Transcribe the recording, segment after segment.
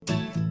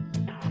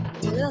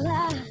Well,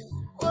 I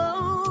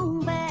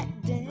won't back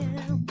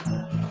down. I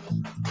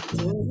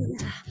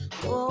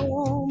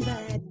won't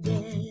back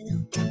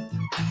down.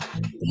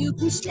 You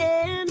can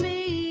stand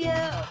me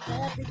up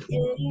at the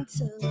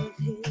gates of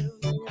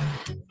hell.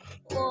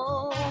 I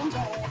won't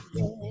back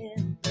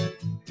down.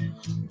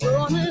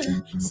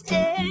 Gonna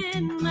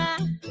stand my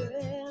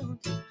ground.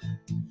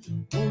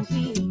 Won't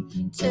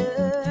be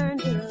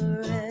turned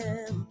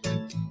around.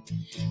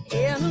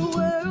 In a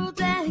world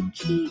that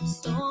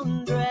keeps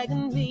on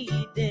dragging me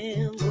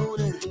down,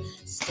 gonna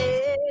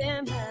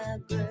stand my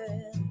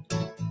ground.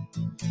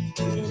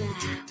 And I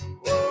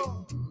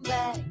won't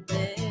back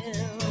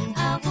down.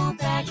 I won't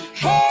back.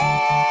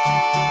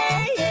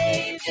 Hey,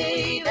 hey,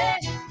 baby,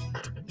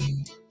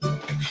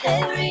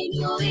 there ain't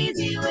no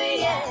easy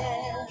way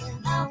out.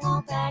 I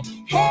won't back.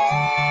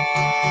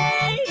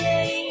 Hey,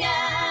 hey,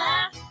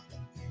 I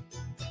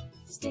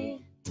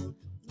stand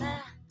my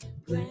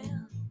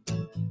ground.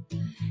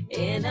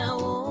 And I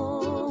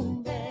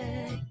won't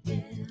back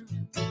down.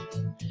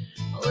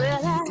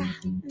 Well, I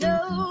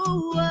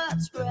know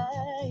what's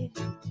right.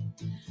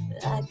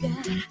 I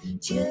got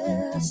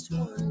just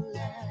one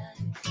life.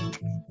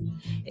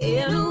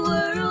 In a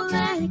world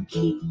that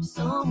keeps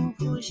on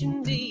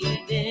pushing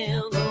me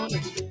down,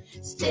 gonna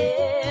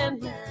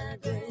stand my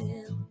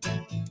ground.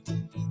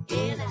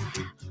 And I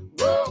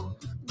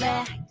won't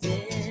back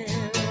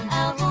down.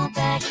 I won't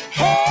back.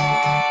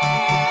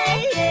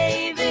 Hey,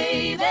 hey,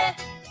 baby,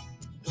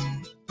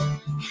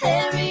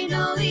 there ain't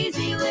no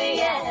easy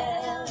way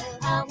out.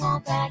 I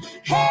won't back.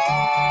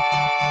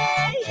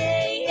 Hey,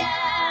 hey,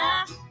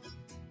 I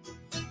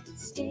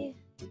stand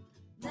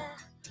my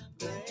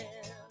ground.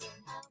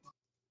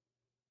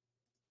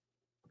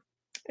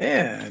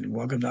 And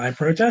welcome to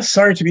iProtest.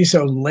 Sorry to be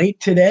so late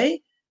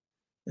today.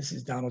 This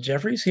is Donald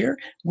Jeffries here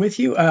with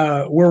you.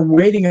 We're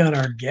waiting on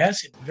our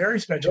guest, a very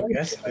special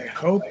guest. I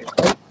hope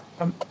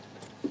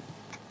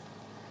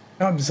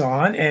comes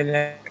on,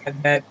 and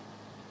that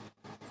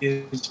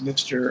is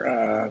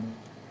Mr.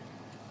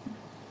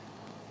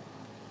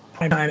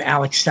 Primetime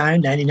Alex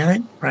Stein,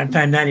 99,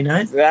 Primetime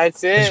 99.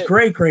 That's it. It's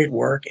great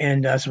work,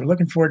 and so we're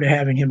looking forward to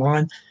having him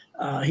on.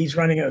 He's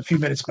running a few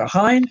minutes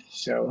behind,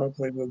 so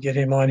hopefully we'll get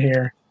him on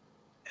here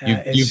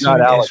as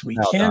soon as we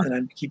can. And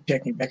I keep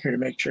checking back here to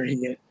make sure he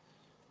gets.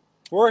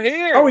 We're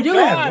here. Oh, we do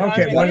have him.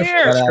 Okay, wonderful.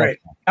 That's great.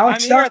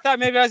 Alex, I'm here. I thought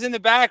maybe I was in the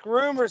back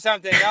room or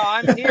something. No,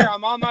 I'm here.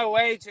 I'm on my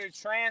way to a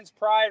Trans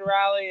Pride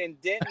rally in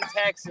Denton,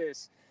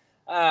 Texas.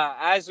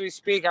 As we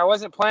speak, I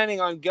wasn't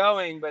planning on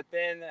going, but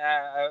then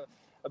a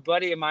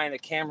buddy of mine, a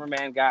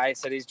cameraman guy,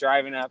 said he's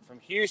driving up from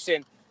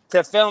Houston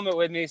to film it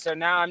with me. So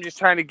now I'm just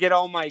trying to get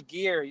all my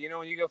gear. You know,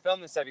 when you go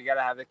film this stuff, you got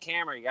to have the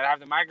camera, you got to have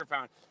the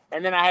microphone.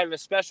 And then I have a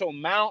special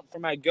mount for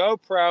my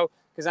GoPro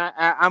because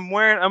I'm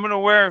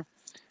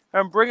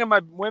bringing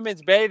my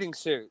women's bathing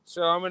suit.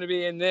 So I'm going to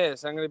be in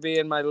this. I'm going to be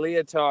in my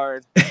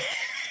leotard.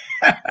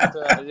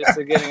 So just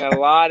getting a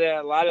lot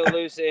of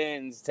loose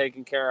ends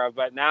taken care of.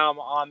 But now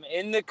I'm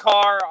in the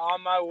car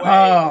on my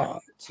way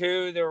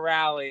to the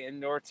rally in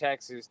North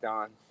Texas,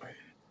 Don.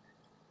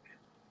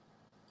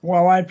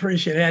 Well, I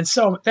appreciate it. And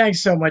so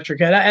thanks so much,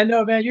 Rickett. I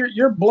know, man,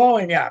 you're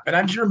blowing up. And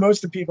I'm sure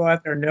most of the people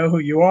out there know who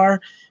you are.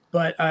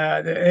 But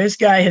this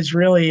guy has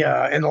really,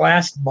 in the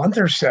last month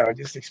or so,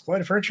 just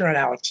exploded. First you're on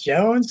Alex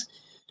Jones.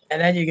 And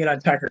then you get on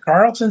Tucker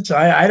Carlson. So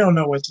I don't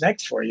know what's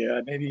next for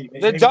you. Maybe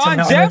the Don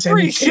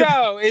Jeffries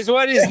show is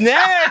what is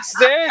next,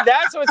 dude.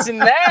 That's what's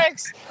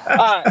next.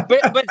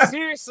 But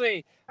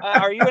seriously,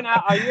 are you an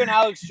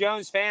Alex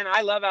Jones fan?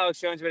 I love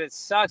Alex Jones, but it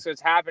sucks what's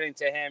happening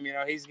to him. You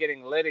know, he's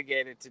getting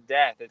litigated to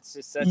death. It's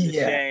just such a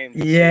shame.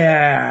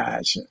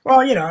 Yeah.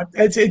 Well, you know,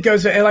 it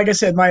goes. Like I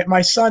said,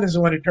 my son is the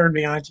one who turned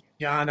me on to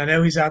John. I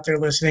know he's out there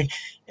listening,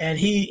 and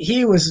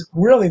he was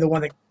really the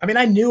one that. I mean,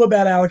 I knew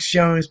about Alex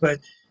Jones, but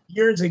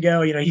years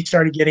ago, you know, he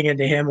started getting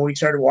into him and we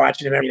started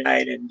watching him every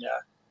night. And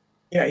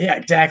yeah,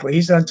 exactly.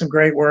 He's done some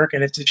great work,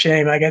 and it's a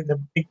shame. I got the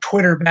big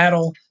Twitter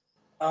battle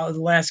the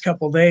last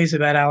couple of days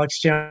about Alex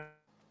Jones.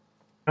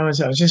 I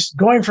was just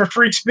going for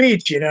free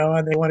speech, you know,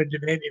 and they wanted to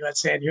debate me about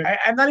saying,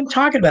 I'm not even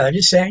talking about it. I'm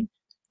just saying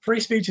free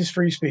speech is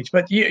free speech.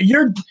 But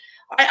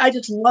I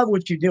just love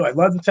what you do. I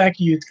love the fact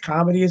you use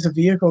comedy as a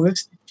vehicle. It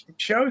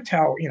shows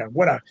how, you know,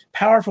 what a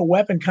powerful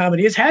weapon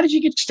comedy is. How did you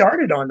get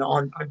started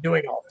on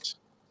doing all this?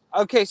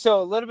 Okay, so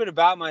a little bit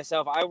about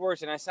myself. I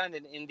signed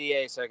an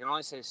NDA, so I can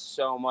only say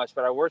so much,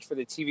 but I worked for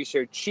the TV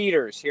show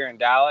Cheaters here in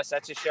Dallas.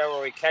 That's a show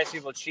where we catch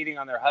people cheating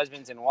on their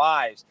husbands and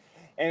wives.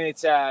 And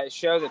it's a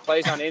show that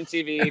plays on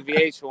MTV,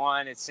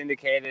 VH1. It's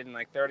syndicated in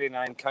like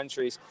 39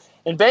 countries.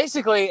 And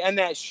basically, in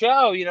that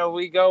show, you know,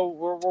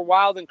 we're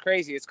wild and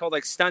crazy. It's called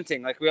like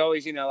stunting. Like we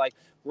always, you know, like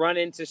run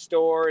into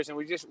stores and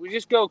we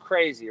just go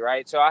crazy,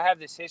 right? So I have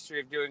this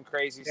history of doing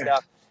crazy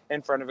stuff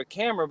in front of a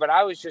camera, but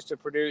I was just a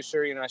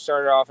producer. You know, I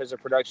started off as a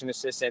production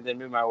assistant, then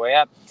moved my way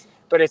up.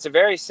 But it's a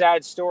very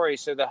sad story.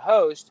 So the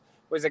host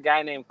was a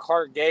guy named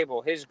Clark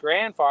Gable. His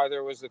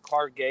grandfather was the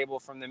Clark Gable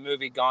from the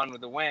movie Gone with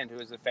the Wind, who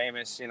was a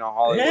famous, you know,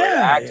 Hollywood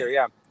actor.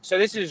 Yeah. So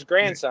this is his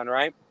grandson,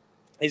 right?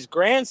 His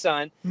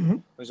grandson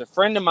was a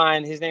friend of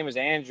mine. His name was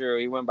Andrew.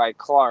 He went by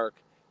Clark.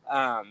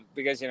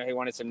 because he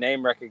wanted some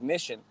name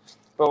recognition.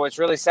 But what's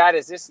really sad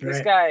is this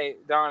guy,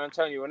 Don. I'm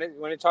telling you,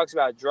 when it talks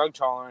about drug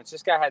tolerance,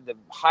 this guy had the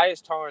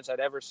highest tolerance I'd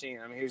ever seen.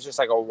 I mean, he was just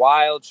like a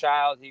wild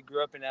child. He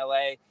grew up in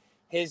L.A.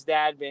 His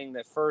dad being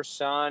the first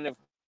son of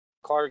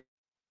Clark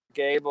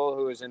Gable,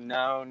 who is a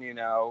known,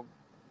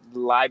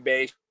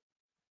 libation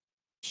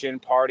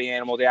party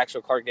animal. The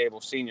actual Clark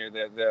Gable Sr.,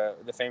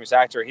 the famous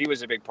actor, he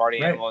was a big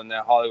party animal in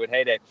the Hollywood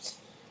heyday.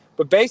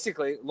 But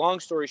basically,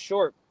 long story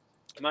short,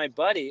 my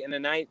buddy, in the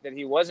night that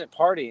he wasn't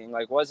partying,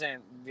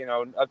 wasn't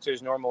up to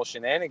his normal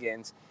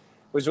shenanigans,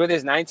 was with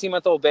his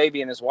 19-month-old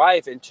baby and his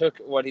wife, and took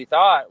what he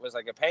thought was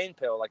like a pain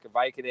pill, like a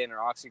Vicodin or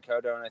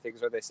oxycodone, I think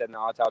is what they said in the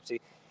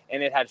autopsy,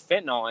 and it had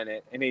fentanyl in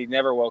it, and he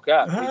never woke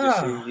up.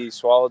 He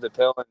swallowed the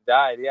pill and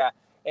died. Yeah.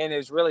 And it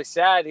was really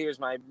sad. He was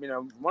my,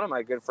 one of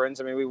my good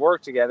friends. I mean, we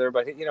worked together,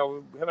 but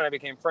him and I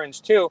became friends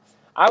too.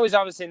 I was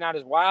obviously not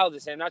as wild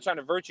as him. I'm not trying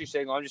to virtue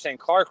signal. I'm just saying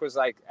Clark was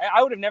like,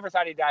 I would have never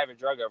thought he'd die of a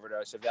drug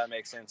overdose, if that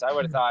makes sense. I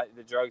would have thought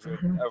the drugs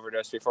would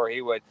overdose before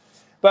he would.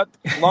 But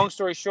long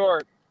story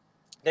short,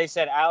 they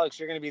said, Alex,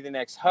 you're going to be the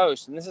next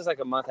host. And this is like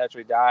a month after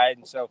he died.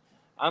 And so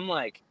I'm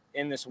like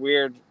in this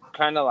weird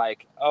kind of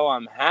like, oh,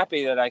 I'm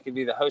happy that I could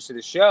be the host of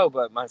the show,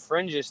 but my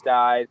friend just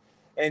died.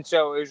 And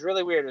so it was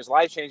really weird. It was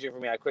life-changing for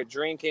me. I quit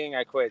drinking.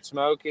 I quit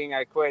smoking.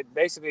 I quit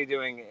basically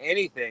doing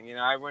anything.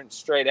 I went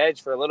straight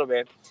edge for a little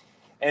bit.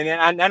 And then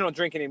I don't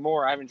drink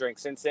anymore. I haven't drank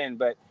since then.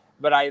 But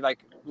I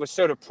was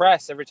so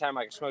depressed every time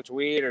I smoked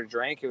weed or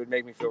drank. It would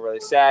make me feel really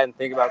sad and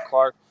think about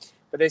Clark.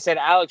 But they said,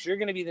 Alex, you're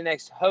going to be the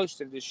next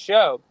host of this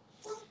show.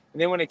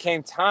 And then when it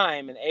came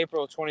time in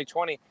April of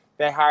 2020,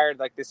 they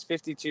hired this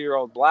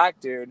 52-year-old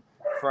black dude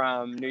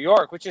from New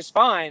York, which is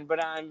fine. But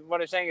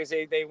what I'm saying is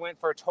they went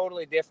for a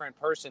totally different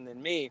person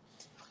than me,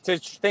 to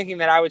thinking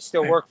that I would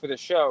still work for the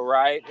show,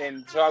 right?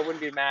 And so I wouldn't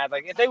be mad.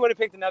 If they would have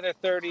picked another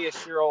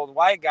 30-ish-year-old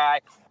white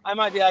guy, I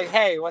might be like,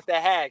 hey, what the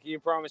heck? You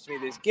promised me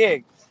this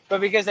gig. But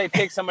because they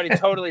picked somebody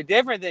totally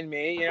different than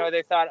me,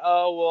 they thought,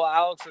 oh, well,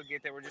 Alex will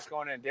get that. We're just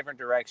going in a different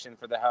direction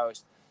for the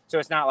host. So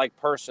it's not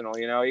personal,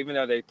 even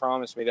though they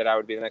promised me that I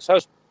would be the next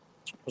host.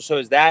 So it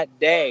was that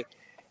day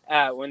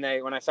when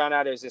I found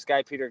out it was this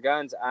guy, Peter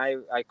Guns,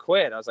 I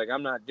quit. I was like,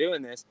 I'm not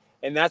doing this.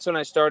 And that's when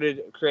I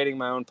started creating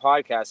my own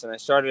podcast. And I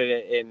started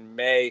it in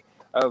May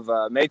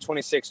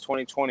 26,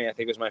 2020, I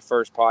think was my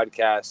first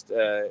podcast,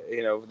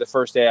 the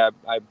first day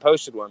I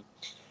posted one.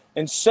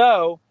 And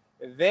so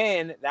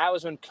then that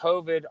was when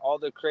COVID, all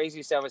the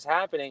crazy stuff was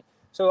happening.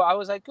 So I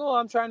was like,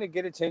 I'm trying to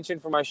get attention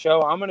for my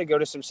show. I'm going to go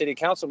to some city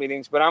council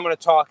meetings, but I'm going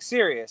to talk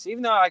serious.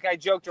 Even though I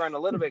joked around a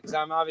little bit because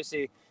I'm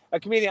obviously a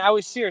comedian, I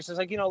was serious. I was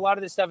like, a lot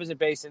of this stuff isn't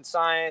based in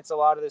science. A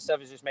lot of this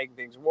stuff is just making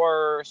things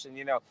worse. And,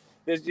 you're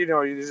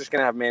just going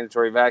to have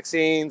mandatory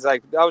vaccines.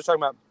 I was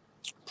talking about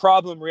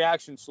problem,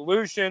 reaction,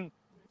 solution.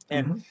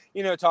 And,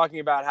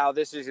 talking about how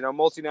this is,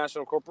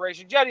 multinational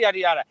corporation, yada, yada,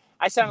 yada.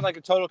 I sounded like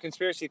a total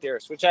conspiracy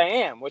theorist, which I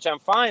am, which I'm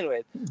fine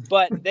with.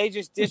 But they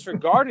just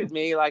disregarded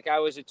me like I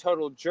was a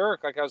total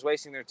jerk, like I was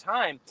wasting their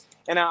time.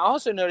 And I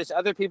also noticed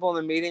other people in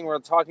the meeting were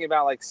talking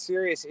about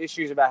serious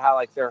issues about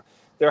how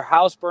their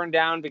house burned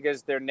down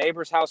because their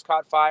neighbor's house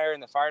caught fire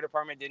and the fire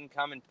department didn't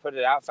come and put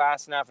it out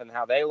fast enough, and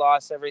how they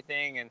lost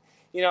everything. And,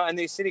 and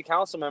these city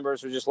council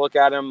members would just look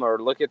at them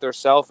or look at their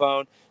cell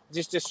phone,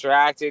 just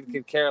distracted,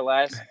 could care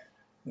less.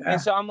 Yeah.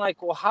 And so I'm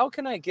like, well, how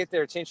can I get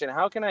their attention?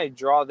 How can I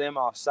draw them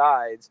off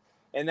sides?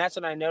 And that's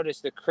when I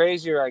noticed the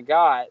crazier I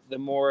got, the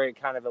more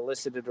it kind of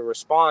elicited a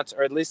response,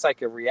 or at least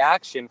a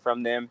reaction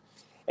from them.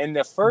 And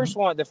the first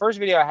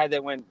video I had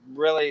that went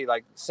really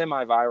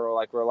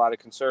semi-viral, where a lot of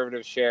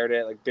conservatives shared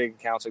it, big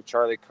accounts like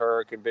Charlie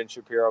Kirk and Ben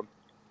Shapiro,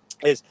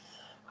 is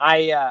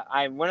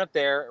I went up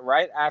there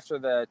right after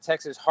the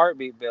Texas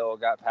heartbeat bill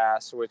got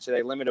passed, which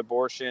they limit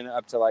abortion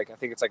up to I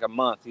think it's a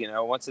month.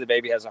 Once the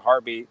baby has a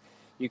heartbeat,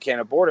 you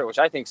can't abort it, which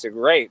I think is a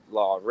great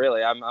law.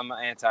 Really, I'm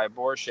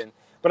anti-abortion,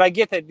 but I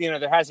get that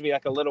there has to be a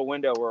little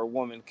window where a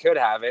woman could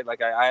have it.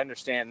 I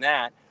understand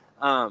that,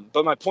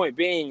 but my point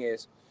being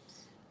is,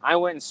 I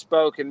went and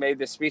spoke and made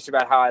this speech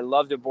about how I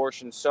loved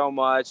abortion so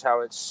much, how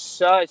it's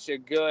such a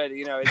good,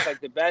 it's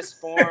the best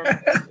form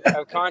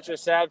of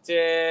contraception,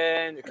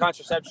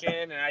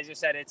 and I just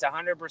said it's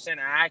 100%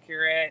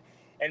 accurate.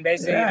 And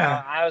basically,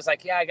 I was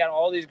like, I got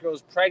all these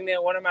girls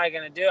pregnant. What am I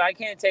going to do? I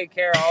can't take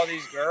care of all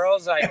these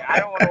girls. I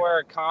don't want to wear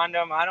a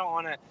condom. I don't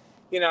want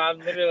to, I'm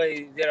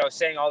literally,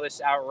 saying all this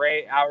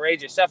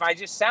outrageous stuff. I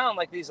just sound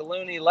like these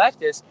loony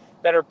leftists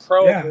that are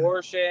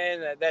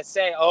pro-abortion, that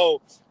say,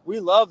 we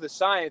love the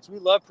science. We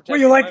love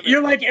protecting women.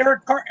 You're like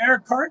Eric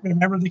Cartman.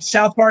 Remember the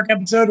South Park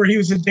episode where he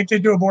was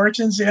addicted to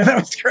abortions? Yeah, that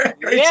was great.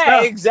 Yeah,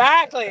 stuff.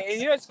 Exactly.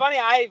 And it's funny.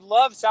 I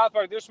love South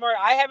Park. They're smart.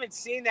 I haven't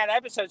seen that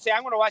episode.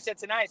 I'm going to watch that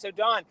tonight. So,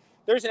 Don,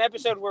 there's an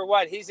episode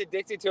where he's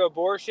addicted to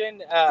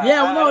abortion.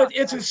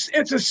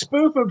 It's a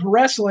spoof of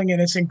wrestling,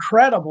 and it's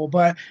incredible.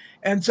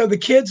 And so the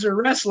kids are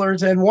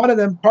wrestlers, and one of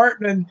them,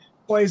 Cartman,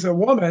 plays a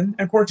woman.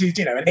 Of course, he's,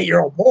 an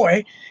 8-year-old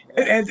boy,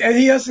 and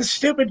he has this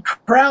stupid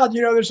crowd.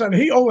 They're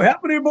saying, how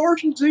many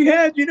abortions he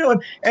had,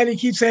 and he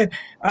keeps saying,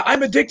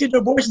 I'm addicted to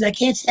abortions. I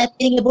can't stop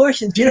getting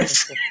abortions.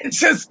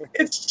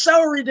 It's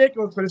so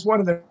ridiculous, but it's one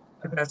of the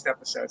best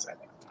episodes, I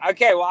think.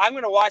 Okay, well, I'm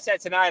going to watch that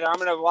tonight. I'm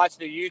going to watch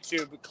the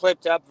YouTube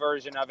clipped up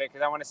version of it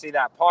because I want to see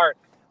that part.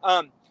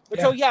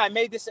 So I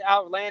made this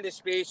outlandish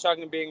speech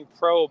talking being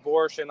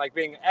pro-abortion, like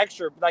being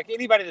extra, like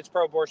anybody that's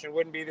pro-abortion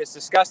wouldn't be this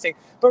disgusting.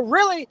 But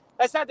really,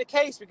 that's not the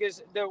case,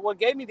 because what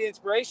gave me the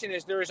inspiration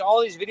is there was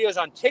all these videos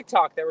on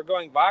TikTok that were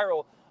going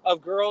viral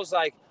of girls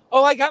like,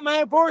 oh, I got my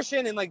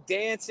abortion, and like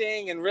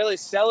dancing and really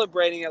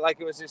celebrating it like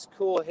it was this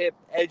cool, hip,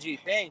 edgy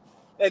thing.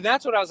 And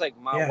that's what I was like,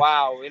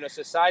 wow,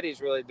 society's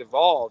really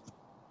devolved.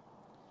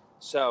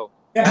 So,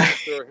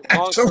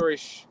 long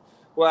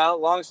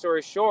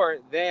story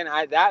short, then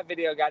that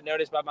video got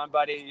noticed by my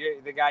buddy,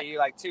 the guy you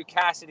like too,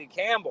 Cassidy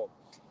Campbell.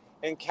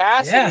 And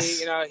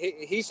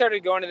Cassidy, he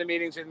started going to the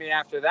meetings with me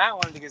after that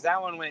one, because that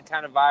one went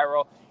kind of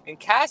viral. And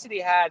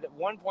Cassidy had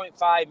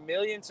 1.5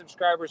 million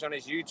subscribers on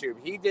his YouTube.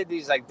 He did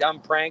these like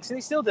dumb pranks, and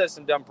he still does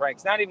some dumb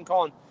pranks. Not even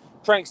calling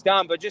pranks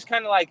dumb, but just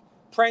kind of like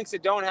pranks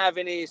that don't have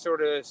any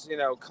sort of,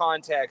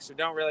 context, or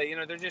don't really,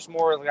 they're just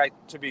more like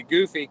to be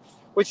goofy,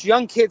 which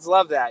young kids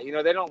love that.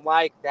 They don't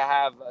like to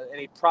have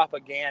any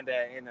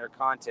propaganda in their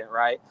content,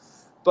 right?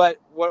 But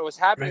what was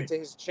happening to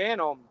his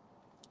channel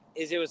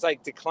is it was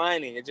like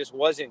declining. It just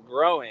wasn't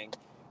growing.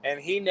 And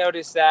he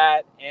noticed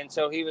that. And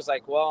so he was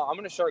like, well, I'm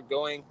going to start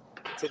going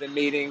to the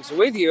meetings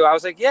with you. I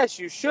was like, yes,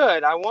 you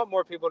should. I want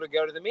more people to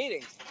go to the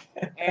meetings.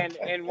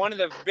 And one of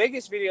the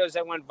biggest videos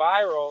that went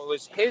viral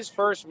was his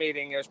first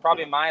meeting. It was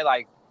probably my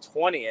like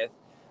 20th.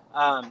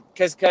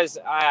 Because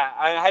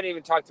I hadn't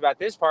even talked about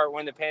this part.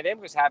 When the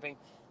pandemic was happening,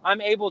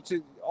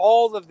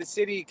 all of the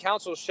city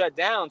councils shut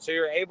down. So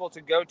you're able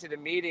to go to the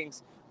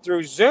meetings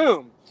through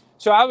Zoom.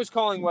 So I was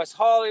calling West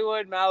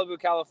Hollywood, Malibu,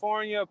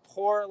 California,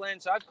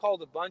 Portland. So I've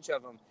called a bunch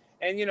of them.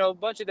 And, a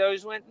bunch of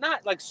those went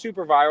not like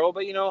super viral,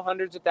 but,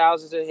 hundreds of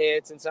thousands of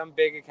hits, and some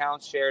big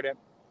accounts shared it.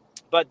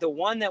 But the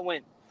one that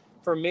went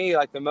for me,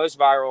 like the most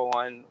viral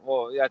one,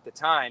 well, at the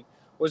time,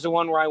 was the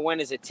one where I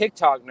went as a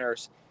TikTok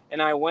nurse.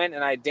 And I went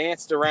and I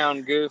danced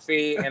around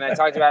goofy, and I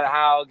talked about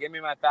how, give me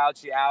my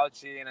Fauci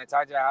ouchie, and I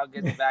talked about how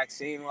good the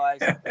vaccine was.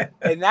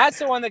 And that's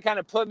the one that kind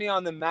of put me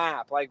on the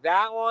map. Like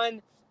that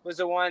one was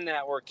the one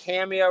where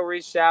Cameo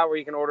reached out, where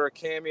you can order a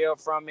Cameo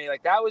from me.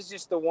 Like that was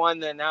just the one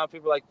that now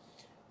people are like,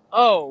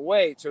 oh,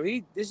 wait, so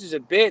this is a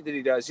bit that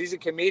he does. He's a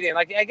comedian.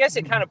 Like, I guess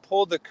it kind of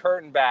pulled the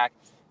curtain back,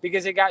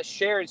 because it got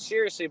shared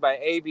seriously by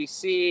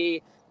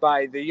ABC,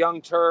 by the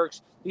Young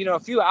Turks. A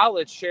few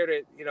outlets shared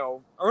it,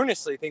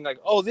 earnestly, thinking like,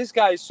 oh, this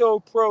guy is so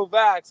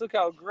pro-vax. Look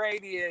how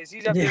great he is.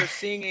 He's up there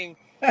singing.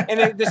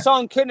 And the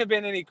song couldn't have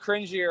been any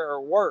cringier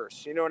or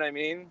worse. You know what I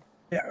mean?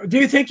 Yeah. Do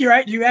you think you're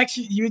right? You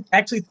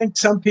actually think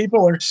some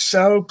people are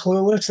so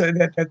clueless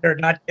that they're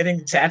not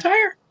getting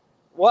satire?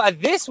 Well,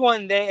 this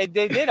one, they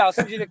did. I'll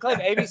send you the clip.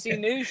 ABC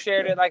News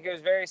shared it like it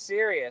was very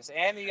serious,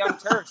 and the Young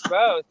Turks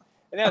both.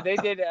 They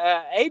did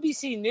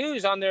ABC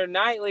News on their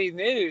nightly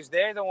news.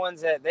 They're the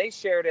ones that they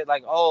shared it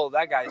like, oh,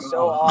 that guy's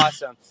so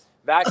awesome.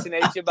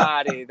 Vaccinate your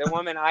body. The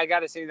woman, I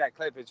got to see that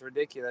clip. It's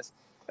ridiculous.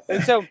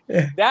 And so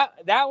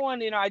that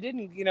one, I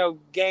didn't,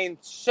 gain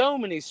so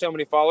many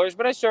followers,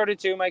 but I started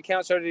to. My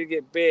account started to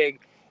get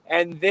big.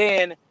 And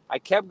then I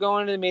kept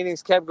going to the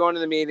meetings.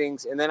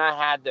 And then I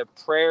had the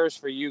prayers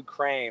for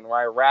Ukraine,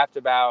 where I rapped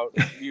about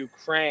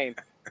Ukraine.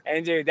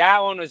 And dude,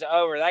 that one was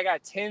over. That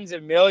got tens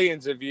of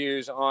millions of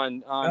views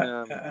on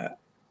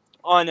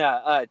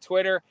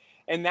Twitter.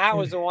 And that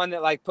was the one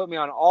that like put me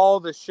on all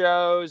the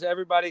shows.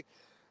 Everybody,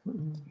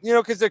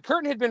 because the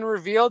curtain had been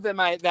revealed that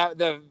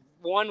the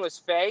one was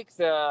fake.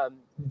 The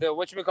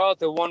whatchamacallit,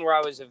 the one where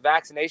I was a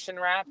vaccination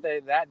rap.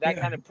 That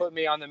kind of put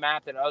me on the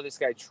map that, oh, this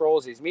guy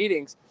trolls these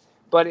meetings.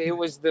 But it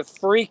was the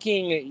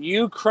freaking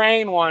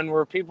Ukraine one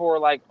where people were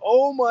like,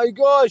 oh my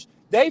gosh,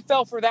 they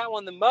fell for that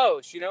one the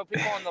most. People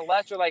on the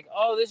left are like,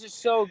 oh, this is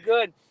so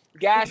good.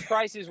 Gas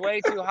prices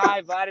way too high.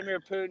 Vladimir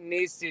Putin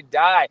needs to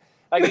die.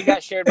 Like it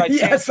got shared by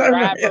Chance the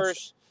Rapper.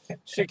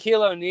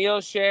 Shaquille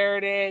O'Neal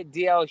shared it.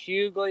 DL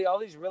Hughley, all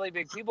these really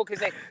big people,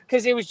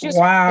 because it was just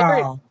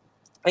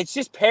it's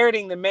just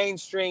parroting the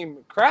mainstream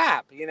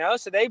crap,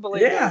 So they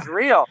believe it was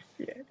real.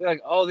 They're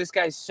like, oh, this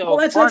guy's so funny.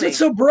 That's what's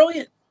so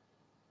brilliant.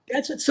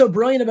 That's what's so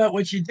brilliant about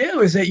what you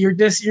do, is that you're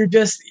just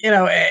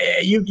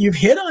you've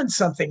hit on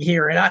something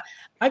here, and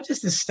I'm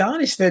just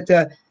astonished that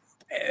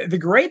the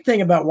great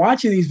thing about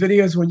watching these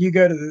videos when you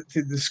go to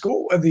the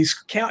school of the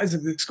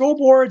school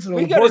boards and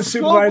the board of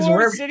supervisors,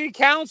 wherever, city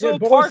council,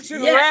 parks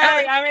and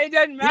rec. I mean, it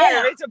doesn't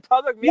matter. It's a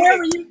public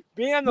meeting.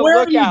 Be on the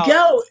wherever lookout. You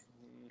go,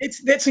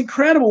 that's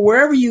incredible.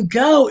 Wherever you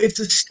go, it's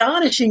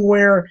astonishing.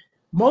 Where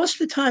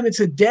most of the time it's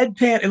a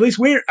deadpan. At least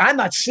I'm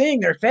not seeing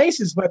their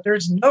faces, but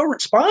there's no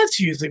response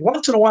usually.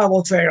 Once in a while,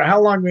 we'll say,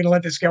 how long are we going to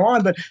let this go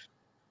on? But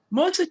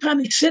most of the time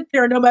they sit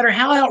there, no matter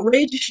how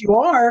outrageous you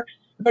are,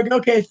 they'll go,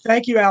 okay,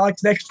 thank you,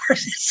 Alex. Next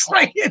person. It's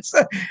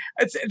like,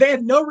 they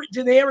have no,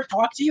 do they ever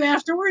talk to you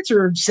afterwards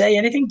or say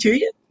anything to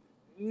you?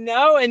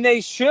 No, and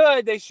they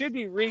should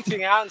be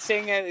reaching out and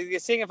seeing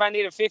if I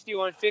need a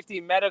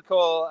 5150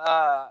 medical,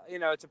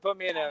 to put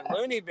me in a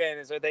loony bin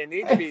is what they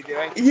need to be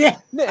doing. Yeah.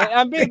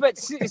 I mean, but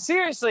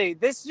seriously,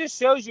 this just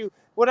shows you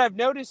what I've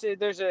noticed.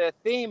 There's a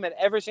theme at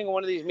every single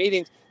one of these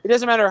meetings. It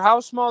doesn't matter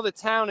how small the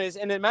town is.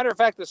 And as a matter of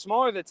fact, the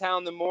smaller the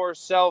town, the more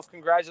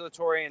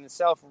self-congratulatory and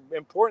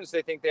self-importance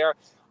they think they are.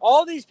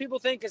 All these people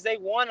think because they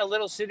won a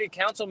little city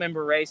council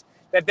member race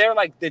that they're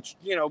like the,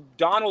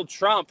 Donald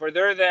Trump or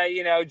they're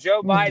the,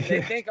 Joe Biden.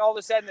 They think all of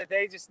a sudden that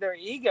their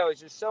ego is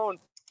just so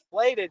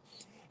inflated.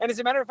 And as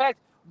a matter of fact,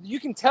 you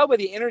can tell by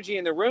the energy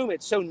in the room,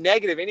 it's so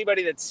negative.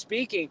 Anybody that's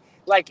speaking,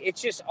 like,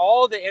 it's just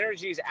all the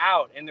energy is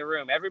out in the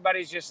room.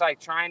 Everybody's just like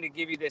trying to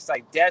give you this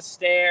like death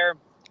stare.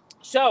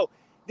 So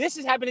this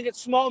is happening at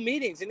small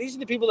meetings. And these are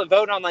the people that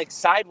vote on like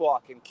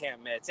sidewalk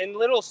encampments and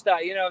little stuff,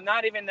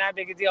 not even that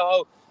big a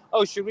deal.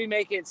 Oh, should we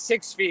make it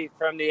 6 feet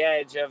from the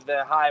edge of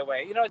the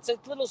highway? It's a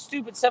little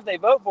stupid stuff they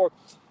vote for.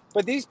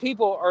 But these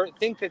people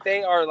think that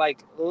they are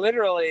like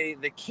literally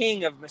the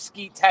king of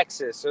Mesquite,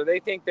 Texas. Or they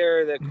think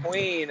they're the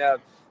queen of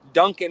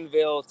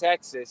Duncanville,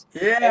 Texas.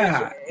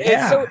 Yeah.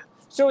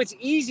 So it's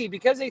easy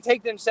because they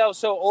take themselves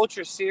so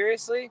ultra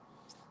serious.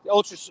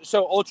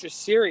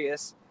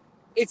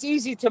 It's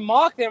easy to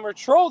mock them or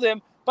troll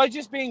them by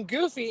just being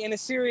goofy in a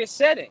serious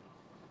setting.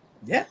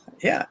 Yeah,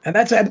 and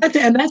that's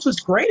what's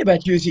great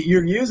about you is that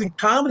you're using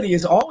comedy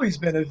has always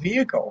been a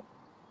vehicle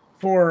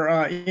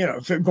for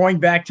for going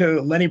back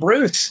to Lenny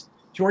Bruce,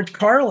 George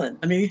Carlin.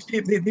 I mean,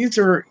 these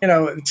are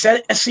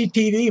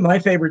SCTV, my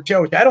favorite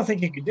show, which I don't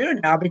think you could do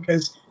now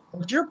because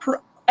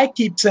I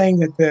keep saying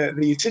that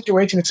the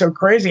situation is so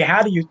crazy.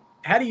 How do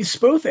you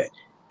spoof it?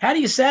 How do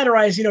you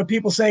satirize,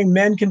 people saying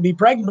men can be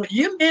pregnant? But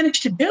you manage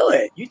to do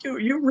it.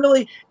 You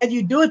really, and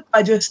you do it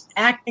by just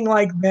acting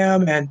like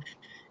them and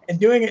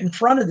doing it in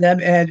front of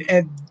them,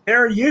 and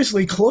they're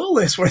usually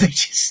clueless where they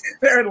just sit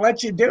there and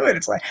let you do it.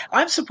 It's like,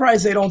 I'm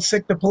surprised they don't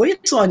sick the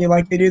police on you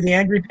like they do the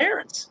angry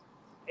parents.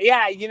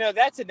 Yeah,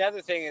 that's another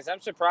thing is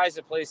I'm surprised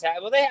the police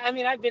have. Well,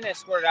 I've been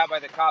escorted out by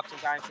the cops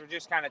sometimes for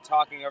just kind of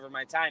talking over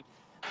my time.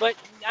 But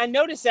I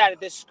noticed that at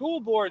the school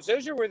boards,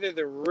 those are where they're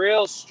the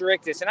real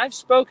strictest. And I've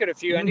spoken a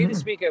few. I need to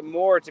speak at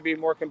more to be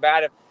more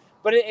combative.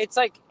 But it's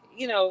like,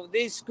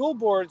 these school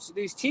boards,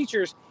 these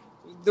teachers,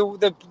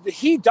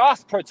 he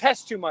doth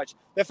protest too much.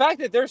 The fact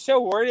that they're so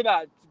worried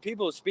about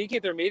people speaking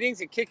at their meetings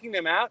and kicking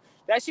them out,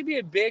 that should be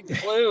a big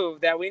clue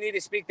that we need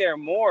to speak there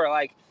more.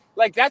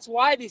 Like that's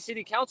why these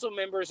city council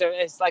members,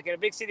 it's like in a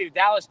big city of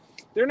Dallas,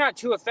 they're not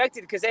too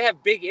affected because they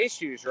have big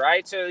issues,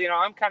 right? So,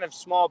 I'm kind of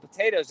small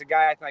potatoes, a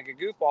guy acting like a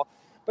goofball.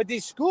 But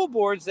these school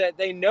boards that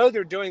they know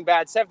they're doing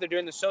bad stuff, they're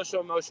doing the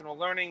social emotional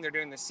learning, they're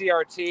doing the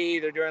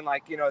CRT, they're doing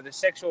the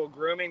sexual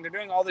grooming, they're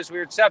doing all this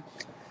weird stuff.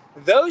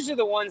 Those are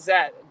the ones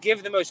that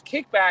give the most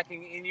kickback,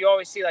 and you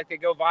always see like they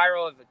go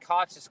viral of the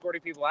cops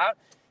escorting people out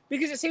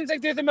because it seems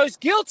like they're the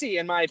most guilty,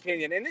 in my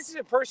opinion. And this is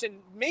a person,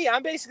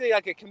 I'm basically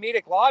like a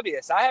comedic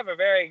lobbyist. I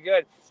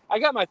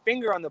got my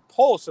finger on the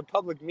pulse of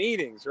public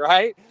meetings,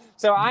 right?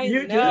 So I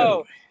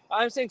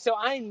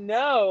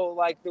know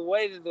like the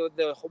way that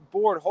the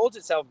board holds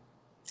itself.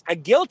 A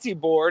guilty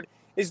board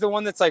is the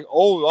one that's like,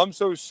 oh, I'm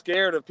so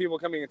scared of people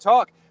coming and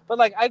talk. But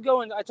like I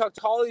go and I talk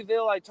to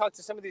Hollyville, I talk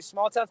to some of these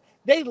small towns.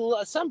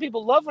 Some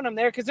people love when I'm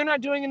there because they're not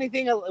doing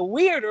anything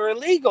weird or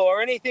illegal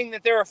or anything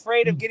that they're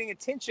afraid of getting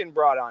attention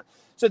brought on.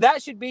 So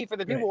that should be for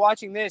the people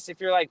watching this.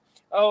 If you're like,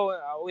 do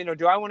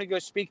I want to go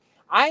speak?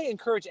 I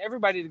encourage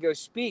everybody to go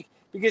speak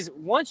because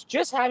once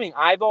just having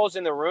eyeballs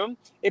in the room,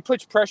 it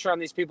puts pressure on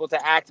these people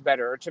to act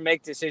better or to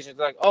make decisions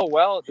like, oh,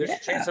 well, there's a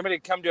chance somebody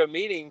could come to a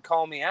meeting and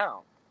call me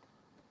out.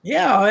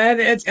 Yeah,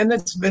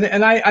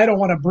 and I don't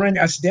want to bring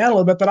us down a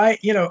little bit, but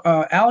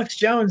Alex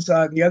Jones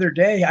the other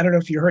day, I don't know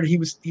if you heard,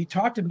 he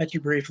talked about you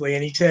briefly,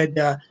 and he said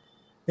that,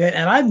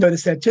 and I've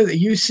noticed that too, that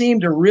you seem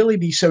to really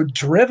be so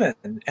driven,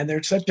 and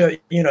there's such a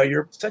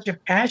you're such a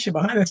passion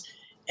behind this,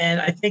 and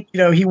I think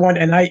he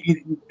wanted,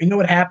 and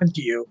what happened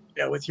to you,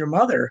 with your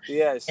mother,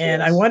 yes,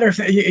 and I wonder if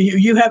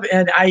you have,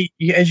 and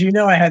as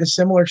I had a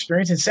similar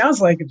experience. It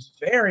sounds like it's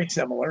very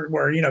similar,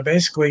 where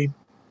basically.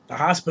 The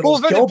hospital.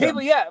 Well,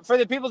 for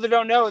the people that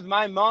don't know, with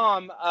my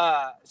mom.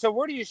 So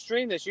where do you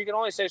stream this? You can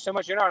only say so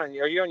much. You're not on.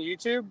 Are you on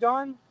YouTube,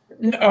 Don?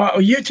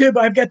 YouTube.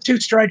 I've got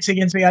 2 strikes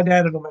against me. I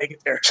doubt it'll make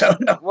it there. So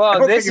no.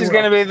 Well, this is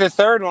going to be the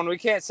third one. We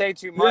can't say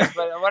too much,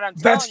 but what I'm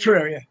telling that's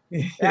true.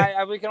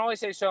 Yeah. We can only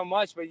say so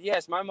much, but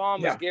yes, my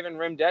mom was given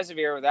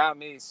remdesivir without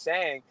me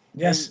saying.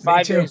 Yes. And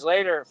 5 days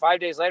later,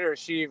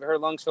 her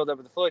lungs filled up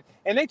with the fluid,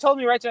 and they told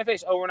me right to my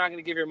face, "Oh, we're not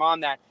going to give your mom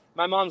that."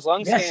 My mom's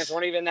lung scans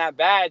weren't even that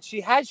bad. She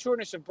had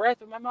shortness of breath,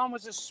 but my mom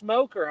was a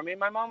smoker. I mean,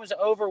 my mom was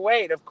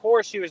overweight. Of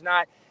course, she was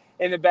not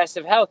in the best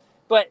of health.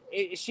 But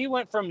she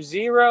went from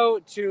 0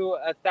 to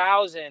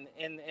 1,000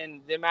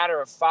 in the matter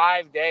of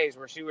 5 days,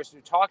 where she was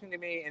talking to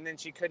me, and then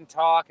she couldn't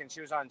talk, and she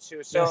was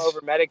so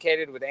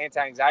over-medicated with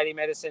anti-anxiety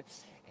medicine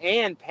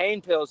and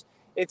pain pills.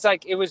 It's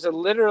like it was a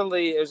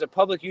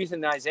public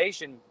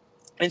euthanization.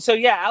 And so,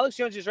 Alex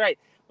Jones is right.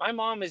 my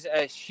mom is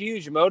a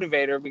huge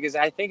motivator because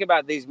I think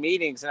about these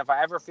meetings, and if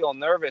I ever feel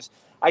nervous,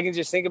 I can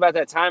just think about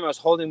that time I was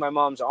holding my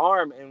mom's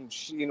arm and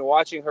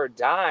watching her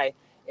die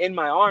in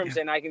my arms,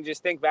 Yeah. and I can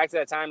just think back to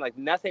that time like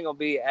nothing will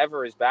be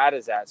ever as bad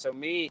as that. So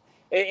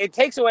it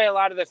takes away a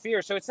lot of the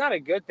fear. So it's not a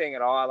good thing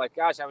at all. Like,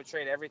 gosh, I would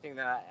trade everything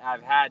that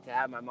I've had to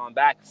have my mom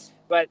back.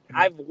 But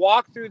I've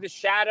walked through the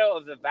shadow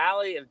of the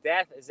valley of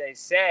death, as they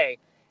say.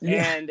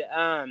 Yeah.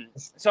 And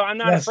so I'm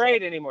not Yes.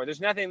 afraid anymore.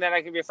 There's nothing that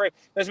I can be afraid.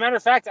 As a matter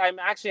of fact, I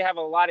actually have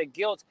a lot of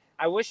guilt.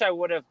 I wish I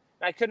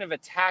couldn't have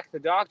attacked the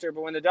doctor,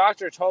 but when the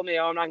doctor told me,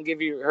 "Oh, I'm not gonna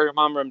give you her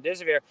mom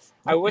remdesivir,"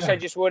 I wish I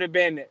just would have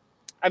been.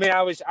 I mean,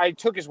 I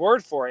took his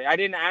word for it. I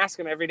didn't ask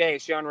him every day,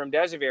 "Is she on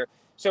remdesivir?"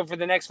 So for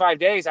the next 5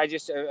 days, I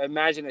just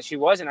imagined that she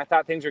wasn't. I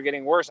thought things were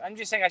getting worse. I'm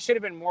just saying I should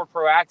have been more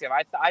proactive.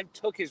 I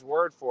took his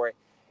word for it,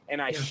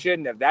 and I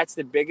shouldn't have. That's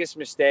the biggest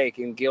mistake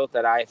and guilt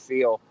that I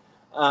feel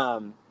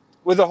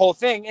with the whole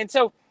thing. And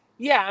so,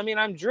 yeah, I mean,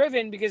 I'm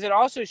driven because it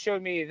also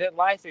showed me that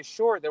life is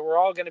short, that we're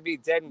all going to be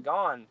dead and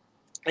gone,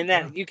 and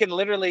that you can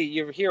literally,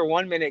 you're here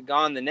 1 minute,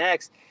 gone the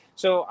next.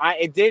 So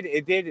it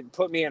did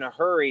put me in a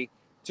hurry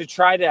to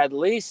try to at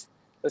least,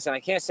 listen, I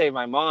can't save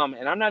my mom,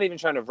 and I'm not even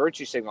trying to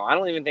virtue signal. I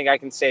don't even think I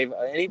can save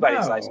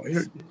anybody's life.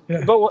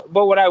 Yeah.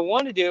 But what I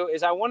want to do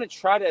is I want to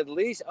try to at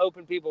least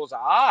open people's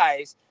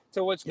eyes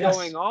to what's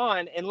going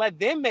on and let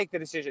them make the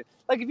decision.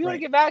 Like, if you want to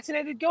get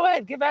vaccinated, go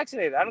ahead, get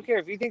vaccinated. I don't care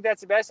if you think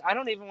that's the best. I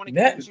don't even want to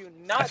convince you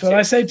not That's to. what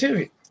I say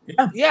too.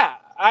 Yeah. Yeah,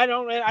 I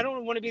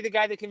don't want to be the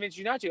guy that convinced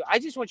you not to. I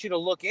just want you to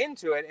look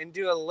into it and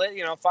do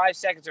 5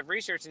 seconds of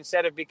research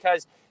instead of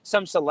because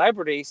some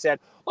celebrity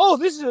said, "Oh,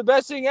 this is the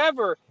best thing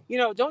ever."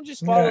 Don't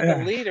just follow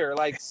the leader.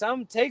 Like,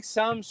 take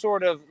some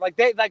sort of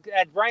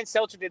Brian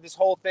Seltzer did this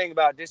whole thing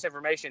about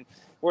disinformation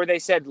where they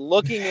said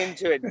looking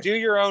into it, do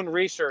your own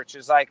research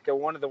is like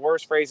one of the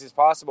worst phrases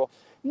possible.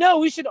 No,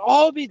 we should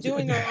all be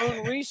doing our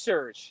own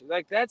research.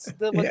 Like, that's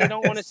what they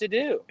don't want us to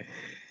do.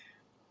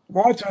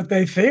 Well, that's what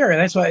they fear.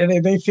 That's why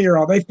they fear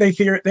all. They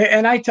fear.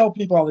 And I tell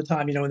people all the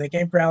time, when they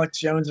came for Alex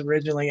Jones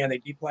originally and they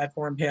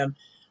deplatformed him,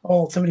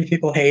 so many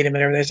people hate him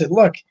and everything. They said,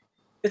 look,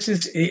 this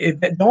is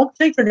don't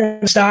think they're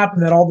going to stop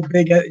and that all the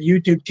big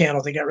YouTube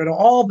channels, they got rid of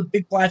all the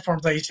big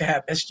platforms I used to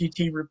have,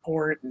 SGT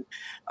Report and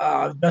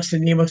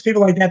Dustin Nemos,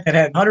 people like that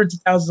had hundreds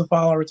of thousands of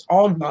followers,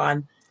 all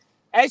gone.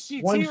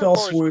 SGT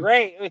Report was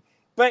great.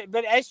 But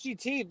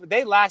SGT,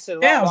 they lasted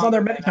a lot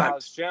longer than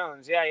Alex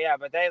Jones. Yeah,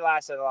 but they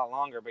lasted a lot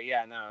longer. But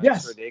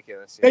it's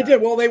ridiculous. They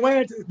did. Well, they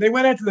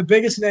went after the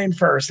biggest name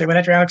first. They went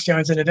after Alex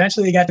Jones, and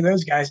eventually they got to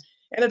those guys.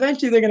 And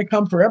eventually they're going to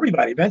come for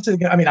everybody.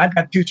 Eventually, I mean, I've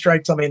got 2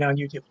 strikes on me on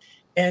YouTube,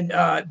 and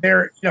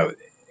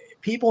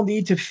people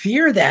need to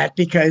fear that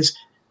because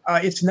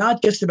it's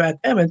not just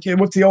about them. And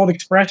what's the old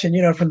expression?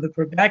 From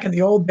back in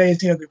the old days,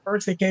 the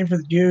first they came for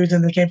the Jews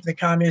and they came for the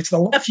communists. The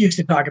left used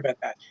to talk about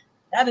that.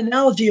 That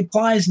analogy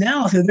applies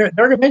now. So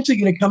they're eventually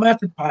going to come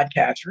after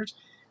podcasters.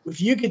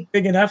 If you get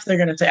big enough, they're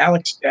going to say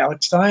Alex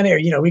Stein, or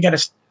we got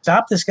to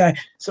stop this guy.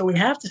 So we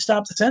have to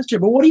stop the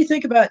censorship. But what do you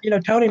think about?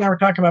 Tony and I were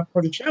talking about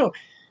before the show.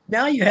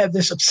 Now you have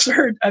this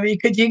absurd. I mean,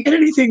 could you get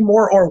anything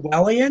more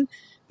Orwellian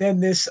than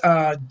this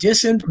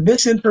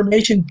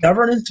misinformation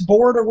governance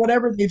board or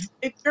whatever?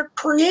 They're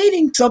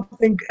creating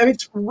something. I mean,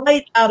 it's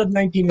right out of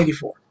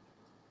 1984.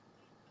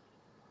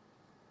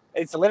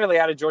 It's literally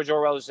out of George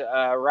Orwell's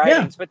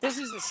writings. But this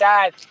is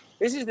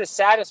the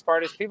saddest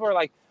part is people are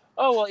like,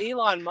 oh, well,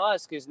 Elon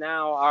Musk is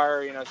now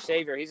our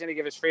savior. He's going to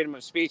give us freedom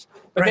of speech.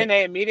 But then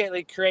they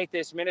immediately create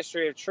this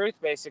Ministry of Truth,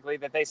 basically,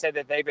 that they said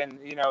that they've been,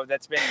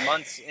 that's been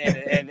months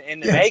in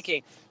the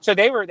making. So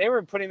they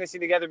were putting this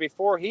thing together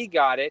before he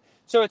got it.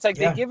 So it's like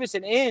they give us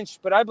an inch,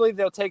 but I believe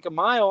they'll take a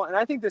mile. And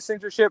I think the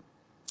censorship,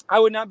 I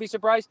would not be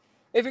surprised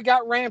if it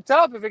got ramped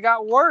up, if it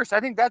got worse.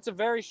 I think that's a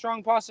very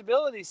strong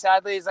possibility,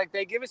 sadly, is like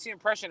they give us the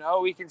impression,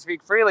 oh, we can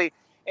speak freely.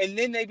 And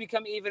then they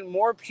become even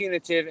more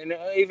punitive and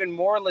even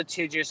more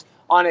litigious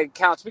on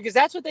accounts because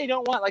that's what they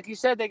don't want. Like you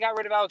said, they got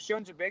rid of Alex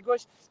Jones and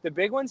the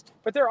big ones,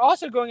 but they're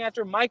also going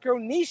after micro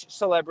niche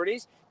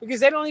celebrities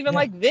because they don't even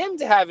like them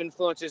to have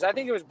influencers. I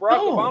think it was Barack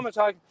Obama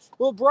talking.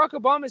 Well, Barack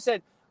Obama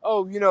said,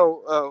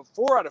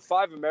 4 out of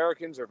 5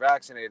 Americans are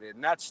vaccinated,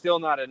 and that's still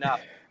not enough.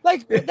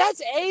 Like,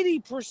 that's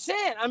 80%.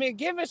 I mean,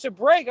 give us a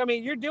break. I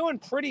mean, you're doing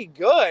pretty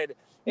good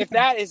if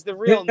that is the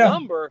real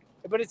number,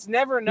 but it's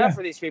never enough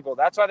for these people.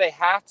 That's why they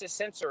have to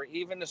censor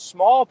even the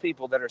small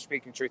people that are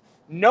speaking truth.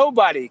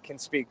 Nobody can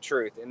speak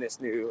truth in this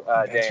new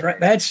day. Right.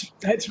 That's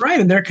right.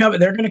 And they're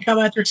going to come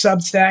after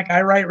Substack.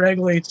 I write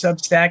regularly at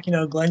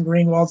Substack. Glenn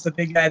Greenwald's the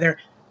big guy there.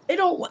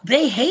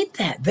 They hate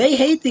that. They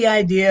hate the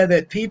idea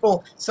that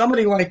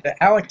somebody like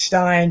Alex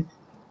Stein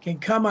can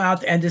come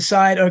out and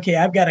decide, okay,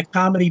 I've got a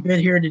comedy bit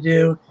here to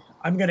do.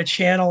 I'm going to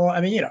channel,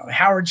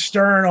 Howard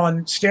Stern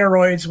on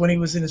steroids when he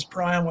was in his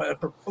prime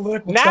for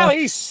political stuff. Now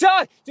he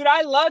sucks. Dude,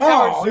 I love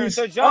Howard Stern.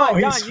 So, John,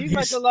 you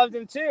must have loved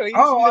him too. He used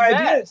to be the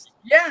best.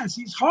 Yes,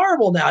 he's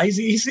horrible now.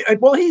 He's got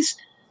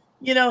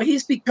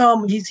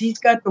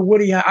the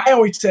Woody. I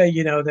always say,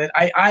 that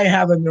I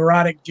have a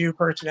neurotic Jew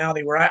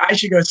personality where I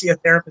should go see a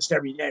therapist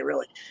every day,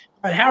 really.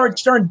 But Howard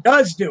Stern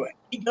does do it.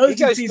 He goes He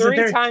goes and sees 3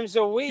 that times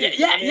a week.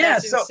 Yeah, I mean, yeah.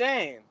 that's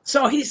insane.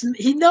 So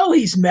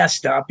he's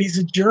messed up. He's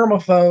a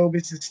germaphobe.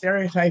 It's a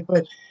stereotype,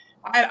 but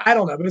I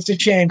don't know. But it's a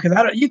shame because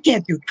you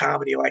can't do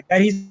comedy like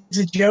that. He's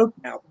a joke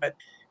now. But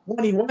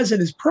when he was in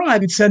his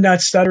prime, he'd send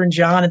out Stuttering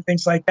John and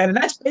things like that. And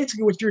that's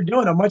basically what you're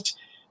doing.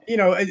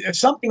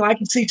 Something I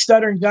can see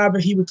Stuttering John,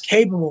 but he was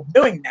capable of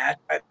doing that.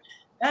 But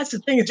that's the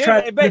thing. It's Dude,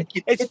 trying but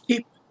to it's get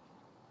people.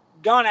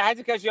 Don, I had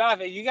to cut you off.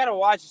 You got to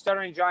watch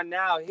Stuttering John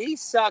now. He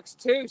sucks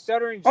too.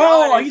 Stuttering John.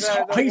 Oh, is, he's the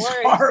hard. He's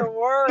the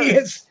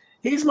worst.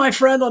 He's my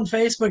friend on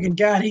Facebook, and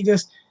God,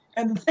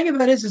 and the thing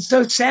about it is, it's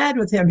so sad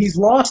with him. He's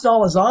lost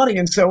all his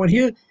audience. So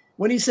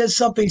when he says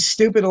something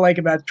stupid like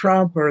about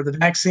Trump or the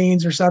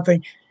vaccines or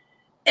something,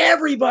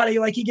 everybody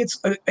like he gets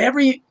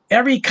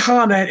every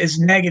comment is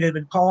negative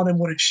and calling him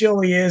what a shill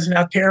he is and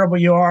how terrible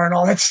you are and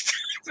all that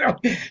stuff.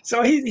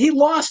 So he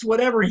lost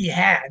whatever he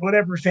had,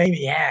 whatever fame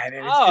he had.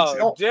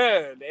 And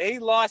dude, he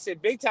lost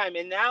it big time.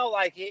 And now,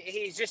 like,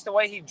 he's just the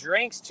way he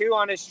drinks too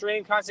on his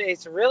stream constantly.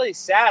 It's really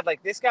sad.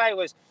 Like, this guy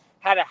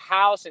had a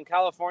house in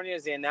California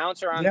as the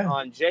announcer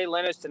on Jay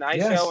Leno's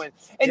Tonight Show.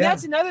 And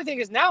that's another thing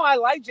is now I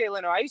like Jay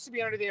Leno. I used to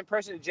be under the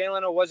impression that Jay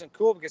Leno wasn't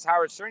cool because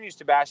Howard Stern used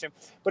to bash him.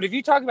 But if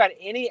you talk about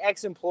any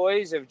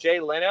ex-employees of Jay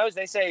Leno's,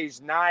 they say he's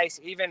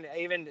nice. Even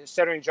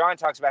Stuttering John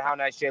talks about how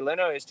nice Jay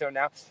Leno is to him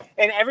now.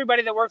 And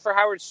everybody that worked for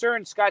Howard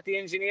Stern, Scott the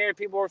engineer,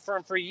 people worked for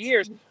him for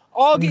years,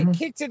 all get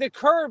kicked to the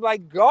curb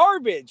like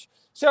garbage.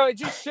 So it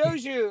just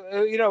shows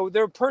you,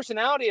 their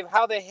personality of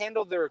how they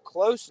handle their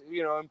close,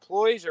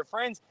 employees or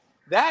friends.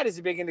 That is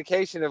a big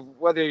indication of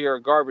whether you're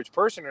a garbage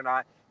person or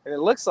not. And it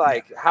looks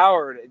like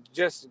Howard,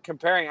 just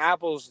comparing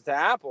apples to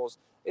apples,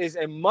 is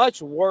a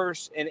much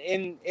worse and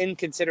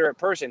inconsiderate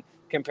person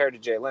compared to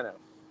Jay Leno.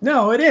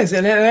 No, it is.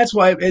 And that's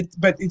why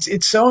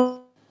it's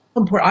so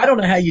important. I don't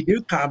know how you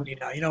do comedy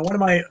now. One of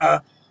my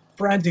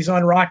friends, he's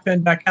on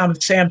rockfin.com,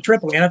 Sam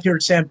Tripoli. I don't know if you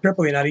heard Sam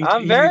Tripoli.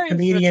 I'm very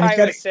comedian.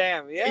 With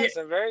Sam. Yes,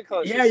 I'm very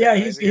close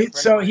to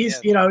Sam. He's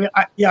been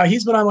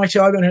on my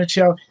show. I've been on his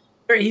show.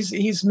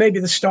 He's maybe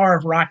the star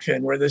of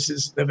Rockfin, where this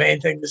is the main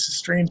thing this is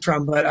streamed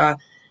from. But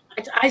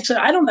I said,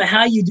 I don't know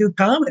how you do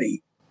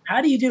comedy. How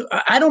do you do?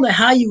 I don't know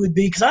how you would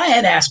be, because I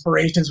had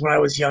aspirations when I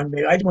was young.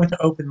 Maybe I went to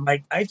open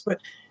mic nights, but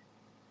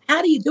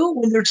how do you do it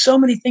when there's so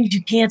many things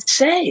you can't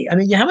say? I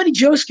mean, how many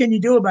jokes can you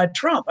do about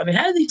Trump? I mean,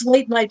 how do these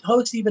late night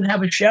hosts even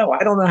have a show?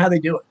 I don't know how they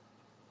do it.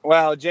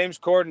 Well, James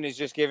Corden is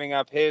just giving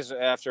up his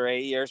after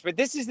 8 years. But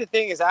this is the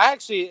thing is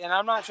and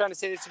I'm not trying to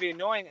say this to be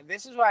annoying.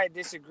 This is why I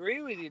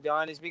disagree with you,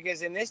 Don, is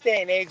because in this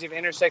day and age of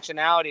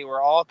intersectionality, where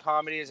all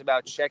comedy is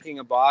about checking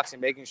a box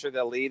and making sure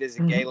the lead is a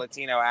gay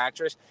Latino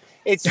actress,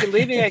 it's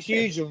leaving a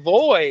huge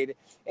void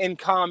in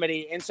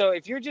comedy. And so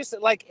if you're just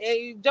like,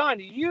 hey, Don,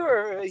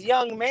 you're a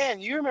young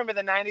man. You remember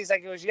the 90s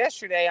like it was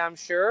yesterday, I'm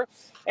sure.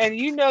 And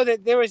you know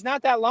that there was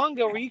not that long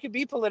ago where you could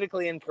be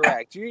politically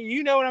incorrect.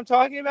 You know what I'm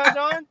talking about,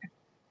 Don?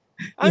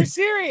 I'm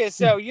serious.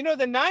 So, the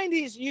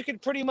 90s, you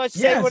could pretty much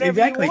say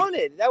whatever you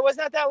wanted. That was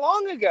not that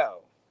long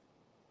ago.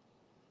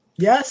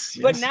 Yes.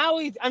 But now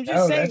I'm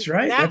just saying. That's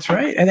right. That's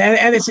right.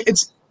 And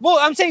it's. Well,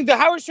 I'm saying the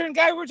Howard Stern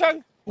guy we're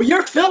talking. Well,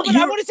 you're Phil.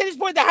 I want to say this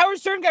point. The Howard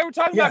Stern guy we're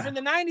talking about from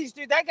the 90s,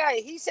 dude, that guy,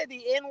 he said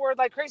the N-word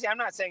like crazy. I'm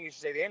not saying you should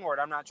say the N-word.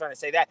 I'm not trying to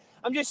say that.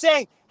 I'm just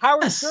saying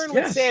Howard Stern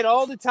would say it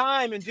all the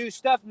time and do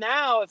stuff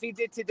now. If he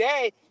did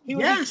today, he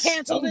would be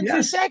canceled in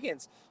 2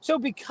 seconds. So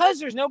because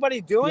there's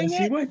nobody doing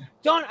it,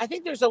 Don, I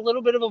think there's a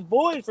little bit of a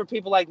void for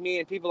people like me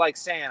and people like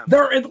Sam.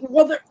 There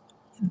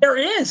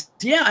is.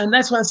 Yeah, and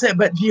that's what I said.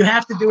 But you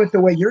have to do it the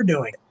way you're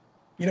doing it.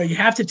 You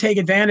have to take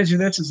advantage of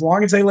this as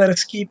long as they let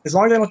us as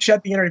long as they don't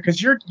shut the internet, because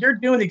you're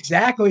doing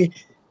exactly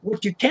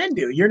what you can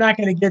do. You're not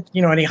going to get,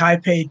 any high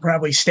paid,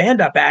 probably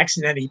stand up acts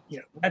in any,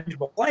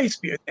 reputable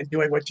place and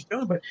doing what you're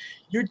doing, but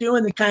you're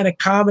doing the kind of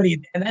comedy,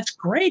 and that's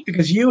great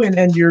because you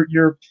and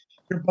your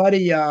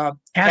buddy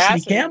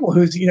Cassidy Campbell,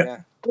 who's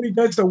when he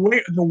does the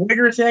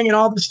wigger thing and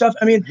all this stuff.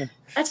 I mean,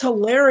 that's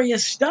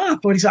hilarious stuff.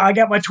 When he said, "I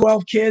got my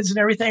 12 kids and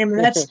everything," I mean,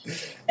 that's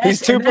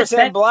he's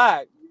 2%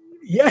 black.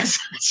 Yes.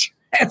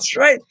 That's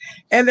right.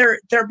 And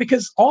they're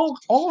because all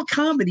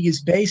comedy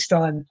is based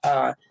on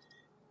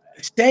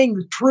saying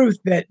the truth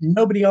that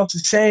nobody else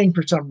is saying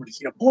for some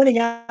reason. Pointing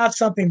out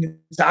something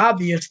that's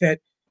obvious that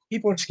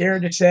people are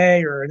scared to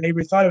say or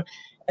nobody thought of.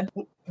 And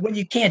when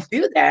you can't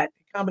do that,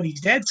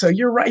 comedy's dead. So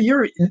you're right.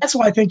 And that's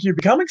why I think you're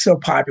becoming so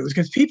popular,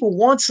 because people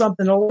want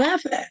something to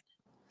laugh at.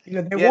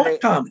 They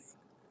want comedy.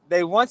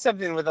 They want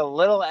something with a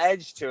little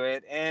edge to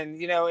it. And,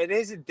 it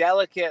is a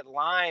delicate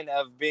line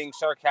of being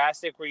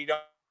sarcastic where you don't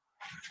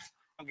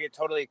get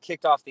totally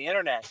kicked off the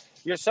internet.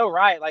 You're so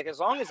right. Like, as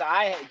long as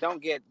I don't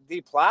get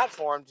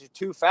deplatformed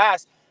too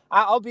fast,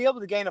 I'll be able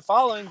to gain a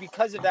following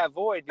because of that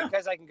void,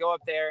 because I can go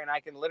up there and I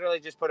can literally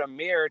just put a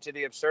mirror to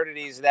the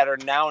absurdities that are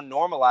now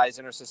normalized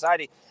in our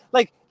society.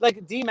 Like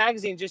D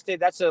Magazine just did,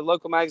 that's a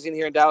local magazine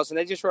here in Dallas, and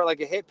they just wrote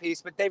like a hit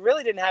piece, but they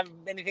really didn't have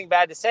anything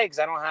bad to say because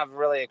I don't have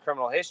really a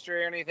criminal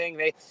history or anything.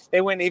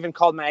 They went and even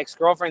called my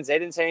ex-girlfriends. They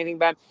didn't say anything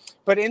bad.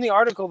 But in the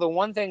article, the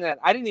one thing that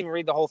I didn't even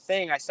read the whole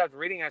thing, I stopped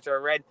reading after I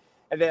read,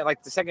 And then,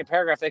 like, the second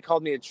paragraph, they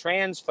called me a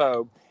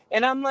transphobe.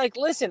 And I'm like,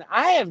 listen,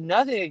 I have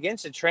nothing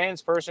against a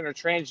trans person or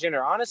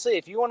transgender. Honestly,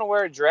 if you want to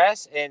wear a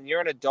dress and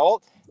you're an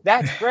adult,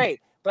 that's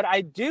great. But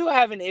I do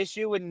have an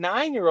issue with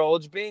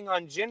 9-year-olds being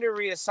on gender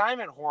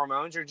reassignment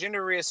hormones or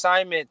gender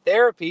reassignment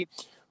therapy.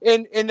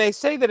 And they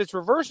say that it's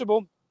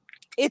reversible.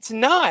 It's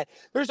not.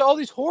 There's all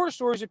these horror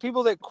stories of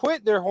people that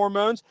quit their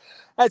hormones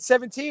at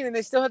 17 and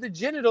they still have the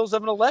genitals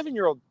of an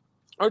 11-year-old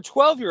or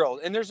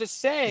 12-year-old. And there's a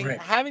saying, Right.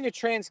 having a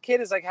trans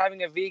kid is like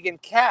having a vegan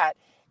cat.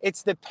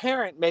 It's the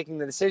parent making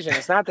the decision.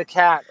 It's not the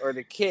cat or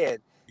the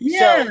kid.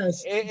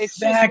 Yes, So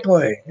it's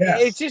exactly.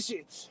 It's just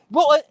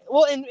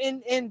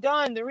and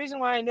Don, the reason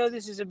why I know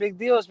this is a big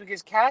deal is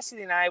because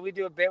Cassidy and I, we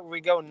do a bit where we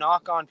go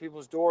knock on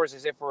people's doors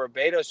as if we're a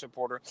Beto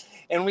supporter,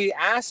 and we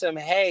ask them,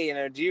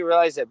 hey, do you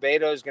realize that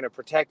Beto is going to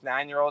protect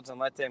 9-year-olds and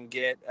let them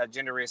get a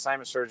gender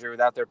reassignment surgery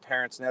without their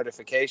parents'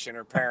 notification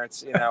or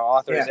parents,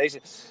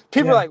 authorization?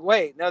 People are like,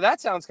 wait, no, that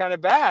sounds kind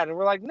of bad, and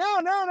we're like,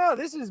 no,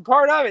 this is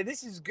part of it.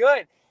 This is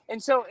good.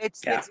 And so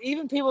it's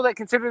even people that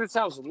consider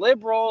themselves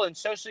liberal and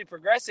socially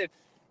progressive.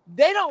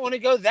 They don't want to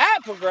go that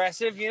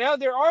progressive.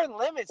 There are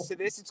limits to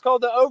this. It's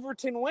called the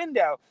Overton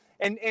window.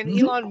 And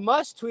Elon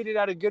Musk tweeted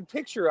out a good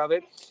picture of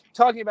it,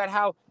 talking about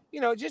how,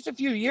 just a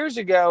few years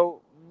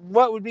ago,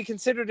 what would be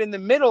considered in the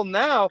middle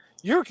now,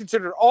 you're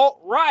considered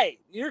alt-right.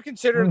 You're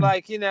considered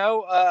a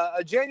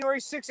January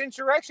 6th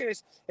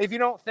insurrectionist if you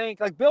don't think,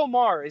 like Bill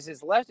Maher is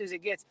as left as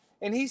it gets.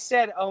 And he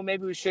said, oh,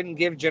 maybe we shouldn't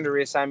give gender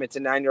reassignment to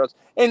 9-year-olds.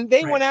 And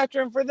they went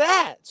after him for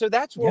that. So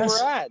that's where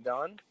we're at,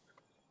 Don.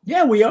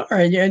 Yeah, we are.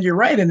 And you're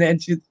right. And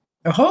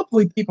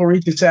hopefully people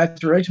reach a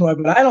saturation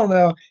level, but I don't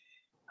know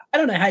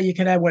how you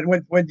can have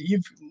when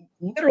you've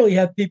literally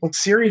had people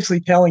seriously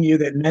telling you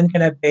that men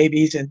can have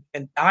babies and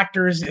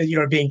doctors,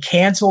 being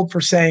canceled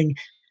for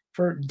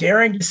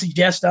daring to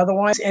suggest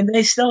otherwise. And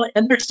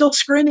they're still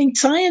screaming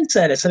science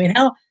at us. I mean,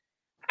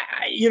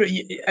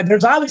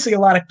 there's obviously a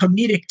lot of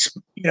comedic,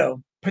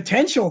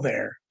 potential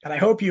there. And I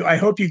hope you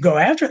go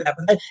after that,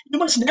 but you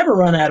must never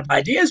run out of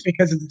ideas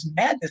because of this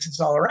madness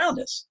that's all around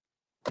us.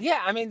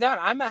 Yeah, I mean, Don,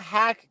 I'm a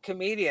hack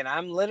comedian.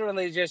 I'm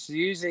literally just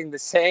using the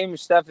same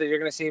stuff that you're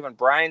going to see when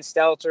Brian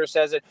Stelter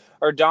says it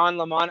or Don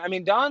Lemon. I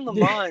mean, Don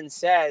Lemon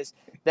says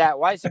that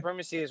white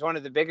supremacy is one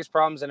of the biggest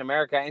problems in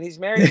America, and he's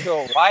married to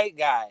a white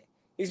guy.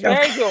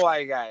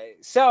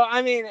 So,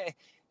 I mean,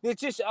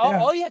 it's just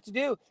all you have to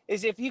do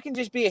is if you can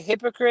just be a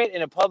hypocrite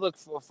in a public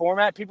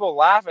format, people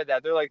laugh at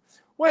that. They're like,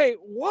 wait,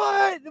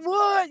 what? It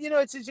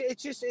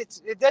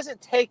doesn't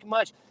take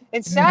much.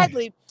 And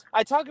sadly,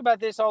 I talk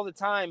about this all the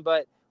time,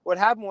 but what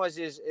happened was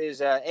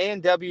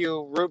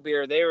A&W Root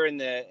Beer, they were in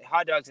the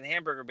hot dogs and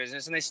hamburger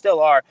business, and they still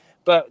are,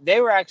 but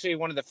they were actually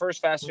one of the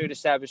first fast food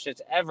establishments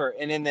ever.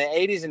 And in the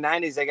 80s and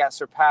 90s, they got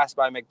surpassed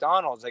by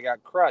McDonald's. They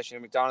got crushed,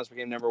 and McDonald's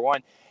became number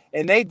one.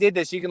 And they did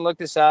this. You can look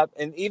this up.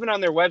 And even on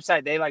their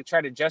website, they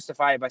try to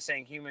justify it by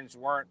saying humans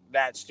weren't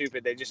that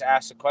stupid. They just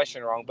asked the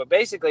question wrong. But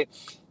basically,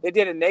 they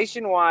did a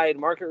nationwide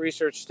market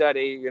research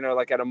study,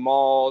 like at a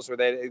malls where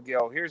they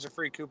go, here's a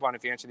free coupon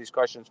if you answer these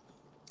questions.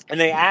 And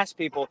they asked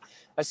people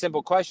a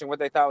simple question, what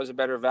they thought was a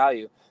better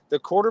value. The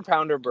quarter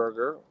pounder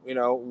burger,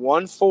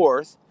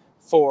 1/4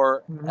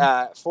 for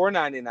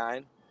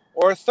 $4.99,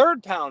 or a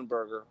third pound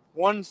burger,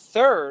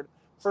 1/3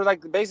 for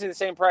basically the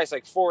same price,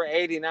 like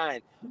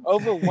 $4.89.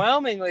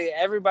 Overwhelmingly,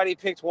 everybody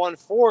picked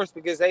 1/4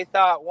 because they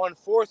thought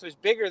 1/4 was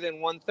bigger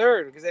than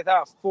 1/3 because they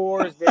thought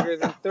 4 is bigger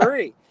than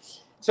 3.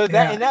 So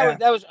that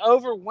was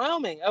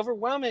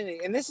overwhelmingly.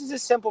 And this is a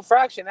simple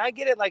fraction. I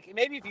get it. Like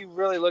maybe if you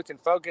really looked and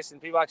focused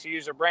and people actually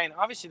use their brain,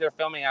 obviously they're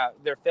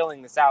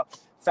filling this out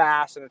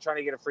fast and they're trying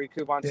to get a free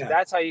coupon. So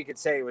that's how you could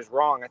say it was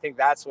wrong. I think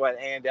that's what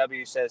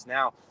A&W says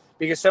now,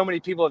 because so many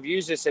people have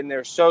used this in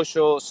their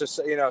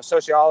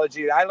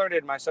sociology. I learned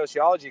it in my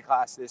sociology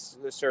class, this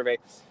survey,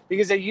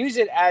 because they use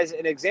it as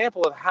an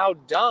example of how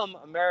dumb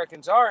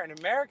Americans are. And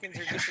Americans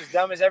are just as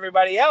dumb as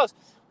everybody else.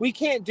 We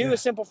can't do a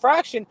simple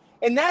fraction.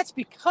 And that's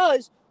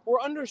because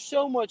we're under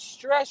so much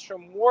stress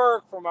from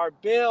work, from our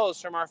bills,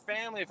 from our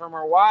family, from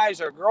our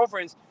wives, our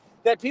girlfriends,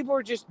 that people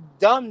are just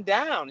dumbed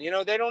down.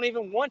 They don't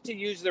even want to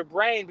use their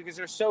brain because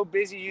they're so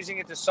busy using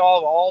it to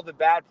solve all the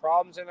bad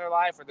problems in their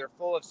life, or they're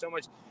full of so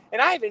much.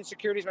 And I have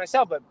insecurities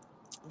myself, but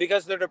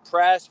because they're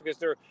depressed, because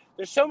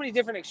there's so many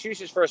different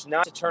excuses for us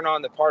not to turn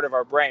on the part of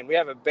our brain. We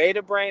have a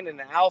beta brain and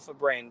an alpha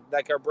brain,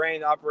 like our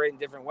brain operate in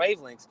different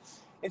wavelengths.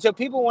 And so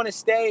people want to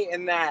stay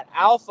in that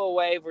alpha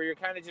wave where you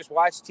kind of just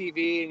watch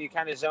TV and you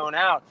kind of zone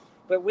out.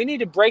 But we need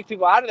to break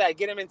people out of that,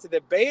 get them into the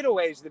beta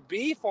waves, the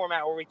B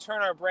format, where we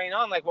turn our brain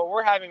on. Like what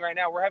we're having right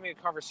now, we're having a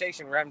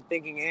conversation, we're having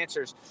thinking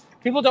answers.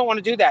 People don't want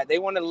to do that. They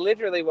want to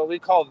literally what we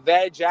call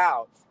veg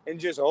out and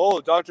just,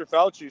 Dr.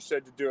 Fauci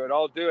said to do it,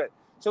 I'll do it.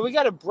 So we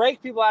got to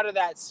break people out of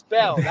that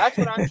spell. That's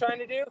what I'm trying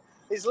to do.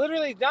 Is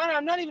literally, Don,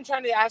 I'm not even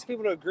trying to ask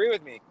people to agree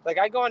with me. Like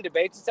I go on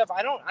debates and stuff.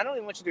 I don't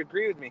even want you to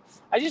agree with me.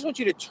 I just want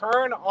you to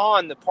turn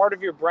on the part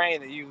of your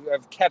brain that you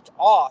have kept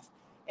off,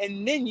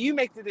 and then you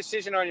make the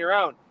decision on your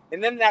own.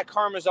 And then that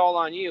karma's all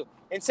on you.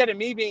 Instead of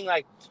me being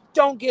like,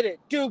 don't get it,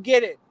 do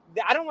get it,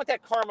 I don't want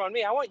that karma on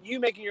me. I want you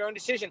making your own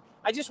decision.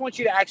 I just want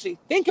you to actually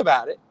think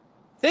about it.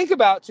 Think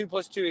about 2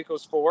 + 2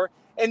 = 4,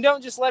 and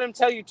don't just let them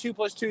tell you 2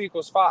 + 2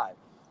 = 5.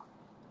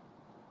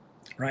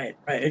 Right.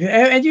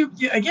 And you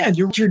again,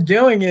 what you're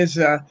doing is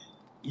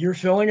you're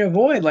filling a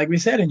void, like we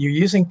said, and you're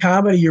using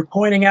comedy. You're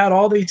pointing out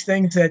all these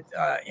things that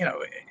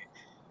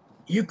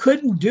you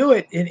couldn't do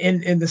it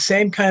in the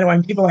same kind of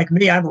way. People like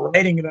me, I'm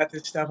writing about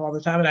this stuff all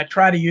the time, and I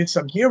try to use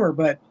some humor,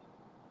 but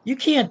you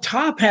can't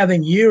top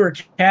having you or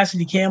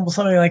Cassidy Campbell,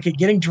 something like it,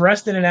 getting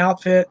dressed in an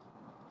outfit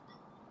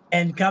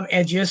and come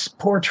and just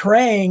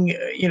portraying,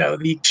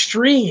 the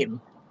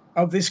extreme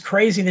of this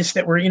craziness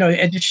that we're,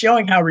 and just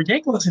showing how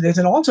ridiculous it is,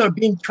 and also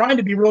trying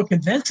to be real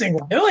convincing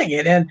while doing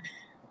it. And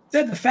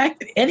then the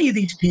fact that any of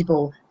these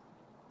people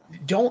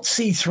don't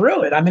see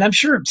through it. I mean, I'm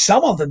sure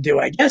some of them do,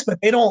 I guess, but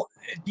they don't.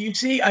 Do you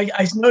see?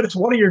 I noticed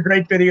one of your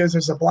great videos.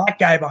 There's a black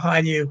guy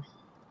behind you,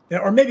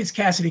 or maybe it's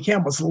Cassidy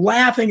Campbell's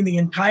laughing the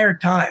entire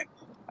time.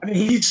 I mean,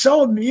 he's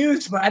so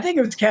amused, but I think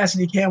it was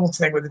Cassidy Campbell's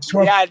thing with the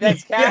 12. Yeah,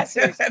 that's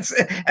Cassidy.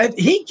 Yeah, and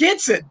he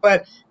gets it,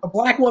 but a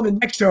black woman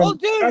next to him. Well,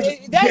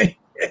 dude,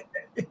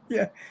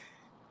 yeah.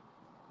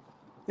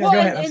 Well,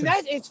 and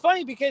it's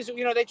funny because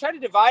they try to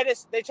divide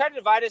us. They try to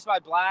divide us by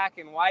black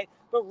and white,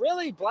 but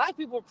really, black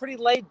people are pretty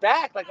laid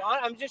back. Like,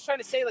 I'm just trying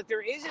to say, like,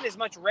 there isn't as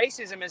much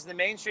racism as the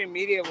mainstream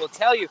media will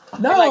tell you.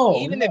 No,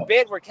 and, the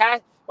bit where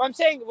I'm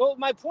saying,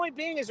 my point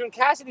being is when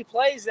Cassidy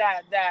plays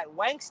that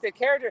Wanksta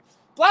character,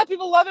 black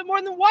people love it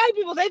more than white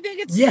people. They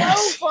think it's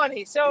so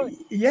funny. So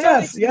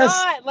it's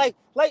not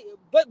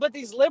but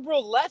these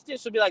liberal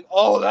leftists will be like,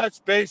 oh, that's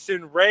based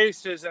in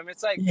racism.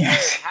 It's like, hey,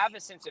 have a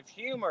sense of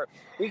humor.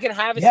 We can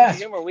have a sense of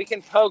humor. We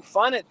can poke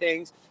fun at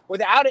things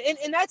without it.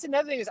 And that's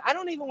another thing is I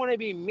don't even want to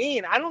be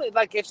mean. I don't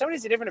like if somebody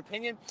has a different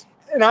opinion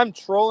and I'm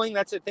trolling,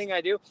 that's the thing I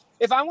do.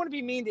 If I want to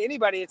be mean to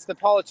anybody, it's the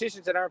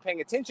politicians that aren't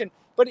paying attention.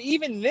 But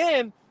even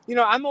them,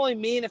 I'm only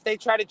mean if they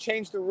try to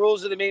change the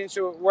rules of the meeting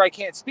to where I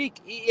can't speak.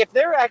 If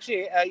they're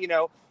actually,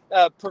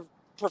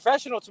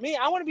 professional to me,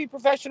 I want to be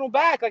professional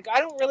back. Like, I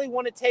don't really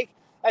want to take,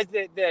 as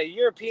the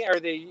European or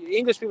the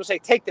English people say,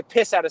 take the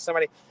piss out of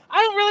somebody.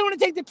 I don't really want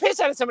to take the piss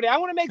out of somebody. I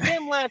want to make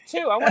them laugh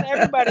too. I want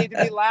everybody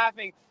to be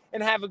laughing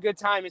and have a good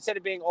time instead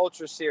of being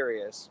ultra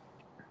serious.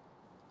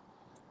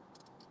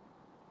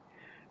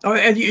 Oh,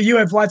 and you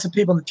have lots of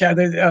people in the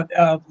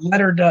chat.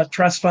 Leonard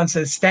Trust Fund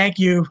says, thank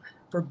you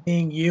for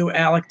being you,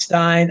 Alex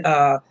Stein.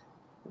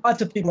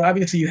 Lots of people.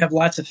 Obviously, you have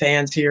lots of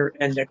fans here.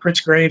 And Chris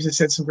Graves has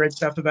said some great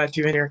stuff about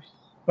you in here.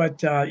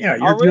 But,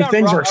 your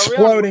things are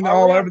exploding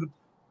all over the...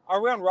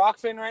 Are we on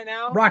Rockfin right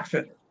now?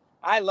 Rockfin.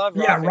 I love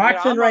Rockfin. Yeah,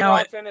 Rockfin right now.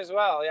 Rockfin as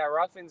well. Yeah,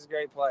 Rockfin's a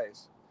great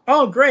place.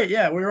 Oh, great.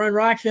 Yeah, we were on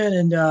Rockfin,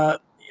 and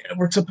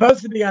we're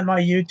supposed to be on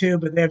my YouTube,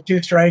 but they have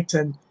 2 strikes,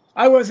 and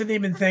I wasn't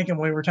even thinking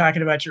when we were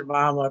talking about your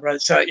mom, my brother.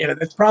 So,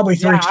 that's probably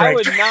 3 strikes. I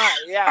would not.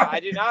 Yeah, I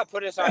do not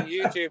put us on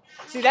YouTube.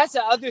 See, that's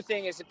the other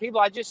thing is that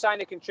I just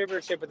signed a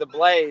contributorship with the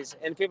Blaze,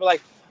 and people are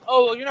like,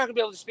 oh, well, you're not going to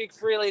be able to speak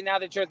freely now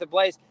that you're at the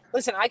Blaze.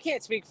 Listen, I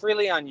can't speak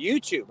freely on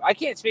YouTube. I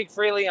can't speak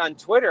freely on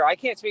Twitter. I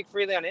can't speak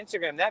freely on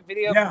Instagram. That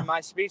video from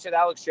my speech with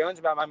Alex Jones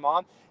about my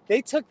mom,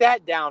 they took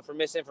that down for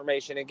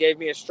misinformation and gave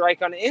me a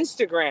strike on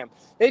Instagram.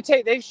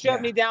 They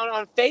shoved me down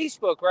on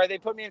Facebook, right? They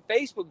put me in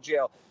Facebook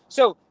jail.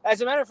 So,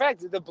 as a matter of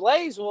fact, the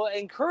Blaze will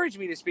encourage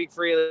me to speak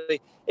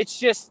freely. It's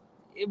just,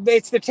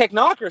 it's the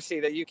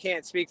technocracy that you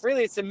can't speak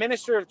freely. It's the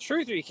minister of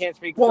truth where you can't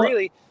speak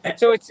freely.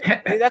 So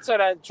that's what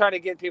I try to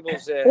get people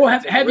to. Well,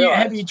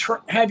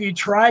 have you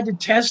tried to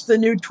test the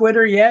new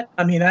Twitter yet?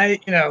 I mean,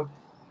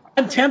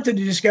 I'm tempted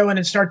to just go in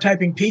and start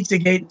typing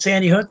Pizzagate and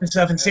Sandy Hook and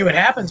stuff and see what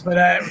happens.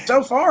 But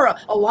so far,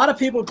 a lot of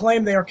people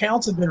claim their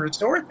accounts have been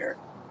restored there.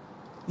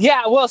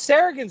 Yeah, well,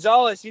 Sarah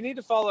Gonzalez, you need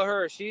to follow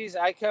her.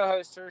 I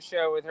co-host her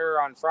show with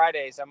her on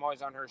Fridays. I'm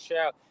always on her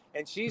show.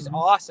 And she's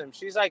awesome.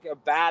 She's like a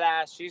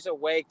badass. She's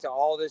awake to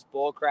all this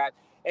bull crap.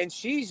 And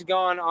she's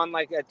gone on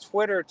like a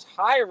Twitter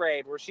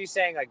tirade where she's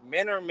saying like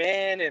men are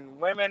men and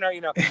women are,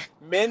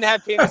 men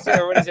have penises,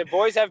 or what is it?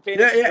 Boys have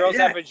penises, girls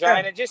have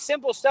vagina, just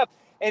simple stuff.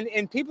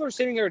 And people are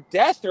sending her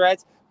death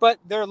threats, but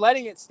they're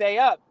letting it stay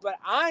up. But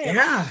I am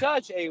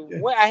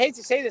I hate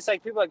to say this,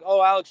 like people are like,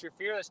 oh, Alex, you're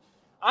fearless.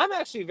 I'm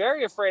actually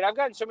very afraid. I've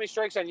gotten so many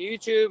strikes on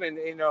YouTube and,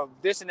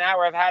 this and that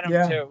where I've had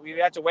them we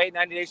have to wait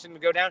 90 days for them to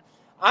go down.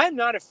 I'm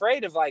not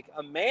afraid of like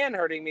a man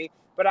hurting me,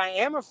 but I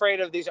am afraid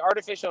of these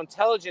artificial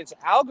intelligence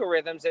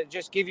algorithms that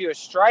just give you a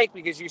strike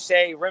because you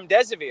say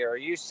remdesivir or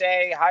you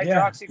say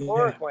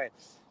hydroxychloroquine.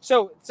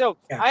 So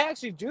I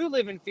actually do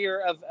live in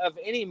fear of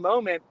any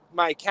moment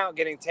my account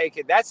getting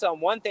taken. That's the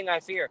one thing I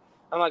fear.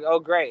 I'm like, oh,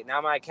 great.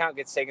 Now my account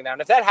gets taken down.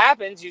 If that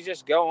happens, you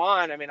just go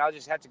on. I mean, I'll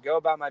just have to go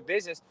about my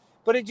business.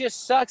 But it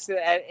just sucks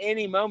that at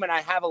any moment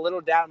I have a little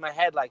doubt in my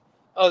head, like,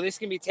 oh, this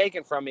can be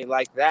taken from me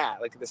like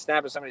that, like the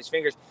snap of somebody's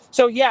fingers.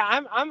 So yeah,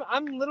 I'm a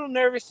little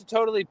nervous to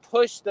totally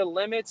push the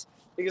limits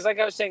because, like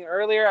I was saying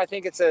earlier, I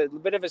think it's a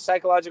bit of a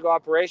psychological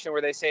operation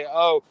where they say,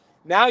 oh,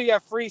 now you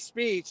have free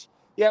speech.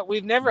 Yeah,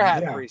 we've never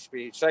had free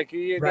speech. Like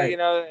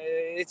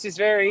it's just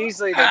very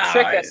easily they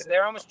trick us.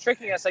 They're almost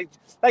tricking us,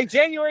 like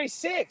January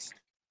 6th.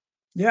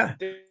 Yeah.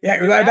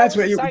 That That's was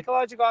what a you.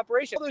 psychological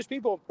operation. All those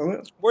people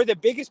were the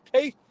biggest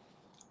pay.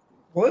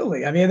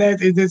 Absolutely. I mean,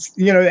 it's,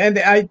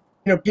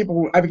 and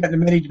people, I've gotten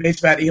many debates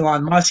about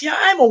Elon Musk. Yeah,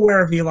 I'm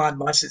aware of Elon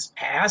Musk's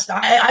past.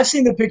 I've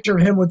seen the picture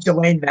of him with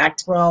Ghislaine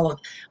Maxwell. And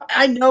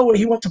I know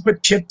he wants to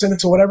put chips in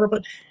it or whatever,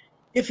 but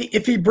if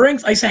he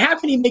brings, I say, how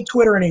can he make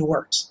Twitter any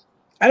worse?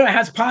 I don't know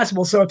how it's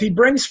possible. So if he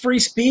brings free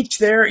speech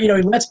there, he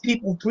lets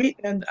people tweet,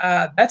 and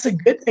that's a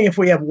good thing. If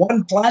we have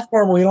one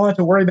platform where we don't have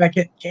to worry about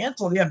getting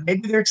canceled, yeah,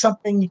 maybe there's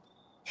something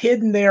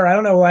hidden there. I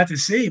don't know. We'll have to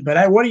see.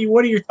 But what are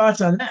your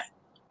thoughts on that?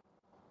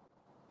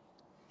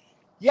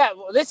 Yeah,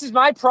 well, this is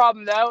my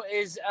problem though.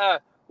 Is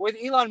with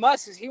Elon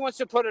Musk is he wants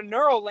to put a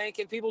neural link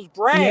in people's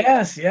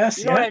brains. Yes,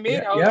 You know what I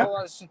mean?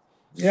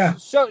 Yeah.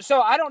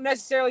 So I don't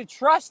necessarily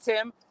trust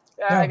him.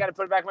 No. I got to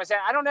put it back in my side.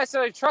 I don't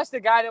necessarily trust the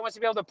guy that wants to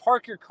be able to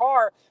park your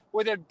car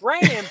with a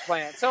brain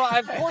implant. So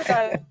of course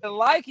I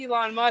like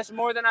Elon Musk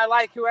more than I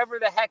like whoever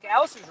the heck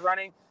else is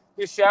running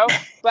the show.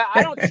 But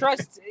I don't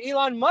trust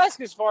Elon Musk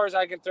as far as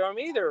I can throw him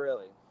either,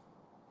 really.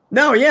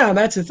 No, yeah,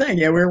 that's the thing.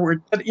 Yeah,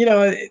 we're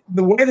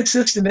the way the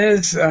system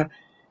is.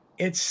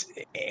 It's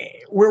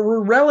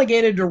we're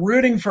relegated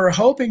to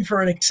hoping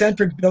for an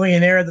eccentric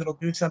billionaire that'll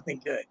do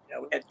something good.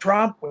 We had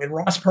Trump, we had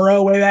Ross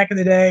Perot way back in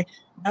the day.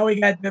 Now we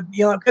got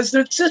because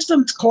the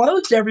system's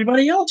closed to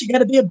everybody else. You got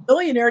to be a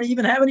billionaire to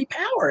even have any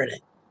power in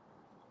it.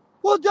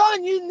 Well,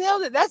 Don, you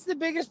nailed it. That's the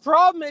biggest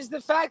problem is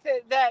the fact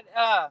that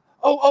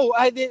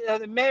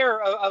the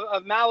mayor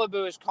of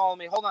Malibu is calling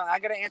me. Hold on, I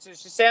got to answer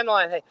this. Just stay on the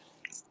line.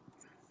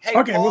 Hey,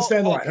 okay, Paul, we'll stay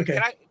on the line. Okay.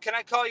 Can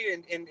I call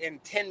you in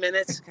 10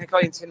 minutes? Can I call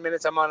you in 10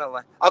 minutes? I'm on a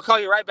line. I'll call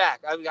you right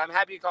back. I'm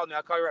happy you called me.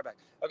 I'll call you right back.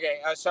 Okay.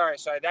 Sorry.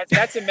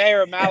 That's the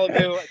mayor of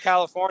Malibu,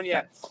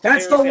 California.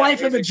 That's the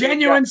life of a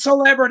genuine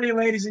celebrity,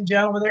 ladies and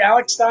gentlemen. They're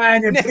Alex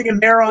Stein. They're putting a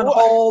mayor on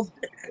hold.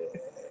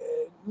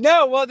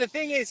 No, well, the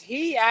thing is,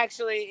 he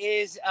actually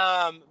is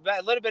a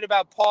little bit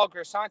about Paul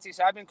Grisanti.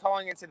 So I've been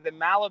calling into the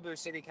Malibu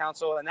City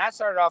Council, and that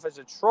started off as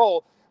a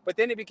troll. But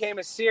then it became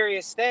a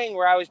serious thing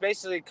where I was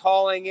basically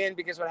calling in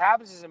because what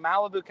happens is in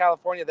Malibu,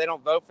 California, they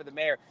don't vote for the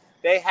mayor.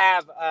 They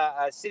have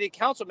city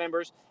council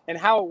members, and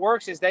how it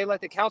works is they let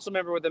the council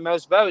member with the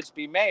most votes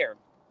be mayor.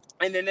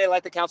 And then they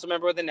let the council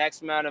member with the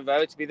next amount of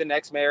votes be the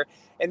next mayor,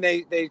 and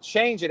they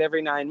change it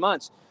every 9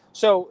 months.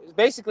 So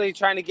basically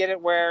trying to get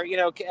it where,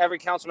 every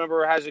council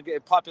member has a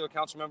popular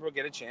council member will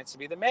get a chance to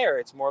be the mayor.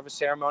 It's more of a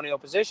ceremonial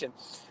position.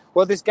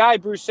 Well, this guy,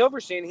 Bruce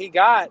Silverstein, he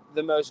got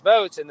the most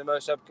votes in the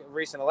most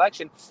recent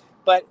election.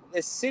 But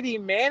the city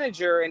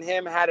manager and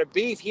him had a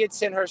beef. He had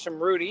sent her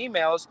some rude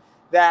emails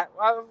that,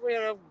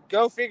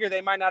 go figure, they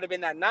might not have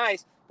been that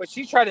nice. But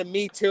she tried to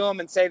Me Too him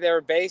and say they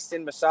were based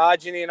in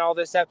misogyny and all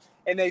this stuff.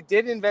 And they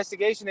did an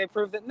investigation. They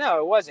proved that, no,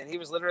 it wasn't. He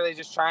was literally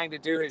just trying to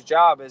do his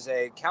job as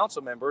a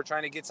council member,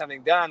 trying to get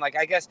something done. Like,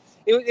 I guess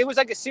it was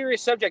like a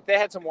serious subject. They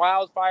had some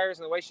wildfires,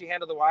 and the way she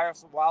handled the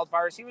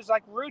wildfires, he was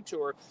like rude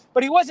to her.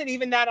 But he wasn't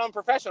even that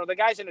unprofessional. The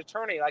guy's an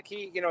attorney. Like,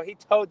 he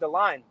towed the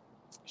line.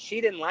 She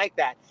didn't like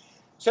that.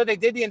 So they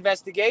did the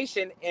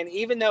investigation, and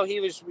even though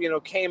he was,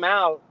 came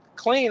out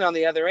clean on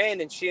the other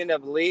end, and she ended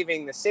up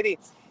leaving the city,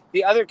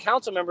 the other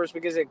council members,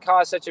 because it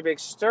caused such a big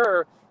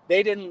stir,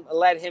 they didn't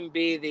let him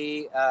be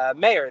the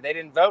mayor. They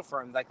didn't vote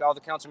for him, like all the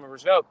council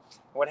members vote.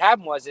 And what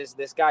happened was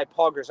this guy,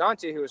 Paul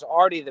Grisanti, who was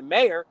already the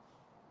mayor,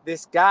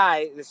 it's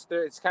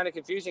kind of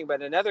confusing,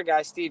 but another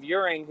guy, Steve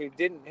Uring,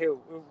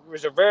 who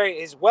was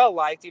is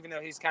well-liked, even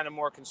though he's kind of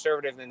more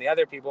conservative than the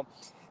other people,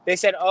 they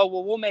said, oh,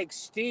 well, we'll make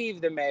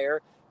Steve the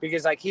mayor,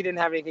 because he didn't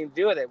have anything to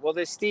do with it. Well,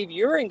 this Steve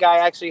Uring guy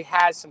actually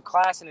has some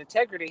class and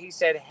integrity. He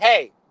said,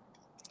 hey,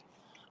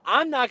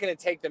 I'm not going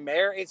to take the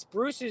mayor. It's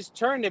Bruce's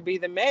turn to be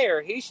the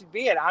mayor. He should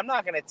be it. I'm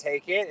not going to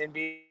take it and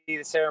be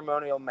the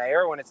ceremonial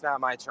mayor when it's not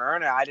my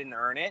turn and I didn't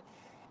earn it.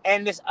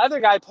 And this other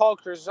guy, Paul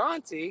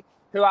Grisanti,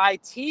 who I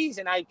tease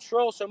and I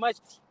troll so much,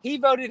 he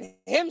voted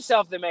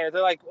himself the mayor.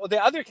 They're like, well, the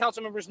other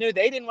council members knew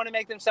they didn't want to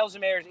make themselves the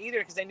mayors either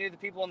because they knew the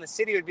people in the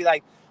city would be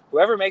like,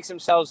 whoever makes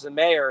themselves the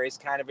mayor is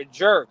kind of a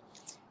jerk.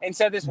 And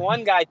so this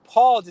one guy,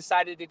 Paul,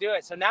 decided to do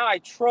it. So now I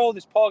troll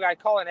this Paul guy,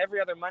 calling every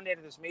other Monday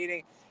to this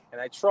meeting, and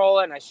I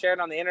troll it and I share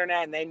it on the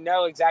internet, and they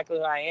know exactly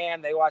who I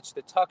am. They watch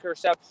the Tucker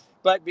stuff.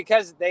 But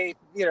because they,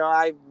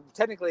 I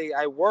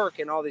work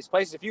in all these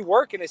places. If you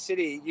work in a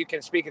city, you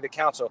can speak at the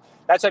council.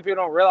 That's what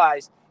people don't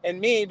realize. And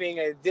me being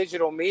a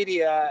digital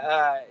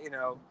media,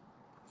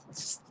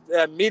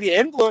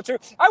 media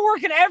influencer, I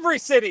work in every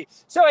city.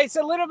 So it's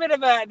a little bit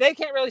of they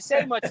can't really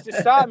say much to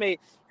stop me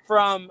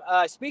from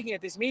speaking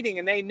at this meeting,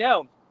 and they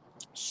know.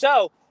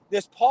 So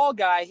this Paul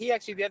guy, he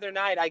actually, the other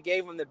night, I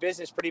gave him the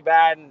business pretty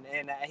bad,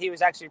 and he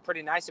was actually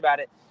pretty nice about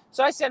it.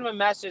 So I sent him a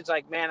message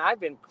like, man, I've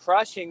been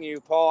crushing you,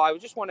 Paul. I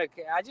just want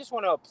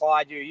to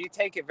applaud you. You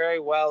take it very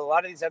well. A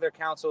lot of these other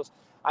councils,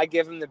 I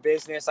give them the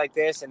business like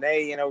this, and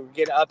they,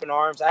 get up in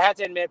arms. I have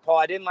to admit, Paul,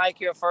 I didn't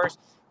like you at first,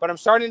 but I'm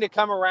starting to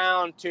come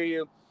around to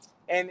you.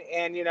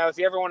 And you know, if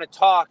you ever want to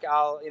talk,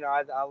 I'll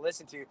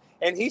listen to you.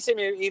 And he sent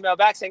me an email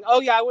back saying,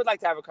 "Oh yeah, I would like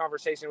to have a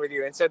conversation with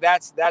you." And so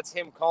that's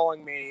him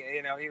calling me.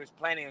 You know, he was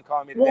planning on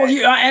calling me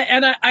today.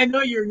 Well, I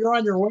know you're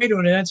on your way to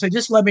an event, so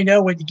just let me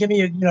know. Give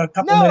me a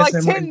couple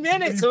minutes. Like 10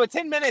 minutes. So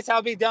 10 minutes,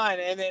 I'll be done,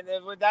 and then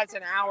that's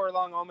an hour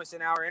long, almost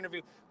an hour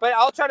interview. But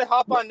I'll try to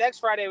hop on next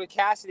Friday with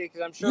Cassidy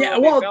because I'm sure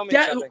we'll be filming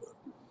something.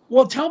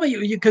 Well, tell me,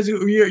 because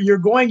you're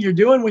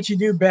doing what you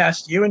do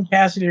best. You and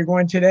Cassidy are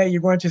going today. You're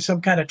going to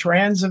some kind of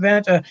trans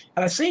event. And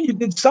I've seen you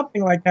did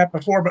something like that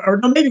before, or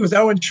no, maybe it was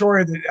Owen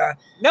Shore that.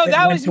 No,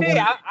 that was me.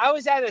 I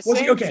was at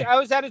I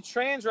was at a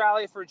trans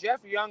rally for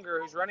Jeff Younger,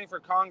 who's running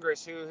for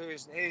Congress.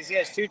 He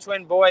has two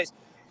twin boys.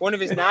 One of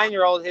his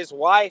 9-year-old, his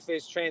wife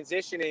is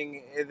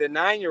transitioning the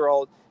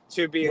 9-year-old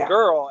to be a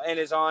girl and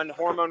is on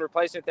hormone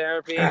replacement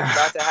therapy and is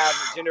about to have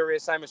gender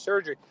reassignment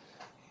surgery.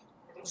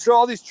 So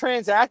all these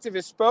trans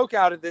activists spoke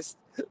out of this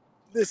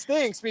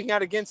thing, speaking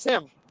out against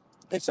him.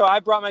 And so I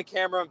brought my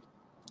camera.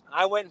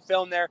 I went and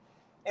filmed there,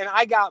 and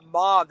I got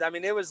mobbed. I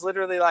mean, it was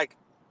literally like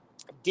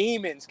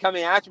demons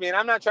coming after me. And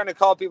I'm not trying to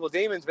call people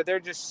demons, but they're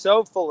just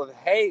so full of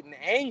hate and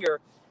anger.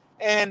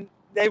 And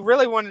they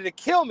really wanted to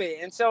kill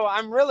me. And so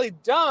I'm really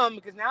dumb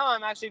because now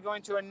I'm actually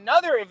going to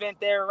another event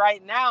there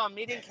right now. I'm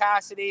meeting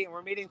Cassidy, and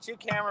we're meeting 2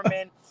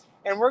 cameramen.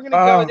 And we're going to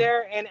go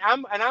there, and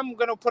I'm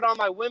going to put on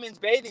my women's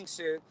bathing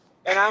suit.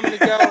 And I'm going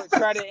to go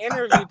try to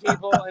interview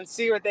people and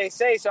see what they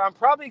say. So I'm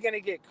probably going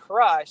to get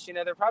crushed. You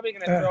know, they're probably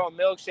going to throw a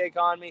milkshake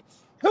on me.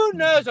 Who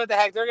knows what the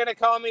heck? They're going to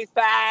call me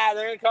fat.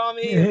 They're going to call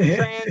me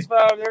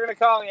transphobe. They're going to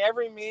call me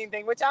every mean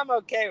thing, which I'm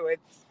okay with.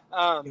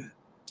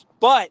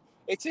 But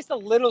it's just a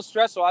little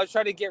stressful. I was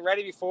trying to get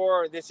ready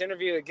before this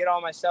interview to get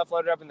all my stuff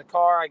loaded up in the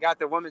car. I got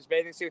the women's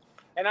bathing suit.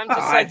 And I'm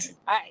just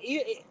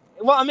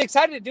I'm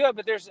excited to do it,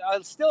 but there's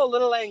still a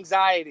little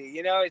anxiety.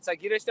 You know, it's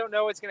like you just don't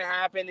know what's going to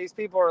happen. These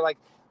people are like,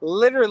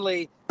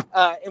 literally,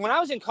 and when I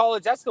was in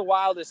college, that's the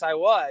wildest I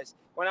was.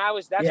 When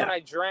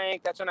I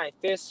drank, that's when I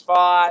fist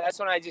fought, that's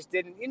when I just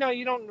didn't,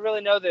 you don't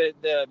really know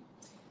the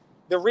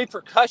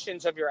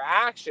repercussions of your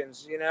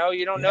actions, you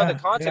don't know the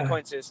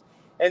consequences.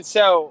 And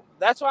so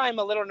that's why I'm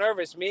a little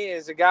nervous. Me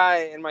as a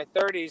guy in my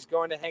 30s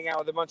going to hang out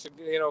with a bunch of,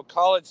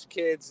 college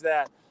kids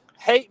that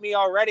hate me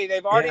already.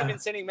 They've already been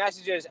sending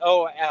messages,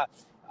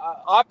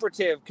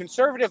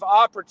 conservative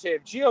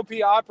operative,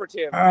 GOP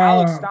operative,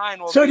 Alex Stein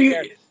will be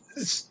there.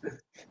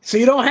 So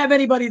you don't have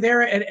anybody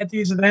there at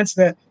these events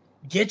that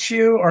get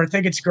you or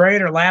think it's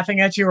great or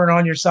laughing at you or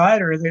on your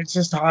side, or it's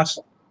just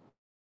hostile?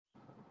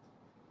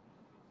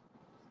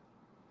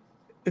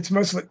 It's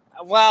mostly.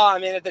 Well, I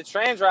mean, at the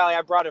trans rally,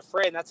 I brought a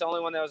friend. That's the only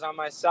one that was on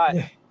my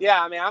side.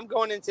 Yeah, I mean, I'm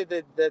going into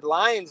the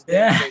Lions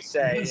Den, they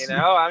say.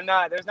 I'm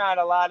not. There's not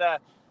a lot of.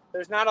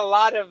 There's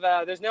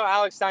no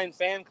Alex Stein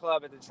fan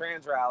club at the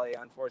trans rally,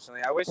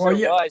 unfortunately. I wish there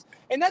was.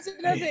 And that's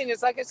another thing.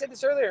 It's like I said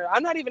this earlier.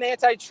 I'm not even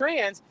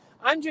anti-trans.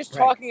 I'm just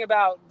talking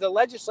about the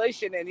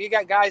legislation, and you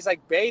got guys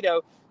like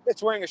Beto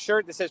that's wearing a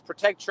shirt that says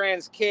 "Protect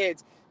Trans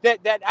Kids."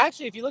 That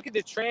actually, if you look at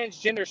the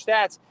transgender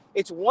stats,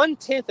 it's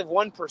 0.1% of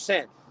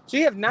 1%. So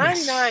you have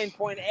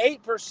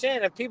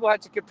 99.8% of people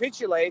have to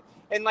capitulate.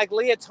 And like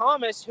Leah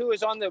Thomas, who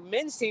was on the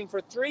men's team for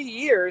 3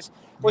 years,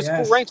 was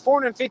ranked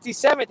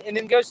 457th, and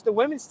then goes to the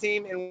women's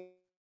team and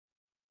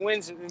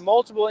wins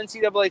multiple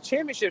NCAA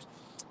championships.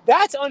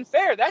 That's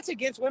unfair. That's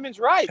against women's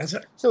rights.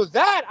 So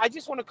that I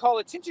just want to call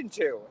attention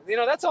to.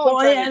 That's all.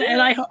 I'm trying to do.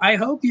 And I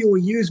hope you will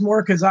use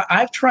more, because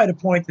I've tried to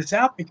point this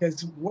out,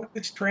 because what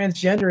this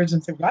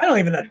transgenderism thing, I don't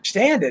even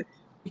understand it,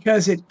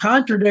 because it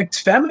contradicts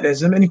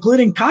feminism,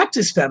 including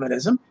Cox's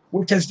feminism,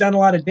 which has done a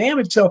lot of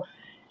damage. So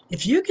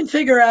if you can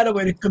figure out a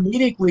way to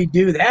comedically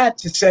do that,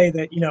 to say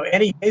that,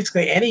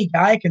 any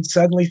guy can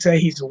suddenly say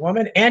he's a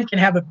woman and can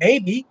have a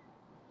baby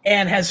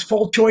and has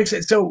full choice.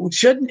 So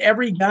shouldn't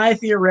every guy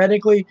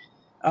theoretically,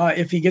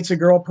 if he gets a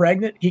girl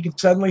pregnant, he can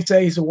suddenly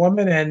say he's a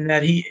woman and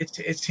that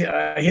it's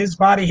his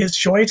body, his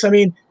choice? I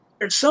mean,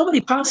 there's so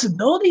many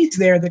possibilities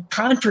there that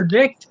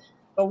contradict.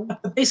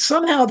 But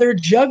they're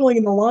juggling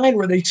in the line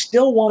where they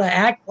still want to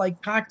act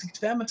like toxic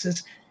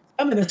feminists,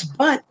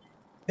 but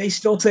they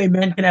still say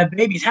men can have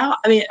babies.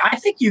 I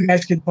think you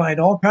guys could find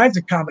all kinds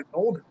of common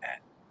gold in that.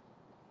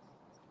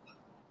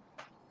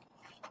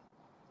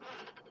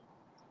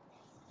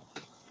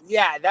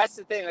 Yeah, that's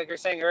the thing. Like you're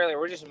saying earlier,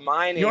 we're just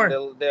mining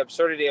the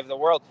absurdity of the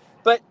world.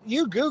 But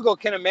you Google,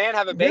 can a man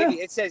have a baby?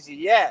 Yeah. It says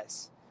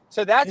yes.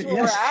 So that's where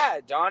we're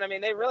at, Don. I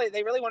mean, they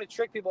really want to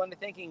trick people into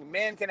thinking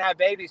men can have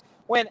babies.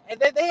 When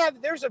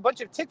there's a bunch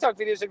of TikTok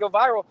videos that go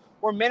viral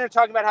where men are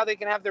talking about how they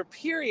can have their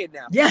period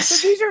now. Yes.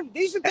 So these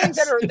are things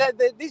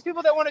that these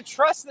people that want to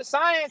trust the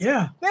science.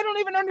 Yeah. They don't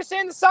even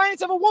understand the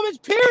science of a woman's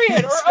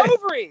period or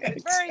ovary.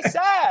 It's very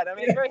sad. I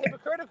mean, it's very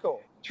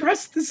hypocritical.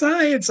 Trust the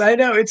science. I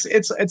know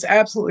it's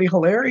absolutely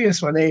hilarious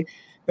when I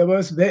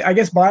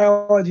guess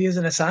biology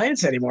isn't a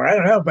science anymore. I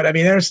don't know, but I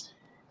mean,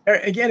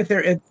 again,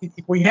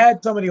 if we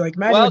had somebody like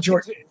Manuel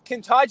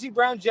Ketanji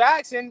Brown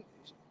Jackson.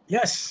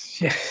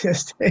 Yes,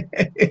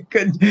 they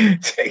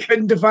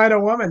couldn't define a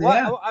woman.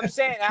 Well, I'm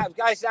saying,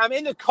 guys, I'm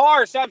in the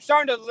car, so I'm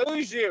starting to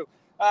lose you.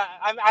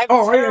 I have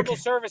Oh, are you terrible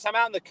okay? service. I'm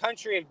out in the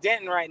country of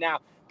Denton right now.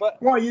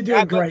 But Well, you're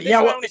doing but great. this is Yeah,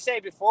 what I well, want to say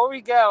before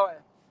we go.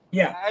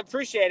 yeah. I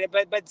appreciate it,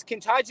 but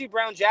Ketanji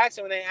Brown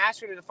Jackson, when they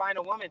ask her to define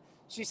a woman,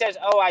 she says,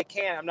 "Oh, I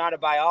can't. I'm not a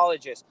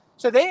biologist."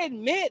 So they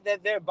admit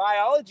that their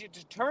biology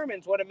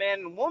determines what a man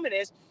and woman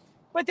is,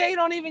 but they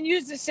don't even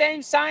use the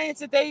same science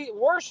that they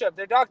worship.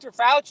 Their Dr.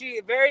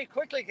 Fauci very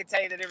quickly could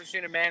tell you the difference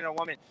between a man and a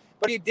woman,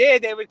 but if he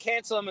did, they would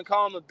cancel him and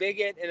call him a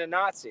bigot and a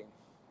Nazi.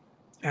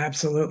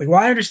 Absolutely. Well,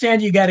 I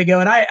understand you got to go,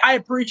 and I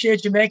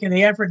appreciate you making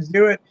the effort to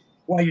do it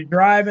while you're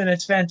driving.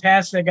 It's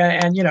fantastic,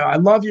 and I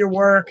love your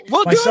work.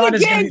 We'll My do it son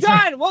is going again, to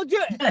be. Don. We'll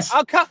do it. Yes.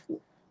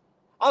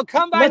 I'll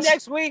come by Let's.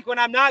 next week when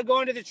I'm not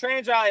going to the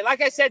trans rally.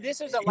 Like I said, this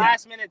was a Yeah.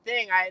 last minute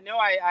thing. I know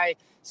I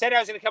said I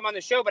was going to come on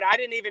the show, but I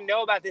didn't even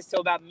know about this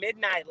till about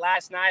midnight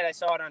last night. I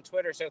saw it on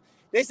Twitter. So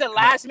this is a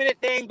last minute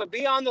thing, but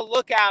be on the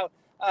lookout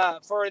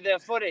for the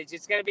footage.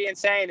 It's going to be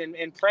insane,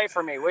 and pray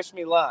for me. Wish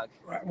me luck.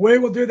 We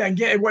will do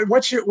that.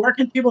 Where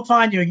can people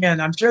find you again?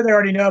 I'm sure they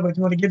already know, but if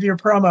you want to give your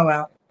promo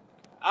out.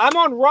 I'm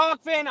on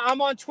Rockfin. I'm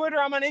on Twitter.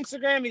 I'm on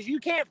Instagram. If you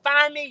can't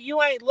find me,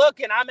 you ain't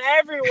looking. I'm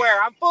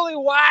everywhere. I'm fully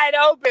wide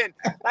open.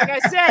 Like I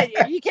said,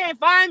 if you can't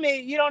find me,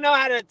 you don't know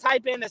how to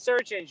type in the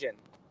search engine.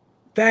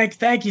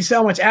 Thank you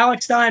so much.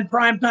 Alex Stein,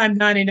 Primetime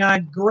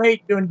 99.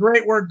 Doing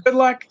great work. Good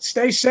luck.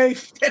 Stay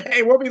safe.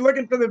 Hey, we'll be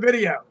looking for the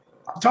video.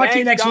 I'll talk to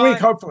you next week,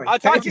 hopefully. I'll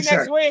talk to you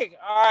next week.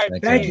 All right.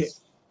 Thank you.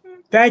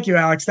 Thank you,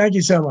 Alex. Thank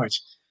you so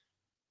much.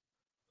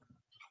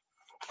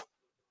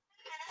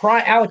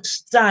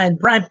 Alex Stein,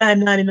 Primetime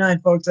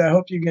 99, folks. I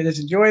hope you guys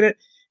enjoyed it.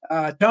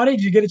 Tony,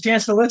 did you get a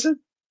chance to listen?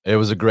 It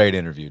was a great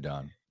interview,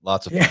 Don.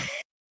 Lots of fun.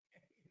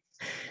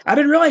 I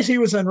didn't realize he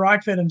was on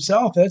Rockfin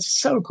himself. That's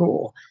so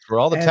cool. Where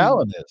all the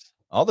talent is.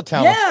 All the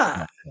talent.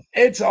 Yeah,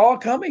 it's all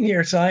coming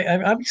here. So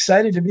I'm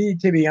excited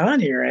to be on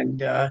here.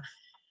 And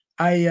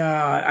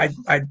I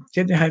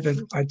didn't have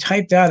I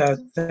typed out a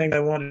thing I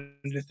wanted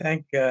to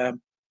thank.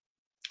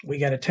 We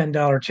got a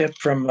 $10 tip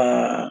from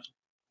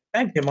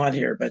thank him on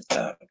here, but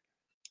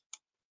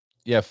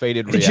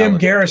Faded Reality. Jim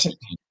Garrison.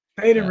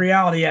 Faded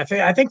Reality. Yeah,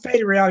 I think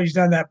Faded Reality's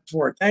done that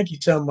before. Thank you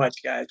so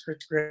much, guys. Chris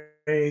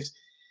Graves,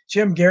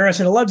 Jim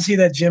Garrison. I'd love to see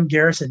that Jim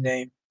Garrison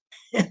name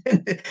in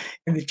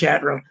the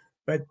chat room.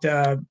 But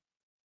so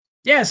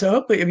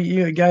hopefully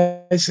you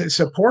guys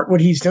support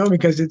what he's doing,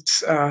 because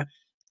it's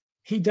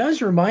he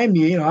does remind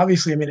me,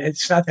 obviously,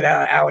 it's not that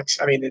Alex,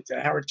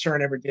 that Howard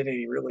Stern ever did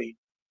any really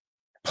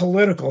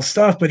political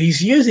stuff, but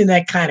he's using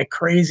that kind of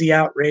crazy,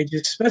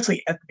 outrageous,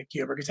 especially ethnic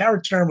humor, because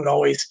Howard Stern would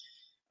always,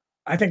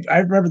 I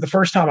remember the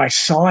first time I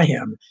saw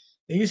him,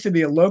 there used to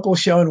be a local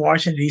show in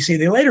Washington, D.C.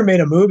 They later made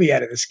a movie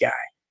out of this guy.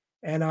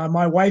 And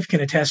my wife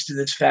can attest to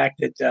this fact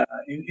that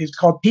it's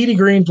called Petey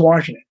Green's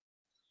Washington.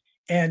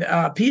 And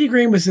Petey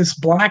Green was this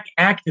black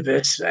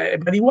activist,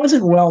 but he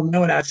wasn't well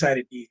known outside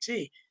of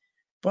D.C.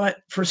 But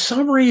for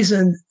some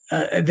reason,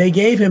 they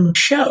gave him a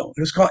show. It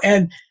was called,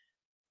 and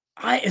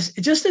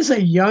just as a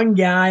young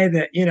guy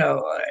that,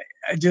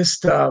 I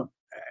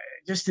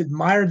just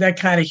admired that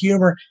kind of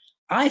humor.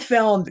 I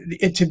found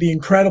it to be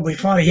incredibly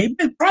funny. He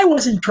probably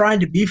wasn't trying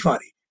to be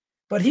funny,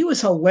 but he was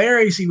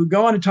hilarious. He would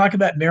go on and talk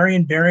about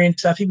Marion Barry and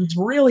stuff. He was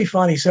really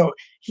funny. So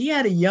he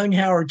had a young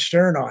Howard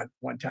Stern on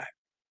one time.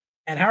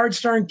 And Howard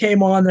Stern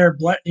came on there,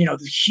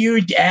 this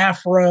huge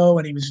afro,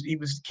 and he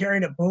was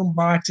carrying a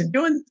boombox and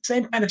doing the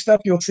same kind of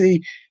stuff you'll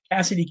see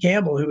Cassidy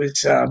Campbell, who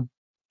is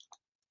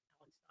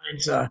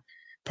his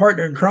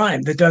partner in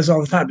crime, that does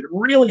all the time. But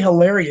really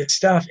hilarious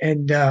stuff.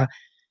 And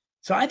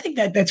so I think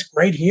that's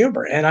great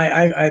humor, and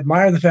I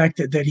admire the fact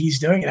that he's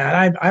doing it.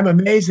 And I'm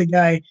amazed the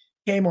guy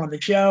came on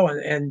the show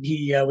and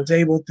he was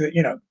able to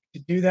to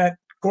do that,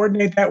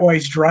 coordinate that while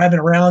he's driving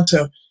around.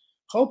 So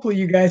hopefully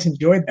you guys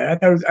enjoyed that. I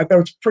thought it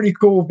was a pretty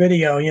cool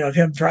video, of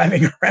him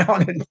driving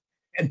around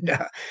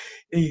and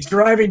he's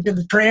driving to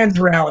the trans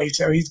rally,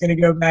 so he's going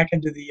to go back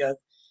into the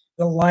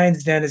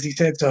Lion's Den, as he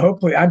said. So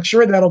hopefully, I'm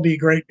sure that'll be a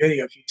great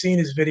video. If you've seen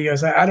his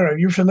videos, I don't know.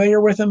 You're familiar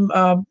with him,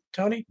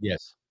 Tony?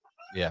 Yes.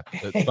 Yeah,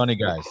 funny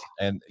guys.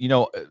 And,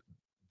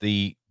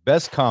 the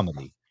best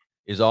comedy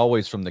is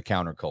always from the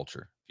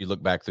counterculture. If you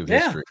look back through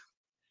history.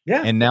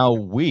 Yeah. And now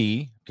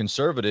we,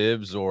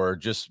 conservatives or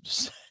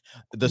just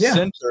the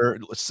center,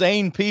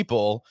 sane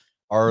people,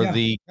 are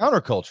the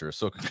counterculture.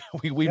 So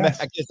we I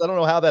guess I don't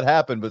know how that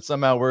happened, but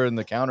somehow we're in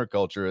the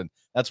counterculture, and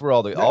that's where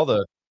all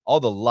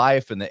the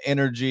life and the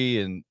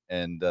energy and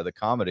the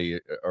comedy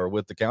are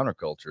with the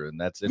counterculture, and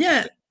that's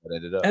interesting.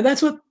 And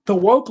that's what the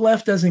woke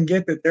left doesn't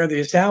get, that they're the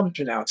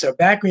establishment now. So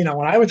back, when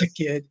I was a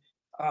kid,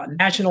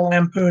 National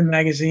Lampoon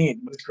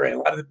magazine was great. A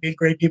lot of the big,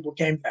 great people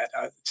came to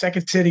that.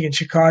 Second City in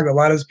Chicago, a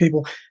lot of those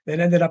people that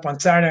ended up on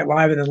Saturday Night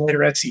Live and then later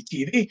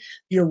SCTV.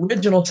 The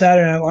original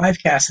Saturday Night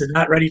Live cast is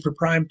Not Ready for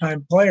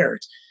Primetime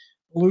Players.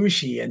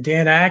 Belushi and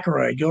Dan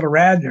Aykroyd, Gilda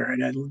Radner,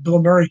 and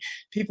Bill Murray,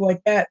 people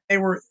like that.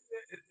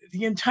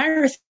 The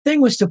entire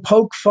thing was to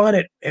poke fun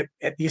at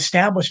the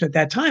establishment at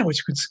that time,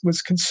 which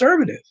was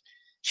conservative.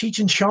 Cheech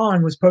and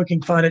Chong was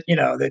poking fun at,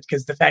 that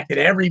because the fact that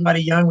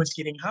everybody young was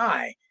getting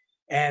high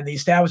and the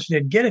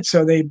establishment didn't get it.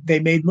 So they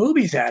made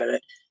movies out of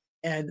it.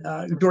 and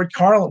George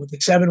Carlin with the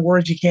 7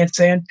 words you can't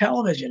say on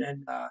television,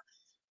 and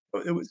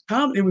it was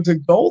comedy. It was a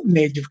golden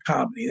age of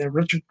comedy. And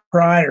Richard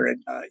Pryor,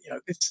 and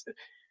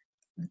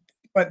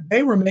but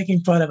they were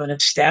making fun of an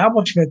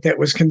establishment that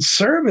was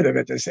conservative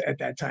at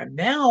that time.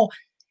 Now,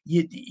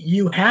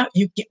 how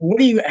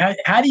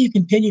do you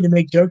continue to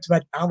make jokes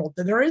about Donald?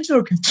 There is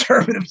no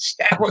conservative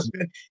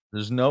establishment.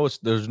 There's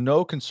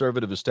no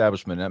conservative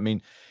establishment. I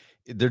mean,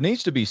 there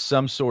needs to be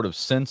some sort of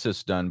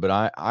census done,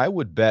 but I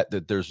would bet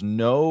that there's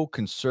no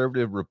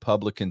conservative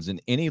Republicans in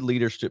any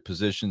leadership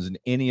positions in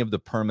any of the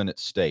permanent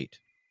state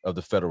of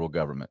the federal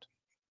government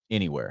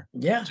anywhere.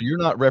 Yeah. So you're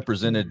not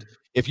represented.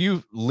 If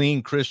you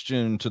lean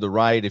Christian to the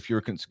right, if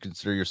you're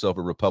consider yourself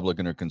a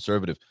Republican or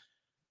conservative,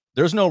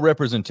 there's no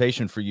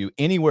representation for you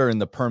anywhere in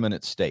the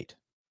permanent state.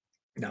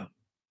 No,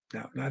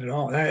 not at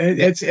all.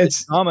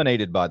 It's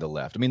dominated by the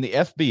left. I mean, the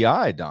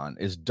FBI, Don,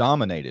 is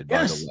dominated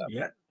by the left.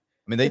 Yeah. I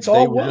mean, they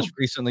were just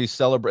recently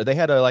celebrate. They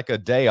had a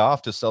day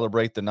off to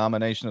celebrate the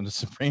nomination of the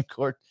Supreme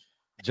Court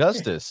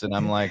justice, and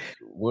I'm like,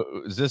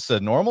 is this a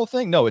normal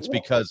thing? No, it's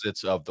because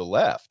it's of the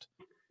left.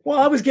 Well,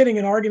 I was getting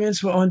in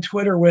arguments on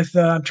Twitter with.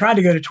 I'm trying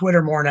to go to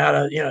Twitter more now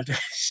to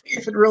see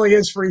if it really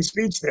is free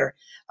speech there.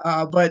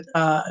 But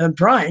I'm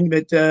trying,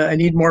 but I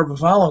need more of a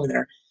following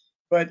there.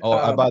 But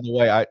by the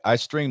way, I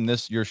streamed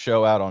your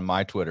show out on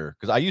my Twitter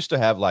because I used to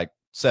have like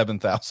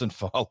 7,000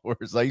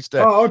 followers. I used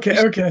to. Oh,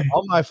 okay.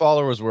 All my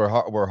followers were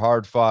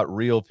hard fought,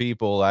 real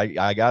people.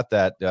 I got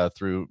that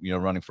through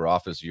running for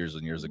office years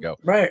and years ago.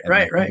 Right.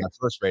 My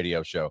first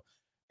radio show,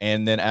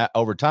 and then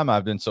over time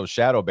I've been so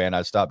shadow banned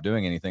I stopped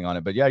doing anything on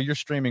it. But yeah, you're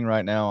streaming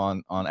right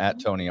now on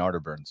at Tony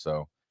Arterburn.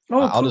 So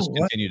I'll just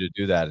continue to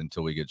do that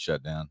until we get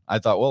shut down. I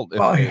thought, well,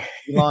 if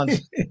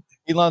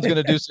Elon's going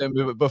to do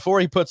something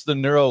before he puts the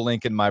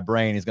Neuralink in my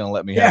brain, he's going to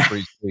let me have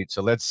free speech.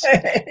 So let's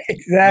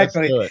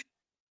exactly. Let's do it.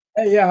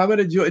 Yeah, I'm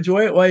going to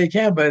enjoy it while you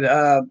can. But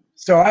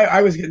so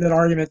I was getting an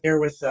argument there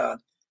with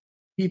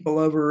people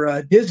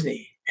over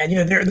Disney, and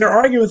they're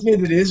arguing with me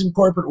that it isn't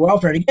corporate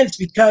welfare. And again, it's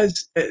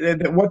because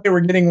what they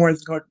were getting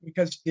was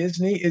because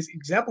Disney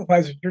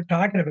exemplifies what you're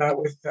talking about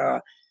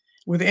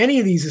with any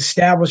of these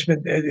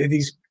establishment,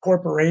 these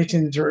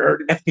corporations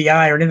or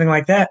FBI or anything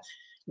like that,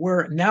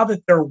 where now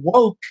that they're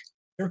woke,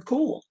 they're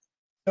cool.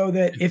 So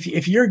that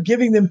if you're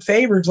giving them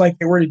favors like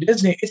they were to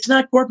Disney, it's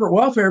not corporate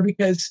welfare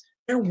because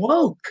they're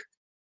woke.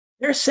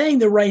 They're saying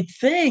the right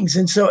things.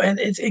 And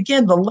it's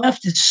again, the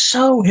left is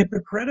so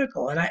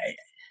hypocritical. And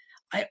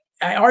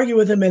I argue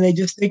with them and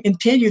they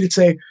continue to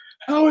say,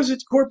 how is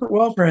it corporate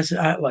welfare? I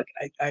said, look,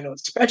 I know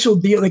special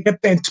deal. They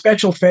kept saying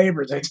special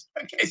favors.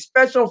 Okay,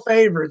 special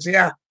favors.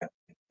 Yeah.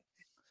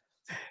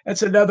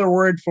 That's another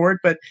word for it,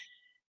 but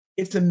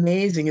it's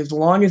amazing. As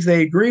long as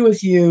they agree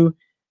with you,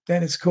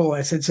 then it's cool.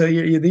 I said, so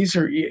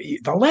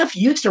the left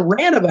used to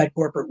rant about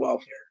corporate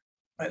welfare,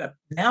 but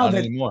now not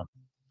anymore.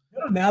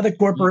 Now that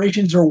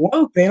corporations are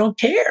woke, they don't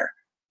care.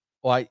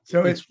 Well,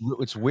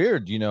 it's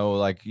weird,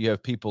 like you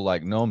have people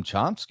like Noam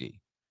Chomsky,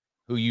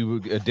 who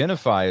you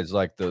identify as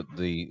like the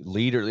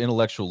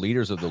intellectual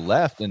leaders of the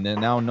left, and then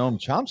now Noam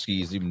Chomsky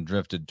has even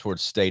drifted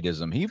towards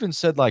statism. He even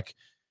said like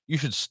you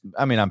should.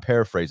 I mean, I'm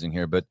paraphrasing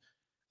here, but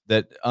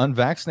that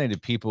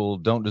unvaccinated people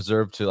don't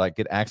deserve to like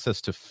get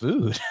access to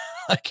food.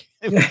 Like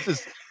it was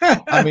just,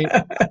 I mean,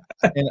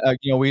 and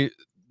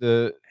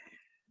the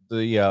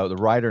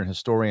writer and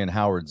historian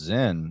Howard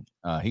Zinn,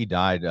 he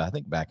died, I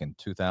think, back in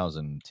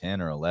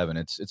 2010 or 11.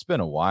 It's been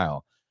a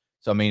while.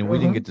 So, I mean, we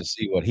didn't get to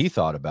see what he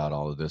thought about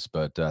all of this,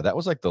 but that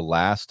was like the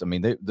last. I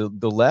mean,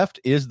 the left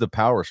is the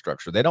power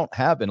structure. They don't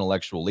have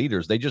intellectual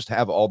leaders. They just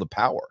have all the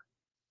power.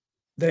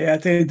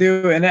 They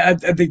do. And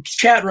the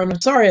chat room,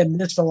 I'm sorry I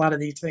missed a lot of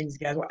these things,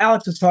 guys. Well,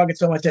 Alex was talking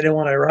so much I didn't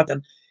want to interrupt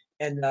him.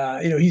 And,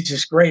 he's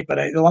just great, but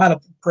a lot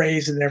of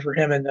praise in there for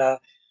him. And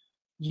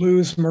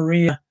Luz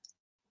Maria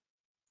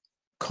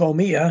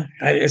Comia,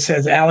 it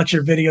says, Alex,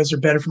 your videos are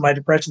better for my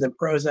depression than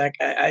Prozac.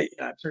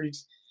 I'm sure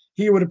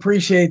he would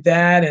appreciate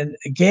that. And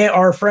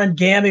our friend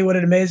Gammy, what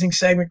an amazing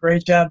segment.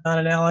 Great job, Don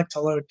and Alex.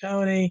 Hello,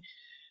 Tony.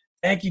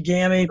 Thank you,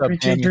 Gammy.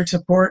 Appreciate your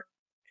support.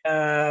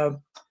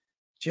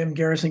 Jim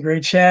Garrison,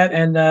 great chat.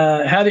 And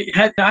I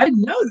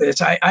didn't know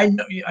this. I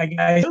know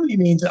he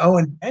means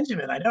Owen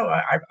Benjamin. I know.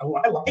 I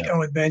like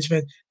Owen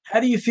Benjamin. How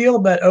do you feel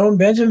about Owen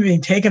Benjamin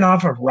being taken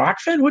off of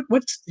Rockfin?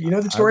 What's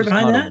the story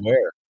behind that?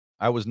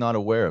 I was not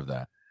aware of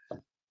that.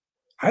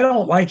 I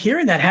don't like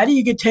hearing that. How do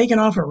you get taken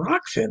off of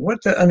Rockfin?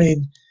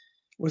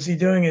 Was he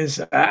doing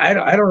his? I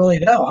don't really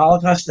know,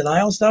 Holocaust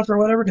denial stuff or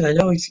whatever. Because I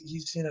know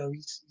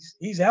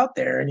he's out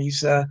there and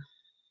he's.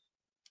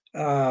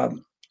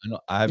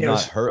 I've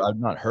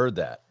not heard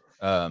that.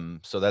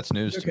 So that's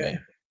news to me.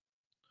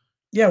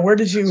 Yeah, where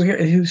did you hear?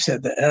 Who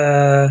said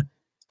that?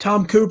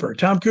 Tom Cooper.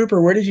 Tom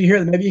Cooper. Where did you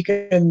hear that? Maybe you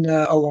can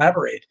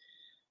elaborate.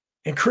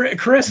 And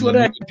Chris, what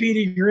about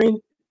Petey Green?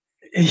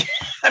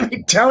 I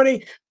mean,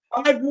 Tony.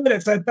 5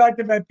 minutes. I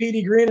talked about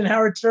Petey Green and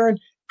Howard Stern.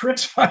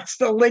 Chris finds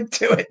the link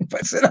to it and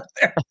puts it up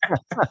there.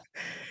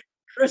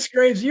 Chris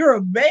Graves, you're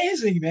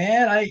amazing,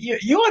 man.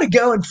 You ought to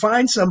go and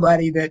find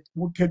somebody that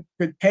could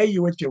pay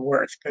you what you're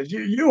worth because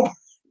you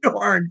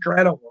are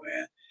incredible,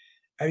 man.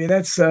 I mean,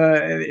 that's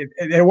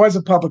it was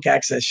a public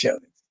access show.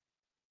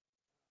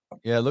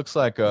 Yeah, it looks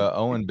like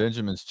Owen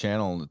Benjamin's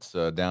channel. It's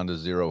down to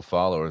 0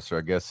 followers, so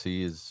I guess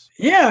he is.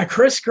 Yeah,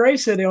 Chris Gray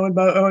said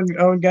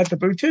Owen got the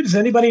boot too. Does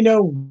anybody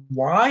know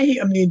why?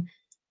 I mean,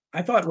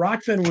 I thought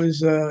Rockfin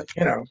was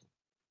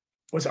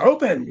was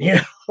open.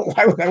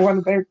 Why would I want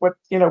to think what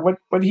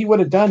he would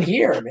have done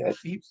here? I mean,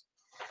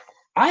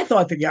 I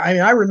thought the guy. I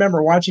mean, I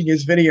remember watching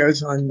his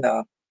videos on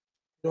a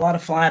lot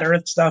of flat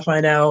Earth stuff.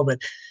 I know, but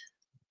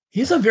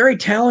he's a very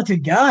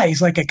talented guy.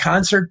 He's like a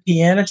concert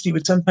pianist. He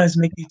would sometimes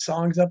make these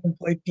songs up and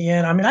play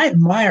piano. I mean, I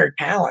admire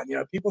talent,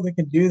 people that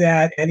can do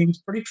that. And he was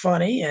pretty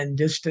funny and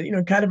just,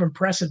 kind of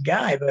impressive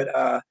guy.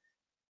 But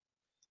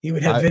he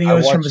would have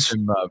videos from his.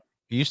 Him,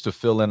 he used to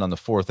fill in on the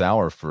 4th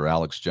hour for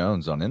Alex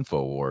Jones on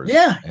InfoWars.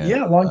 Yeah,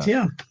 long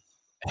time.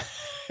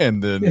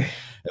 And then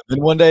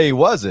one day he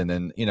wasn't,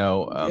 and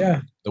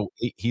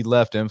he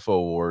left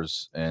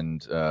InfoWars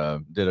and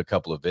did a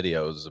couple of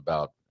videos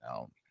about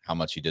how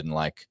much he didn't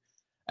like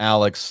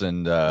Alex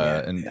and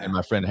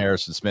my friend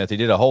Harrison Smith. He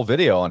did a whole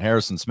video on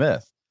Harrison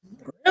Smith.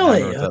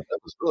 Really?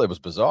 That was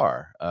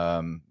bizarre.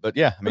 But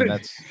yeah, I mean,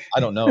 I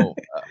don't know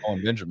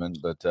Owen Benjamin,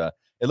 but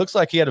it looks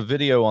like he had a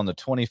video on the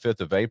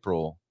 25th of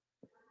April,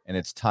 and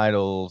it's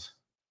titled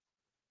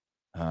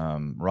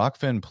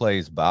Rockfin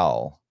Plays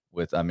Baal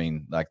with,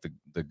 like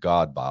the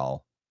god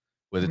Baal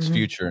with its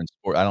future in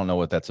sport. I don't know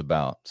what that's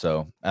about.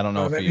 So I don't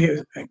know if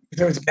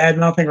it was bad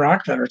mouthing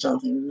Rockfin or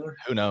something.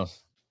 Who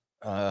knows?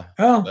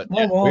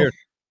 Weird.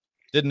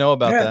 Didn't know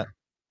about that.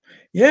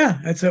 Yeah,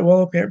 that's it.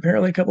 Well,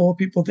 apparently a couple of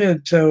people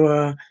did.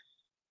 So,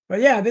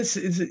 but yeah, this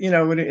is,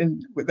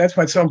 and that's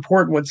why it's so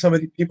important what some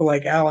of the people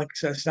like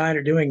Alex Stein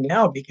are doing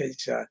now,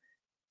 because,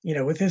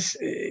 with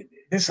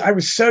this, I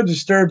was so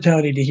disturbed,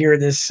 Tony, to hear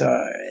this,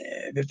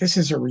 that this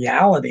is a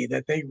reality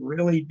that they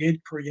really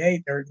did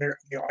create.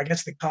 I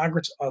guess the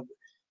Congress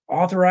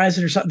authorized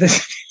it or something.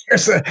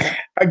 There's a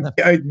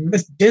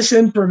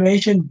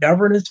disinformation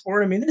governance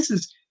board. I mean, this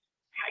is.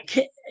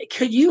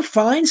 Could you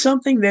find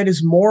something that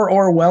is more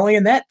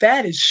Orwellian?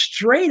 That is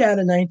straight out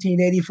of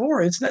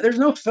 1984. There's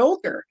no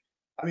filter.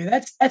 I mean,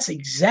 that's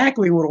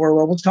exactly what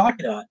Orwell was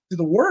talking about, to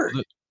the word.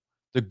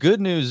 The good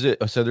news is,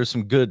 so there's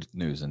some good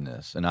news in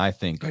this, and I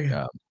think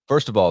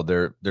first of all,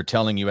 they're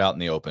telling you out in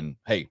the open,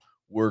 hey,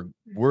 we're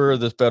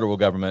the federal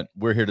government.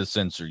 We're here to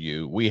censor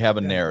you. We have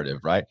a narrative,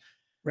 right?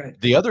 Right.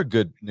 The other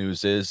good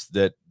news is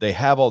that they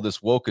have all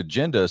this woke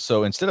agenda.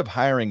 So instead of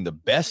hiring the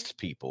best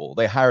people,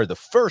 they hire the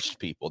first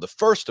people, the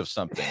first of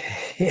something.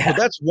 Yeah.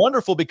 So that's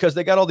wonderful because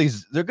they got all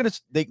these.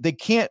 They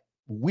can't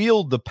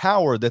wield the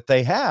power that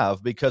they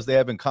have because they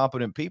have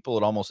incompetent people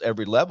at almost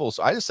every level.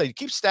 So I just say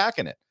keep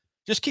stacking it.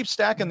 Just keep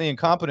stacking the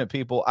incompetent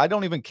people. I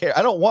don't even care.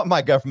 I don't want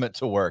my government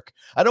to work.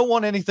 I don't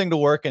want anything to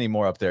work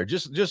anymore up there.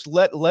 Just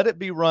let it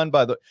be run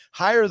by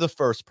hire the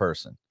first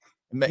person.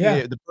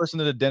 Yeah. The person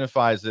that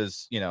identifies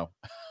as,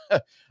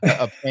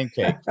 a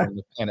pancake from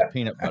the planet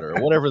peanut butter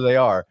or whatever they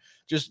are,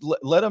 just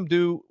let them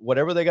do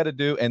whatever they got to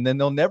do. And then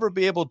they'll never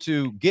be able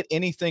to get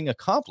anything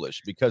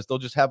accomplished because they'll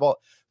just have what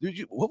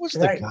was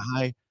the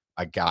guy?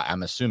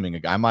 I'm assuming a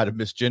guy, I might have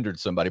misgendered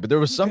somebody, but there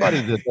was somebody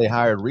that they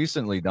hired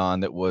recently, Don,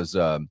 that was,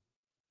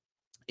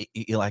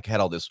 he like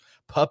had all this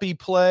puppy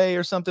play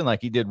or something.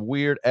 Like he did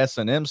weird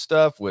S&M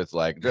stuff with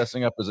like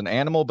dressing up as an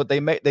animal, but they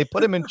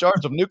put him in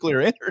charge of nuclear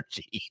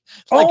energy.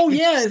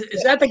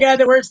 Is that the guy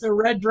that wears the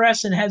red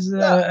dress and has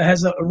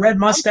a red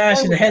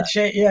mustache and a head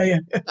shape? Yeah.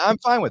 I'm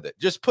fine with it.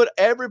 Just put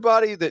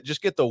everybody that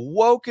just get the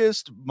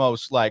wokest,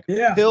 most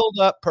pilled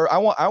up. I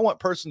want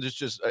person that's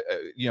just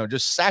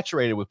just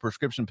saturated with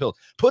prescription pills.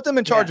 Put them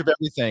in charge of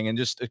everything and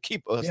just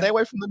keep stay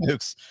away from the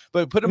nukes,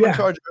 but put them in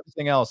charge of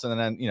everything else. And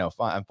then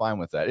I'm fine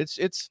with that.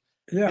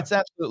 It's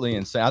absolutely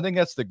insane. I think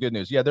that's the good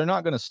news. Yeah, they're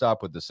not going to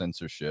stop with the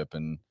censorship,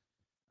 and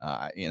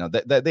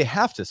they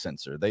have to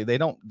censor.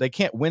 They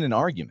can't win an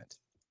argument.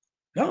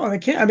 No, they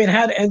can't. I mean,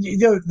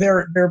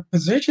 their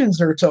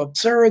positions are so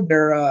absurd.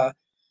 They're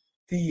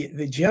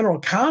the general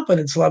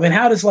competence level. I mean,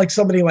 how does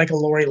somebody like a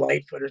Lori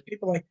Lightfoot or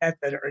people like that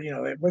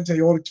are what's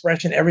the old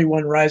expression?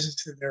 Everyone rises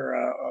to their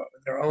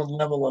own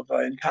level of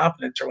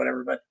incompetence or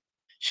whatever. But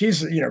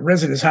she's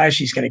risen as high as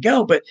she's going to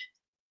go. But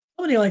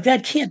somebody like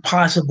that can't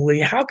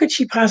possibly. How could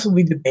she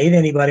possibly debate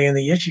anybody on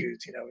the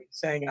issues?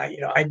 Saying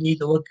I need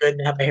to look good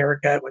and have a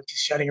haircut when she's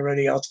shutting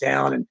everybody else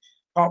down and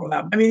talk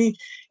about. I mean,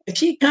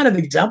 she kind of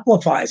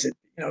exemplifies it.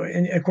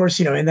 And of course,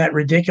 in that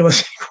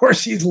ridiculous. Of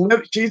course, she's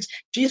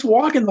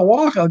walking the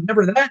walk. I'll give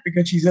her that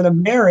because she's in a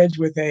marriage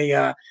with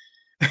a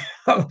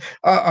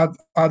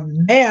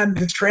man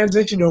that's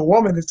transitioned to a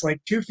woman that's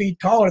like 2 feet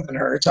taller than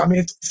her. So I'm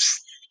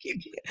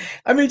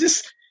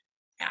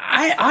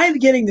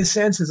getting the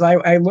sense as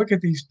I look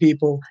at these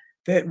people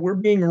that we're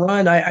being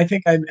run. I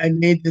think I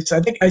made this. I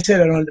think I said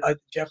it on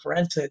Jeff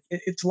Renset.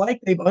 It's like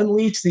they've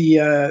unleashed the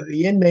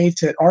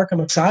inmates at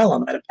Arkham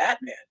Asylum out of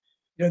Batman.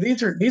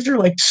 These are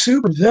like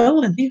super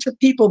villains. These are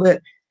people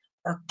that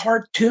are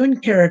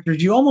cartoon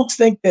characters. You almost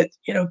think that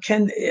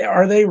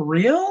are they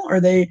real? Are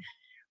they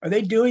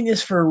doing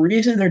this for a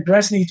reason? They're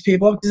dressing these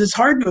people up because it's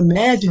hard to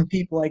imagine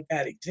people like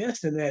that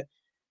exist and that.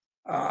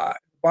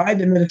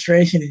 Biden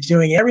administration is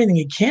doing everything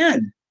it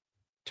can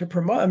to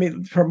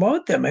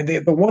promote them. And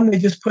the one they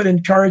just put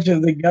in charge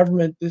of the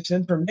government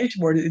disinformation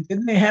board,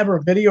 didn't they have a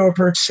video of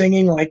her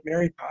singing like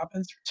Mary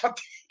Poppins or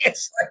something?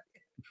 It's like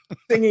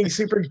singing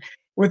super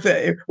with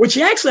the, which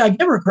actually I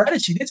give her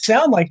credit. She did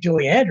sound like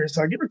Julie Andrews,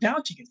 so I give her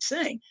talent. She can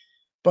sing.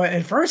 But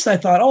at first I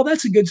thought, oh,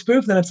 that's a good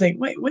spoof. Then I'm saying,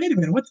 wait a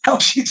minute, what the hell?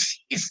 She's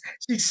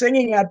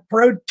singing out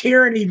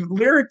pro-tyranny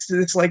lyrics.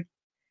 It's like,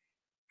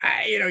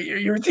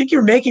 you think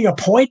you're making a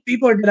point.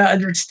 People are going to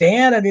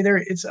understand. I mean,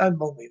 it's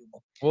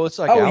unbelievable. Well, it's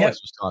like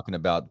Alex was talking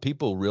about.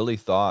 People really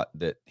thought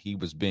that he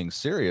was being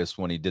serious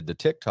when he did the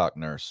TikTok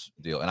nurse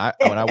deal. And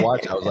when I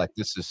watched, I was like,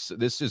 this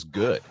is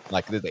good.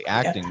 Like the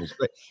acting was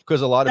great,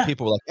 because a lot of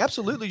people were like,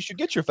 absolutely, you should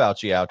get your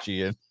Fauci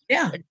ouchie.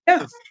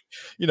 And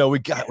we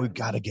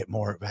got to get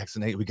more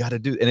vaccinated. We got to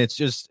do. And it's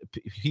just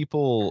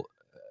people.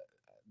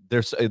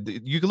 There's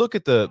you can look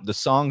at the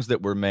songs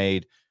that were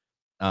made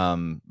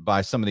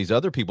by some of these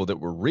other people that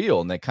were real,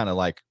 and they kind of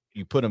like,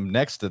 you put them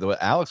next to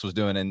what Alex was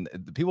doing, and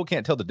the people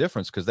can't tell the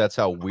difference, because that's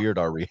how weird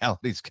our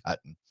reality's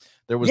gotten.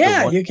 There was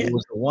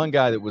the one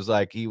guy that was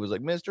like, he was like,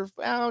 Mr.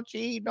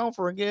 Fauci, don't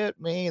forget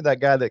me. That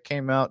guy that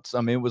came out.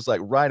 I mean, it was like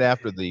right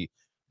after the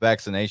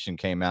vaccination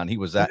came out, and he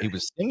was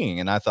singing,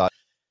 and I thought,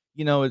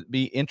 it'd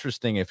be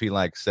interesting if he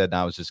like said,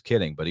 I was just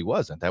kidding, but he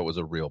wasn't. That was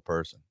a real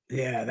person.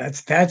 Yeah,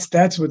 that's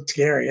what's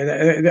scary.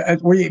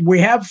 We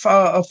have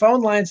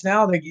phone lines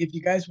now that if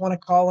you guys want to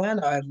call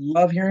in, I'd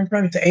love hearing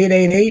from you.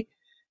 It's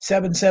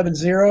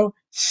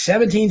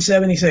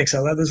 888-770-1776. I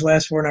love those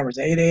last four numbers,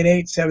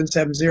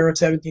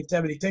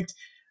 888-770-1776.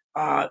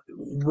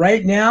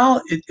 Right now,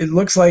 it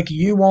looks like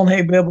you won't be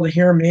able to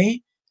hear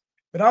me,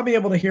 but I'll be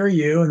able to hear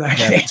you, and I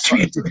can answer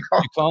you to the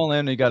call. You call in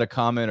and you got a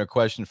comment or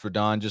question for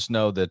Don, just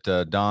know that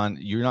Don,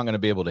 you're not going to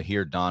be able to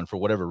hear Don for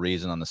whatever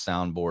reason on the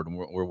soundboard, and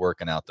we're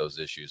working out those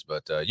issues.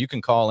 But you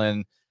can call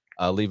in,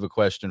 leave a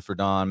question for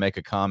Don, make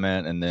a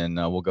comment, and then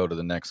we'll go to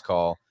the next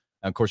call.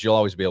 And of course, you'll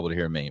always be able to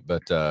hear me,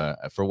 but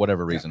for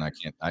whatever reason, I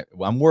can't.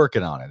 I'm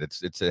working on it.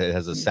 It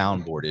has a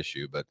soundboard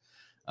issue, but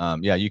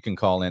you can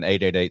call in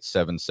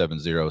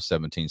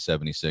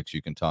 888-770-1776.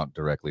 You can talk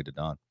directly to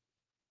Don.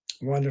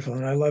 Wonderful,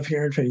 and I love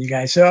hearing from you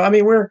guys. So, I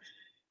mean, we're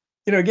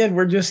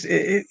just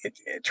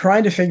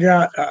trying to figure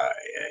out.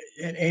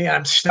 And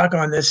I'm stuck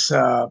on this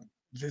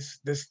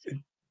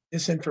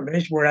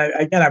information where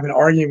I've been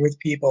arguing with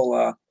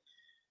people.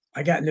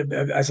 I got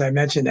into, as I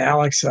mentioned,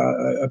 Alex,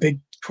 a big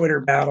Twitter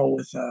battle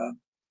with a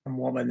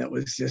woman that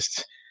was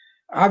just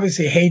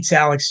obviously hates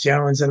Alex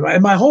Jones.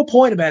 And my whole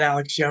point about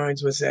Alex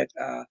Jones was that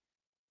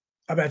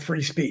about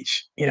free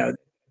speech.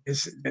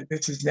 This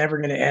is never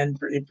going to end.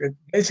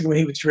 Basically, when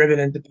he was driven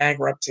into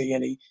bankruptcy,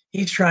 and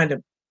he's trying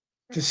to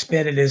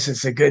spin it as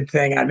it's a good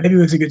thing. Maybe it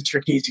was a good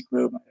strategic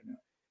move. I don't know.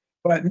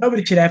 But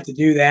nobody should have to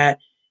do that.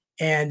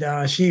 And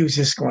she was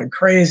just going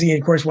crazy, and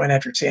of course went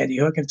after Sandy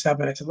Hook and stuff.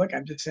 And I said, look,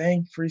 I'm just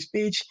saying free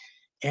speech.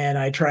 And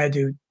I tried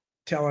to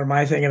tell her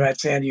my thing about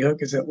Sandy Hook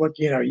is that, look,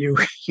 you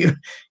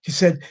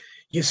said,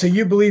 so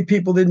you believe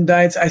people didn't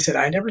die? I said,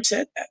 I never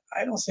said that.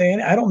 I don't say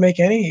any, I don't make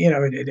any,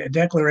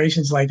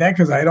 declarations like that,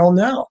 because I don't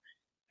know.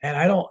 And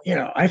I don't,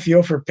 I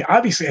feel for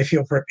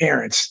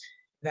parents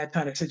in that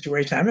kind of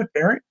situation. I'm a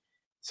parent,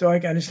 so I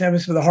understand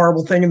this was a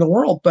horrible thing in the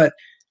world. But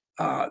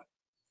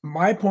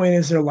my point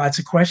is, there are lots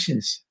of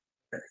questions.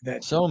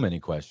 So many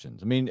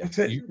questions. I mean,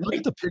 you look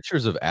at the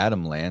pictures of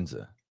Adam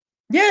Lanza.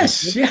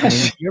 Yes. I mean,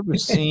 have you ever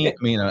seen,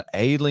 an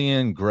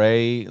alien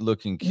gray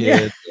looking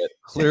kid that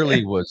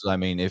clearly was,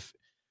 if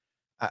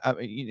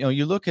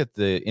you look at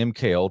the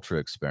MK Ultra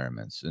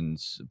experiments, and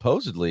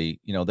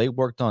supposedly, they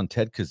worked on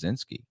Ted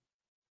Kaczynski,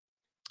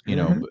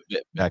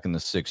 back in the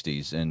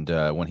 60s, and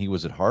when he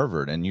was at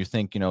Harvard, and you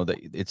think, that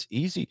it's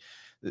easy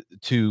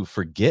to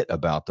forget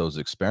about those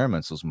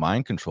experiments, those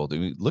mind control.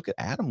 Look at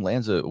Adam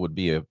Lanza would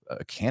be a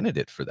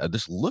candidate for that.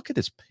 Just look at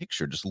his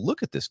picture. Just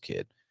look at this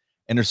kid.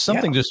 And there's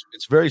something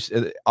it's very,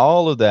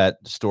 all of that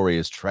story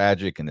is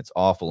tragic, and it's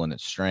awful, and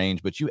it's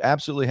strange, but you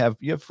absolutely have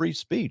free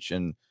speech.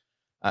 And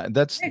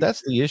that's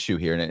the issue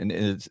here. And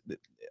it's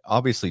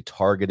obviously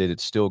targeted.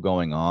 It's still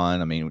going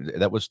on. I mean,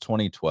 that was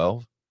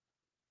 2012.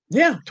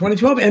 Yeah.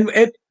 2012. And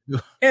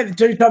you're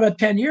talking about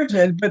 10 years.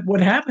 But what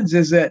happens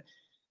is that,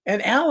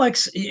 and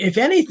Alex, if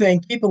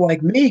anything, people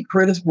like me,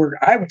 I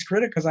was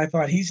critical because I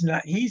thought he's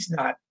not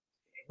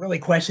really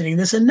questioning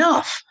this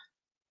enough.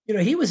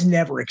 He was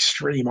never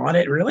extreme on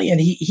it, really. And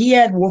he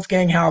had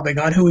Wolfgang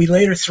Halbig on, who he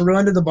later threw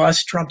under the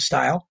bus, Trump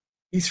style.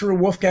 He threw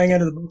Wolfgang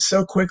under the bus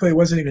so quickly it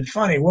wasn't even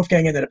funny.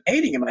 Wolfgang ended up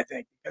hating him, I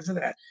think, because of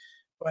that.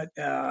 But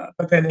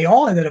then they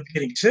all ended up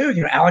getting sued.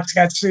 Alex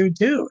got sued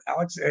too.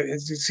 Alex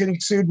is getting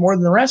sued more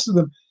than the rest of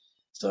them.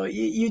 So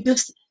you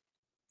just,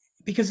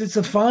 because it's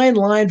a fine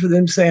line for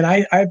them saying,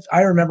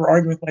 I remember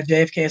arguing with my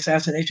JFK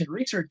assassination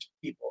research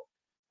people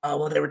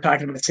when they were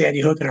talking about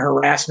Sandy Hook and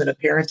harassment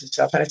appearance and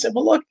stuff. And I said,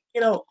 well, look,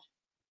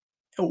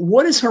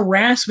 what is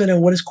harassment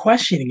and what is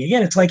questioning?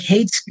 Again, it's like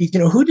hate speech.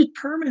 Who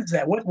determines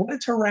that? What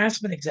is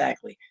harassment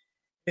exactly?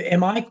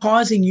 Am I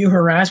causing you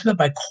harassment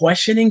by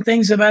questioning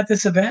things about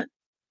this event?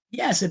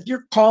 Yes. If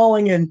you're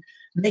calling and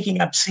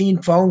making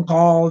obscene phone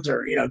calls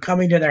or,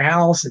 coming to their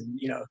house and,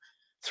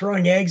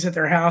 throwing eggs at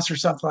their house or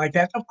something like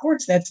that. Of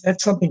course,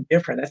 that's something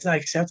different. That's not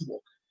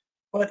acceptable.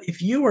 But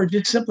if you are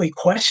just simply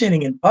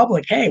questioning in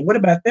public, hey, what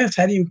about this?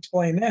 How do you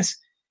explain this?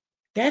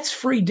 That's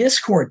free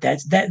discourse.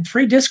 That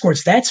free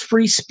discourse. That's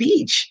free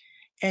speech.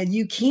 And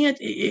you can't.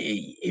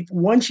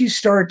 Once you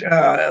start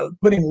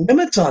putting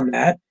limits on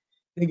that,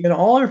 again,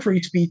 all our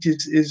free speech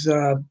is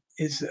at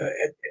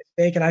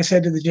stake. And I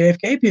said to the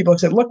JFK people, I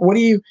said, look,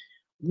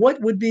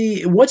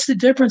 what's the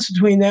difference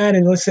between that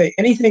and, let's say,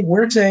 anything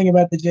we're saying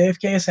about the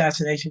JFK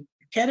assassination?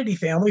 Kennedy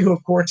family, who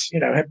of course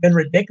have been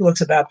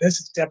ridiculous about this,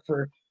 except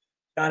for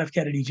John F.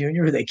 Kennedy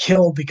Jr., who they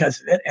killed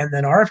because of it, and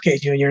then RFK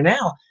Jr.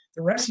 Now,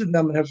 the rest of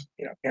them have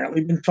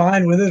apparently been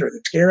fine with it, or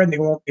they're scared. They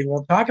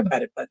won't talk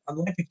about it. But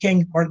unlike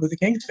Martin Luther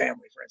King's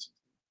family, for instance,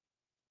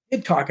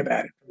 did talk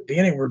about it from the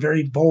beginning. We're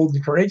very bold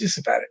and courageous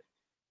about it.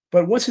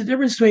 But what's the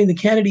difference between the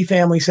Kennedy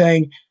family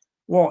saying,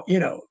 well,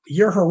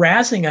 you're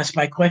harassing us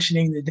by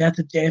questioning the death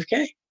of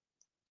JFK?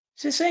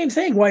 It's the same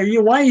thing. Why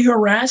are you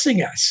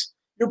harassing us?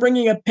 You're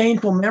bringing up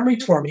painful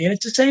memories for me. And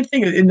it's the same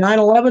thing. In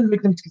 9/11,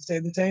 victims could say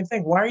the same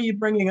thing. Why are you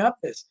bringing up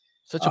this?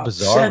 Such a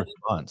bizarre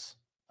response.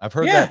 I've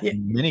heard that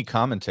from many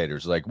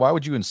commentators. Like, why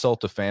would you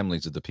insult the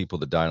families of the people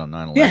that died on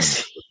 9/11?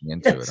 Yes.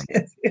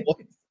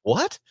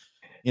 What?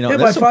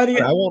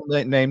 I won't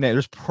name names.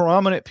 There's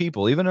prominent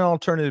people, even in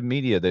alternative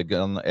media, that get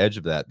on the edge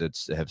of that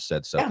have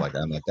said stuff like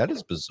that. I'm like, that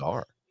is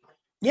bizarre.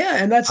 Yeah,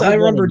 and I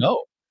remember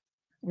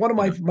one of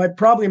my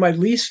probably my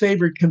least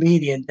favorite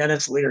comedian,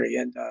 Dennis Leary,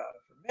 and for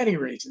many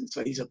reasons.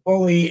 So he's a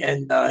bully,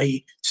 and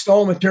he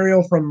stole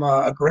material from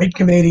a great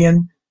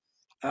comedian,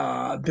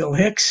 Bill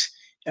Hicks.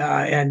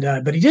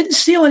 But he didn't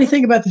steal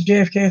anything about the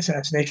JFK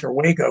assassination or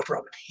Waco from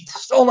him. He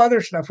stole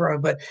other stuff from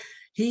him. But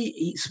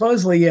he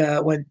supposedly,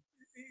 when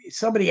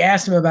somebody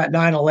asked him about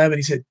 9/11,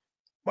 he said,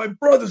 "My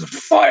brother's a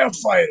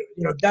firefighter."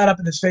 Got up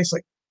in his face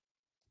like,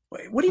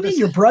 "What do you mean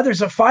your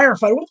brother's a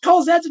firefighter? What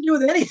calls that to do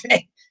with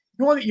anything?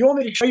 You want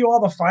me to show you all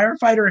the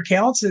firefighter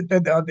accounts, the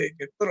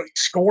little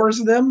scores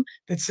of them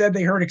that said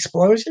they heard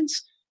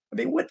explosions? I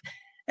mean, what?"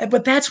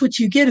 But that's what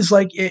you get is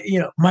like,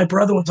 my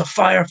brother was a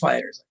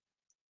firefighter.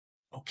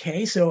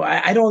 Okay, so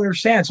I don't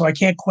understand. So I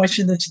can't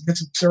question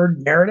this absurd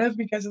narrative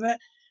because of that.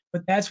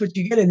 But that's what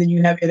you get, and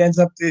then it ends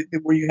up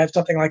where you have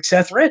something like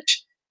Seth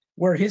Rich,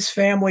 where his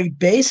family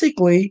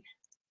basically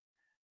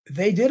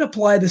they did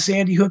apply the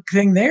Sandy Hook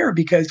thing there,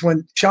 because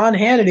when Sean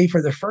Hannity,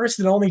 for the first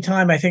and only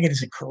time I think in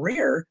his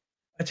career,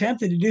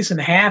 attempted to do some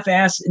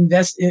half-ass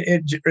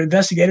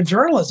investigative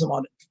journalism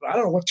on it, I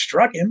don't know what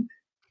struck him,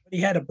 but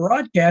he had a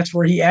broadcast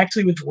where he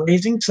actually was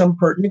raising some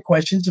pertinent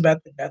questions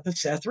about the death of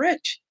Seth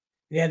Rich.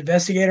 He had an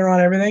investigator on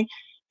everything,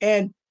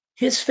 and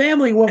his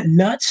family went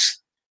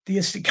nuts.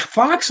 The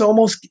Fox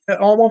almost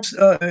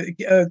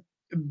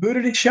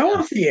booted his show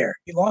off the air.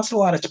 He lost a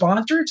lot of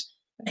sponsors.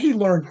 He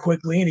learned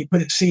quickly, and he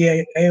put his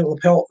CIA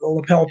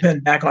lapel pin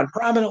back on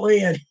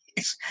prominently, and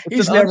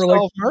he's never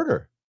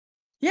murder.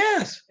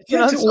 Yes.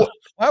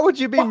 Why would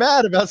you be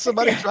mad about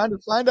somebody trying to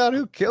find out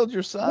who killed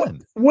your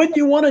son? Wouldn't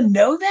you want to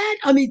know that?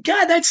 I mean,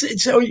 God,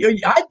 so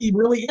I'd be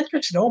really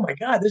interested. Oh my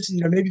God, this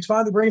is maybe it's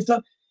finally bringing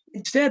stuff.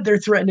 Instead, they're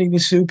threatening to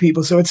sue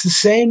people. So it's the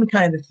same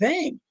kind of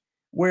thing,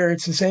 where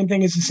it's the same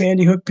thing as the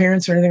Sandy Hook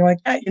parents or anything like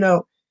that.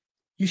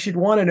 You should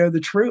want to know the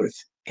truth.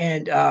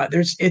 And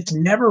it's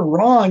never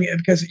wrong,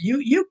 because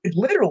you could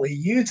literally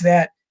use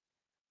that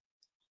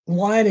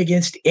line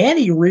against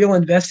any real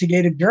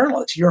investigative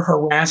journalist. You're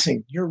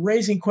harassing, you're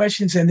raising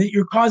questions, and that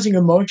you're causing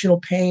emotional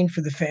pain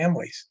for the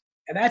families.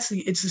 And it's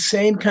the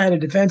same kind of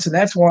defense. And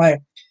that's why,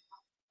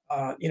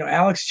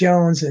 Alex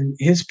Jones and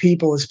his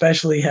people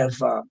especially have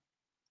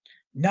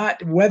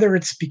not, whether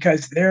it's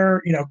because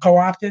they're,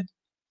 co-opted,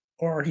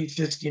 or he's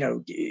just,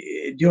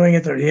 doing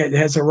it, or he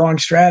has the wrong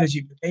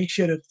strategy, but they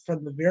should have,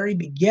 from the very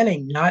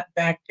beginning, not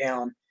backed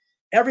down.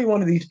 Every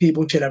one of these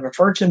people should have a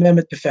First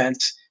Amendment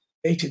defense.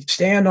 They should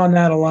stand on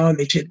that alone.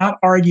 They should not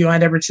argue, I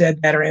never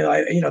said that, or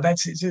anything.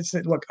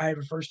 Look, I have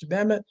a First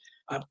Amendment.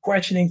 I'm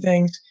questioning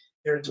things.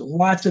 There's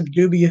lots of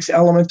dubious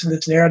elements in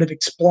this narrative.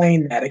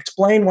 Explain that.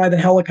 Explain why the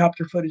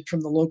helicopter footage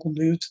from the local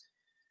news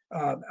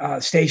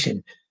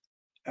station.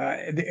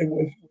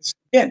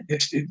 Again,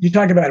 you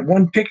talk about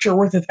one picture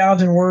worth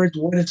 1,000 words.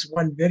 What is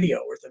one video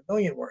worth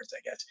 1,000,000 words,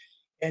 I guess?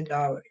 And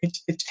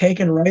it's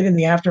taken right in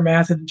the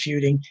aftermath of the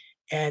shooting.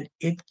 And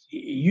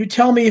you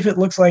tell me if it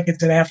looks like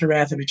it's an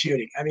aftermath of a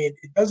shooting. I mean,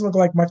 it doesn't look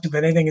like much of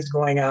anything is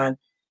going on.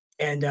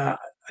 And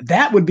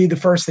that would be the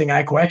first thing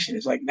I question.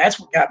 Is like, that's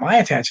what got my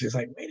attention. It's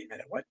like, wait a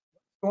minute, what's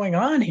going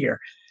on here?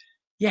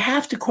 You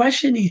have to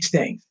question these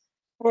things.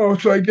 Oh,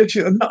 so I get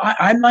you. No,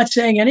 I'm not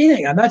saying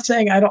anything. I'm not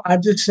saying I don't.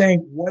 I'm just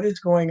saying what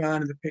is going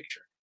on in the picture.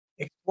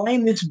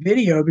 Explain this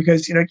video,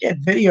 because again,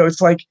 video.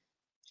 It's like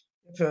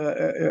if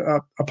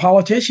a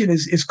politician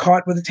is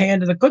caught with his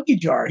hand in a cookie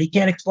jar, he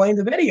can't explain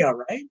the video,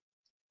 right?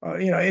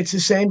 It's the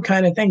same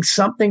kind of thing.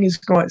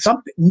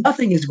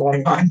 Nothing is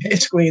going on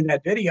basically in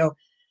that video.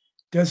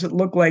 Does it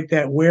look like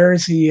that?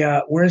 Where's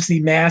the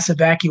mass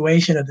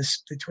evacuation of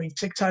this between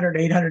 600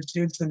 and 800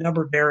 students? The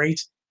number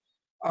varies.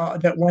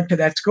 that went to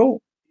that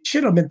school. It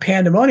should have been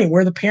pandemonium.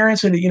 Where the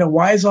parents and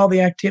why is all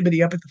the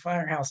activity up at the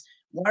firehouse?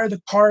 Why are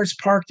the cars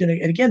parked? And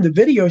again, the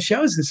video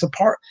shows this.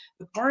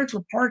 The cars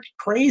were parked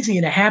crazy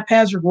in a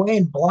haphazard way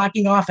and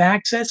blocking off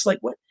access. Like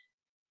what?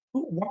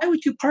 Why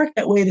would you park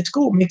that way at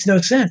school? It makes no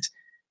sense.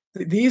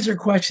 These are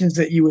questions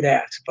that you would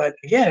ask. But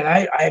again,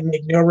 I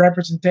make no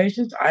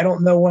representations. I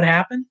don't know what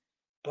happened,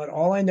 but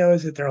all I know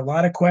is that there are a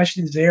lot of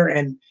questions there,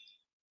 and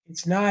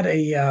it's not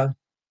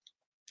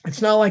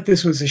it's not like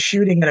this was a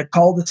shooting in a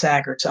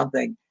cul-de-sac or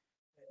something.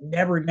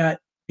 Never got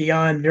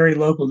beyond very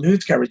local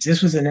news coverage.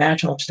 This was a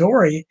national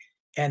story,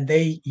 and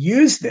they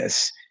used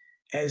this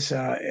as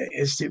an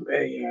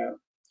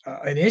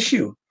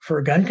issue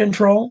for gun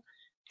control,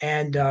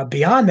 and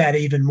beyond that,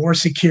 even more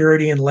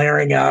security and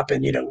layering up.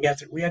 And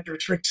we have to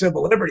restrict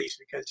civil liberties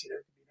because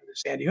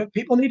Sandy Hook.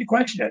 People need to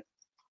question it.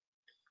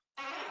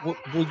 Well,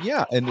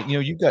 yeah, and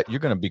you're going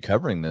to be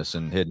covering this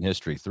in Hidden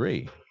History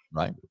 3,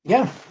 right?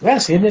 Yeah,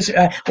 yes.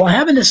 Well, I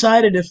haven't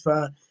decided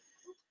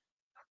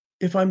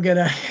if I'm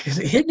gonna.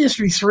 Hidden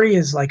History 3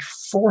 is like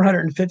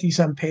 450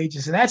 some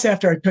pages, and that's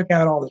after I took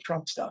out all the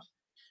Trump stuff.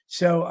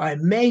 So I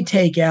may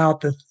take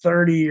out the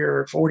 30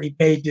 or 40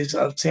 pages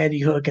of Sandy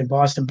Hook and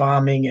Boston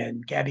bombing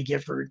and Gabby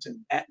Giffords and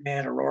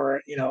Batman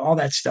Aurora, all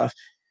that stuff.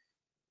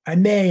 I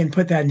may and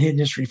put that in Hidden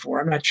History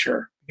 4. I'm not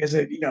sure because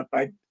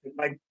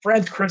my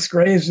friends Chris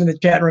Graves in the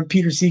chat room,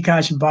 Peter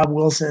Seacosh and Bob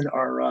Wilson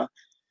are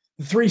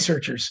the three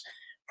searchers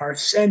are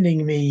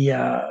sending me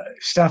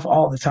stuff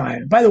all the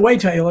time. By the way,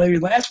 Taylor,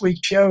 last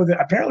week's show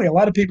that apparently a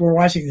lot of people were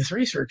watching the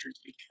three searchers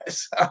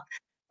because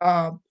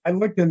I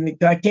looked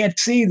I can't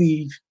see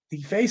the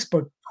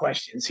Facebook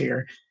questions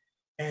here.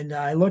 And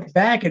I looked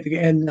back at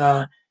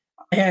I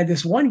had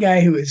this one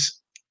guy who is,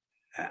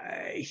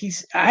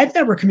 I've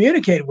never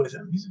communicated with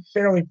him. He's a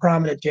fairly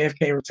prominent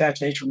JFK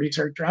assassination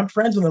researcher. I'm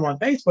friends with him on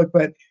Facebook,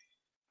 but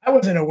I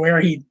wasn't aware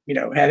he,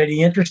 had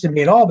any interest in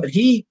me at all. But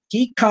he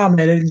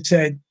commented and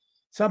said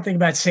something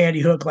about Sandy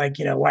Hook, like,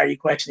 why are you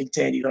questioning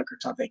Sandy Hook or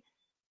something?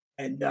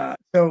 And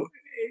so,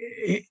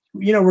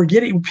 we're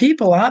getting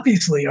people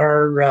obviously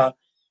are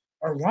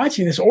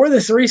watching this, or the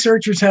three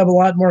searchers have a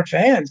lot more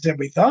fans than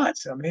we thought.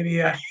 So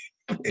maybe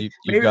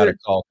you've got a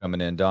call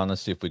coming in, Don.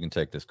 Let's see if we can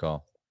take this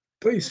call.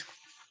 Please.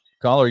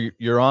 Caller,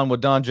 you're on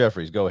with Don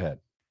Jeffries. Go ahead.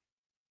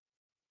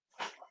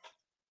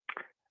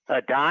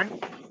 Don?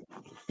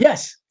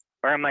 Yes.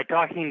 Or am I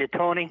talking to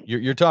Tony?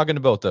 You're talking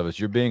to both of us.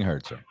 You're being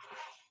heard, sir.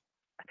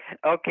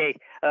 Okay.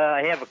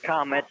 I have a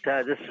comment.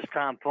 This is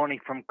Tom Pony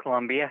from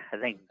Columbia. I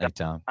think. Hey,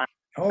 Tom. I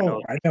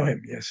know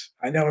him. Yes.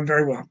 I know him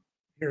very well.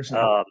 Here's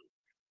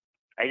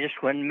I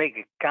just want to make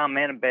a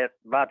comment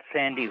about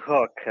Sandy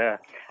Hook.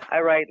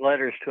 I write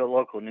letters to a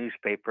local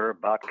newspaper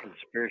about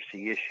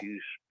conspiracy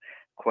issues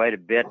quite a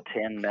bit,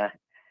 and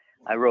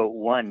I wrote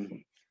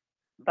one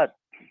about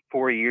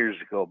 4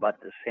 years ago about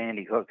the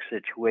Sandy Hook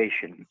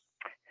situation.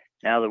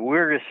 Now, the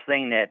weirdest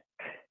thing that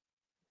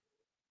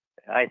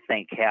I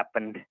think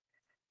happened,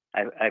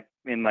 I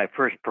in my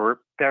first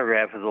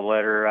paragraph of the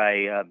letter,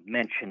 I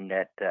mentioned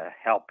that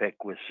Halpeck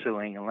was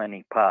suing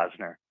Lenny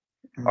Posner.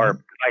 Or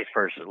vice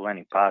versa,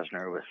 Lenny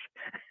Posner was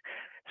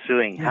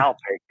suing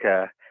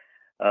Halpeck.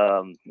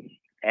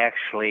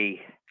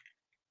 Actually,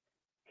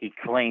 he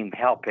claimed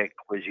Halpeck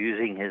was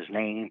using his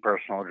name,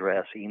 personal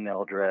address,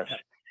 email address,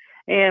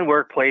 and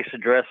workplace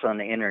address on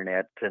the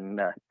internet.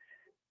 And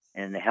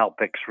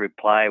Halpeck's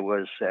reply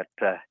was that,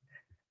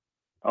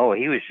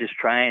 he was just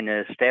trying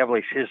to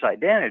establish his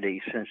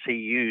identity since he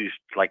used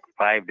like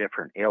 5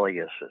 different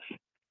aliases.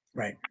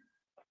 Right.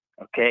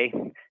 Okay.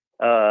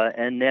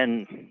 And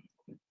then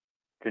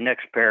the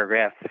next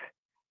paragraph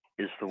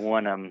is the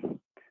one I'm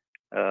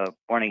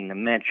wanting to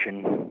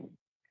mention.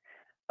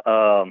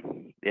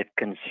 It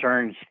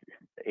concerns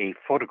a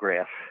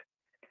photograph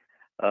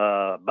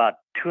about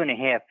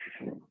 2.5,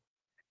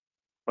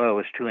 well, it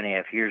was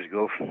 2.5 years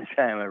ago from the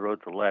time I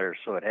wrote the letter,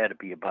 so it had to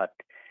be about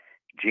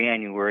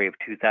January of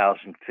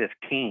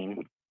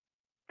 2015.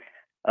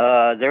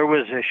 There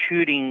was a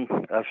shooting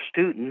of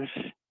students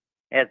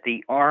at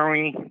the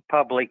Army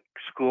Public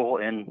School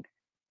in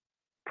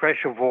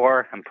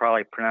Peshawar, I'm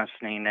probably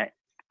pronouncing that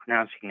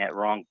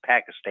wrong,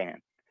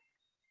 Pakistan.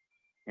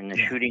 And the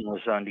shooting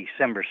was on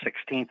December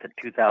 16th of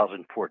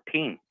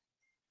 2014.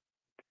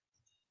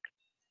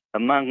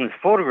 Among the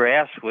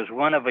photographs was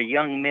one of a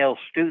young male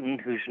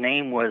student whose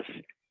name was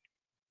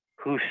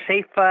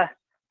Hussefa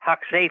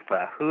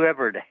Haksefa,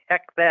 whoever the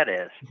heck that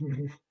is.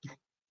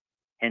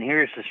 And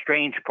here's the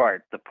strange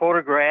part. The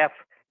photograph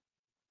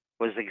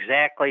was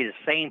exactly the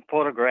same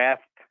photograph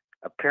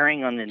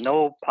appearing on the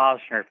Noah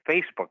Posner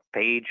Facebook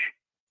page.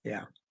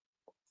 Yeah.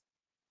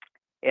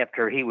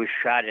 After he was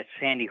shot at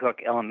Sandy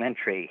Hook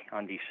Elementary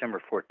on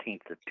December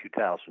 14th of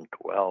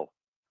 2012.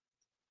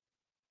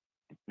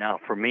 Now,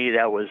 for me,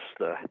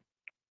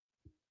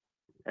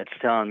 that's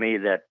telling me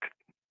that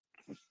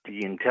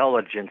the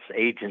intelligence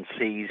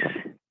agencies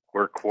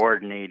were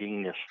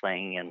coordinating this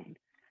thing,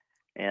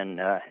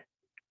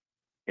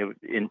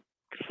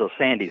 so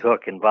Sandy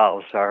Hook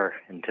involves our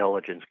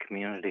intelligence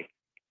community.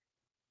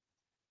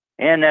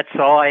 And that's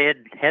all I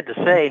had to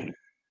say.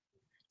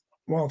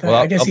 Well, Well,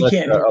 I guess he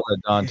can't hear. I'll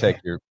let Don take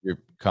your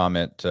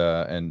comment,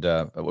 and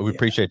we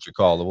appreciate your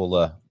call.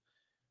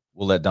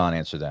 We'll let Don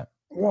answer that.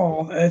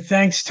 Well,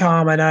 thanks,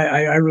 Tom, and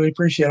I really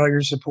appreciate all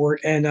your support.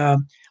 And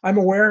I'm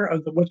aware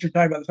of what you're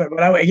talking about.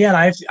 But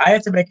I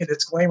have to make a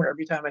disclaimer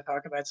every time I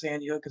talk about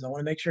Sandy Hook because I want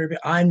to make sure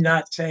I'm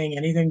not saying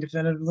anything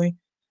definitively.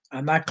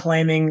 I'm not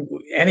claiming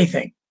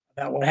anything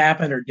about what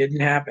happened or didn't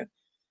happen.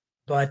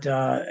 But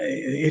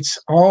it's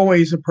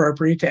always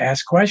appropriate to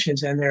ask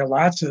questions, and there are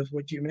lots of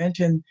what you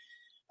mentioned.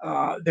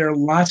 There are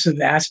lots of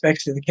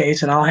aspects to the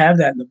case, and I'll have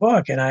that in the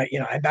book. And I'm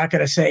not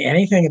going to say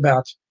anything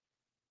about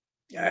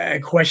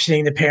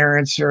questioning the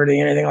parents or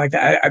anything like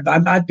that.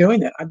 I'm not doing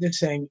that. I'm just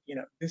saying,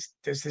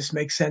 does this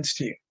make sense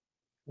to you?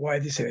 Why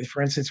this is?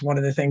 For instance, one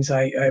of the things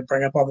I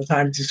bring up all the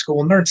time is the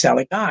school nurse,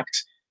 Sally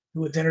Cox,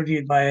 who was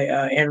interviewed by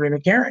Andrea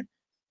McCarran,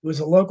 who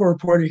was a local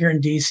reporter here in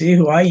D.C.,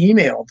 who I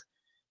emailed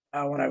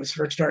when I was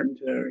first starting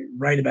to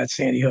write about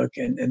Sandy Hook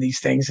and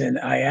these things. And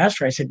I asked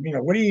her, I said,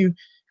 what do you,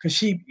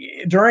 because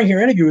during her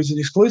interview, it was an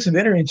exclusive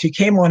interview, and she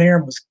came on air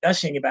and was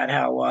gushing about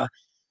how,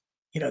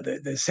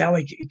 the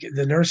Sally,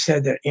 the nurse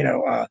said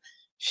that,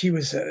 she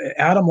was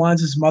Adam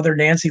Lanza's mother,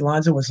 Nancy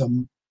Lanza, was a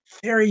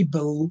very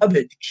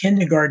beloved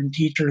kindergarten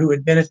teacher who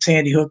had been at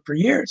Sandy Hook for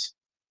years.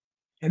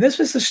 And this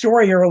was the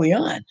story early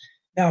on.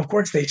 Now, of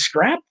course, they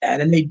scrapped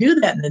that, and they do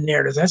that in the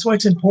narratives. That's why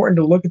it's important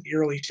to look at the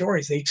early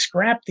stories. They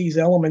scrap these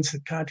elements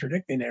that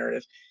contradict the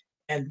narrative.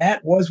 And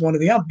that was one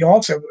of the elements. He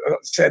also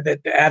said that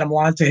Adam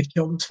Lanza had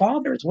killed his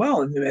father as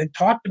well, and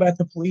talked about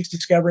the police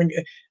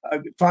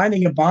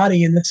finding a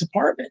body in this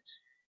apartment.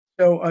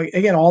 So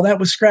again, all that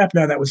was scrapped.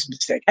 No, that was a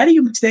mistake. How do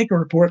you mistake a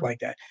report like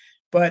that?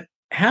 But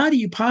how do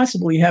you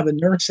possibly have a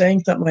nurse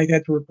saying something like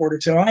that to a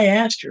reporter? So I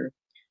asked her,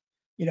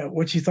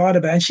 what she thought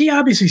about it. And she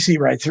obviously saw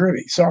right through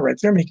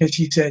me because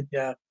she said,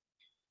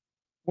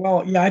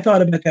 well, yeah, I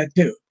thought about that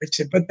too.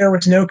 But there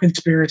was no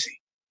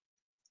conspiracy.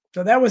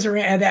 So that was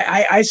and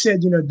I said,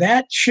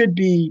 that should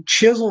be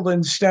chiseled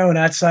in stone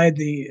outside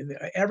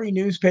every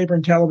newspaper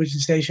and television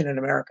station in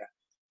America.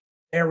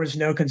 There was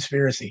no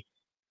conspiracy.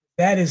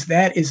 That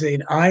is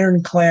an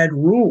ironclad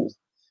rule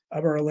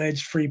of our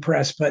alleged free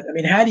press. But I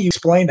mean, how do you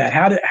explain that?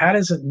 How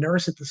does a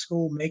nurse at the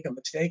school make a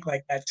mistake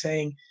like that,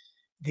 saying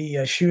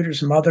the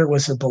shooter's mother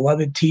was a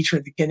beloved teacher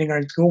at the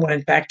kindergarten school when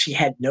in fact she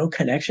had no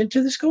connection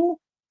to the school?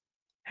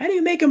 How do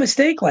you make a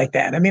mistake like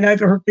that? I mean,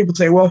 I've heard people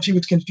say, well, she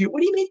was confused. What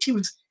do you mean she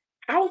was?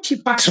 How was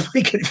she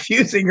possibly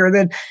confusing her?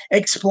 Then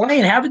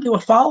have her do a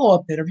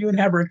follow-up interview and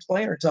have her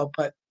explain herself.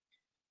 But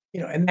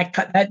and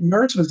that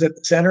nurse was at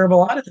the center of a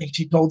lot of things.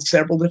 She told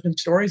several different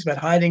stories about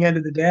hiding under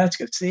the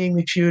desk, of seeing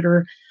the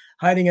shooter,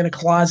 hiding in a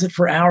closet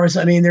for hours.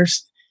 I mean,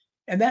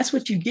 and that's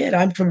what you get.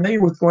 I'm familiar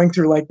with going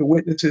through like the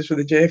witnesses for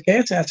the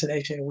JFK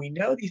assassination. We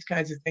know these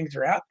kinds of things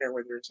are out there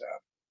where there's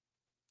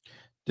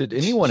Did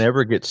anyone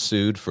ever get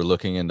sued for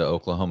looking into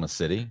Oklahoma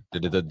City?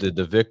 Did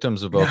the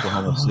victims of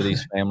Oklahoma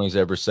City's families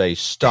ever say,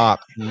 stop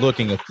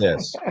looking at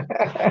this?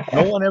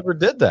 No one ever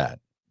did that.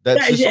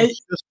 That's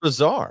just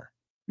bizarre.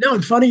 No,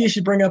 and funny you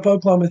should bring up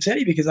Oklahoma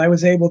City because I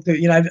was able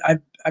to,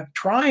 I'm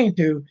trying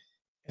to,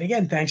 and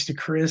again, thanks to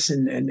Chris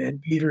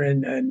and Peter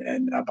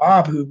and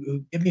Bob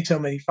who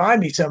find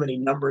me so many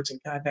numbers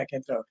and contact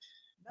info.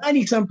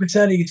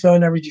 90-some% of these phone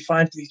numbers you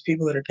find for these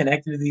people that are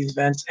connected to these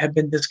events have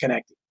been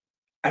disconnected.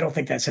 I don't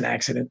think that's an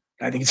accident.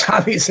 I think it's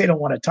obvious they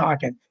don't want to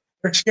talk, and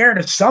they're scared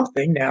of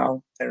something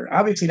now. They're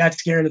obviously not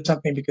scared of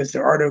something because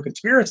there are no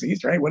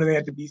conspiracies, right? What do they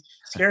have to be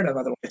scared of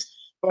otherwise?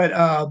 But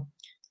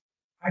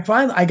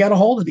I got a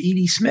hold of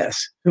Edie Smith,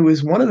 who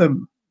is one of the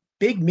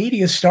big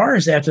media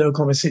stars after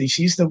Oklahoma City.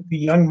 She's the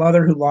young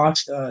mother who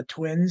lost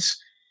twins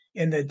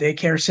in the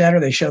daycare center.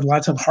 They showed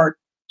lots of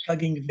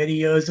heart-tugging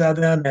videos of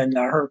them. And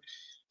her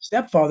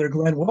stepfather,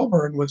 Glenn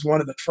Wilburn, was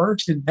one of the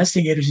first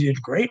investigators who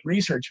did great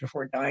research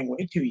before dying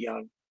way too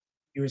young,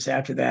 years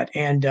after that.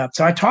 And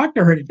so I talked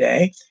to her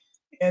today,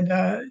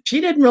 and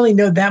she didn't really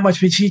know that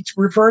much, but she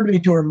referred me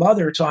to her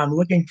mother. So I'm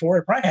looking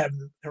forward to probably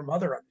having her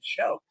mother on the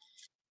show.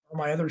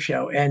 My other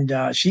show, and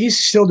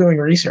she's still doing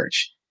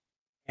research,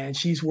 and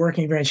she's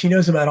working and she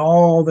knows about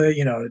all the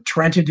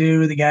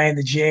Trentadue, the guy in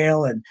the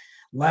jail, and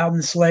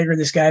Loudenslager,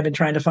 this guy I've been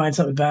trying to find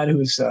something about,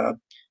 who's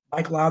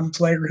Mike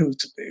Loudenslager, who's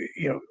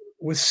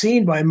was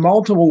seen by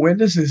multiple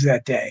witnesses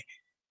that day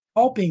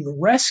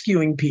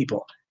rescuing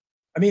people.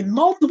 I mean,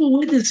 multiple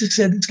witnesses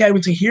said this guy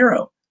was a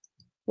hero.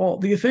 Well,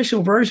 the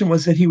official version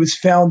was that he was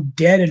found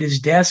dead at his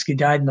desk and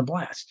died in the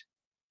blast.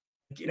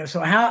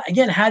 So how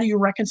do you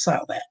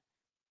reconcile that?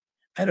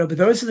 I don't know, but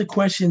those are the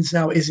questions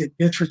now. Is it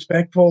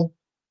disrespectful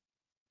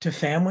to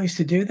families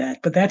to do that?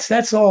 But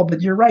that's all.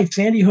 But you're right.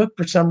 Sandy Hook,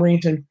 for some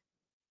reason,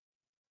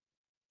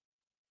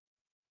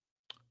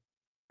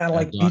 kind of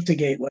like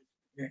Pizzagate.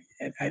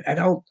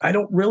 I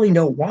don't really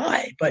know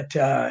why, but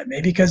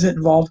maybe because it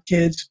involved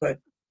kids. But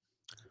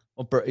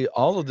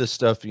all of this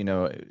stuff,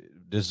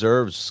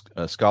 deserves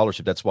a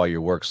scholarship. That's why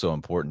your work's so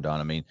important, Don.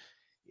 I mean,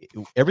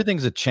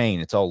 everything's a chain.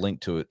 It's all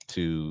linked to it.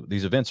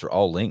 These events are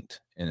all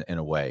linked in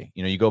a way.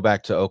 You go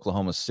back to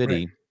Oklahoma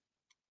City, right,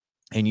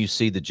 and you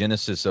see the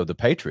genesis of the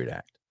Patriot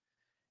Act.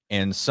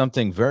 and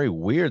something very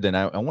weird. And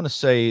I want to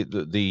say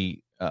the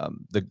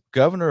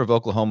governor of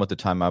Oklahoma at the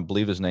time, I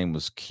believe his name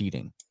was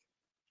Keating.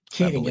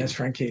 Keating, yes,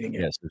 Frank Keating.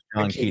 Yeah. Yes,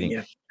 John Keating.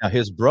 Yeah. Now,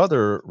 his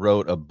brother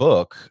wrote a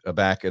book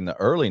back in the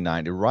early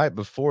 90s, right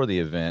before the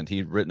event.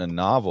 He'd written a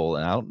novel,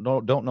 and I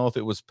don't know if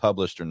it was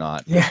published or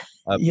not. Yeah.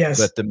 Yes.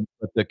 But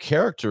the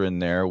character in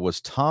there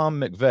was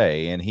Tom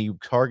McVeigh, and he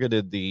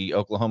targeted the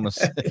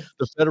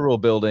the federal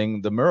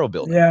building, the Murrah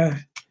building. Yeah.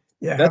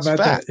 Yeah. That's how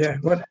about fact. that?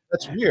 Yeah.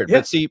 That's weird. Yeah.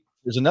 But see,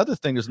 there's another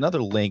thing. There's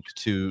another link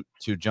to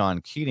John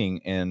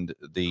Keating and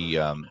the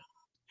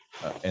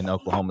in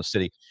Oklahoma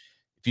City.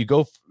 If you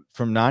go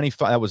from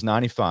 95, that was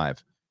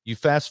 95. You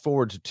fast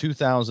forward to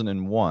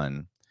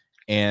 2001,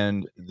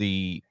 and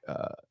the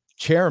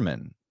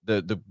chairman,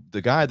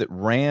 the guy that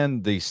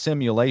ran the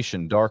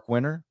simulation Dark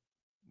Winter,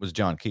 was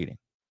John Keating.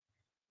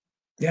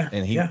 Yeah,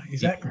 and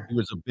exactly. He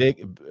was a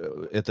big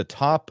at the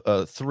top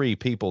 3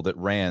 people that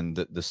ran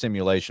the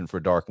simulation for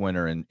Dark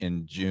Winter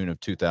in June of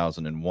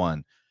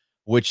 2001,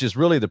 which is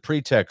really the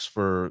pretext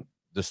for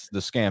the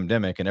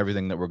scamdemic and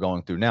everything that we're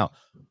going through now.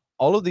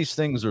 All of these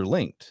things are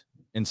linked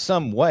in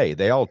some way.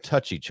 They all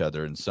touch each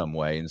other in some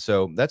way. And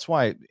so that's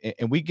why,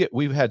 and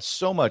we've had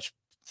so much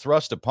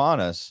thrust upon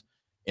us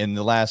in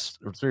the last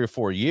 3 or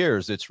 4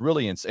 years. It's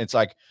really, it's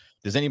like,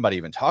 does anybody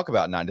even talk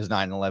about does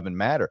 9/11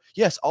 matter?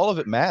 Yes, all of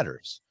it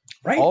matters.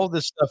 Right. All of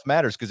this stuff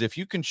matters, because if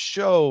you can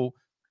show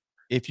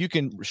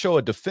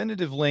a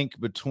definitive link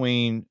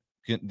between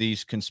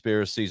these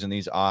conspiracies and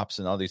these ops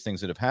and all these things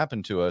that have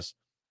happened to us.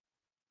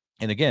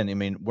 And again, I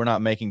mean, we're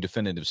not making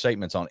definitive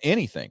statements on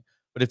anything,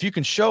 but if you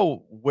can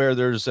show where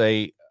there's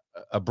a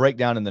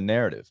breakdown in the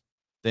narrative,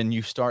 then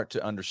you start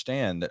to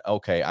understand that,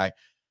 okay,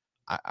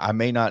 I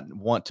may not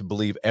want to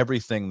believe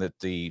everything that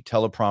the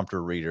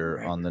teleprompter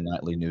reader on the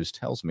nightly news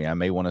tells me. I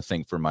may want to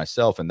think for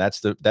myself, and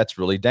that's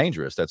really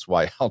dangerous. That's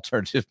why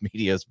alternative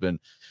media has been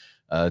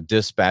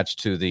dispatched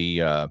to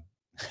the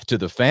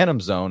phantom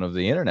zone of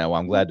the internet. Well,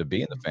 I'm glad to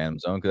be in the phantom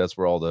zone, because that's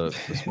where all the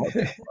smart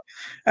people are.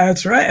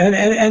 That's right,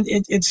 and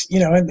it's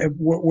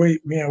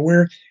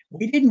and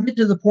we didn't get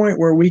to the point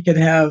where we could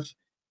have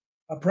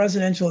a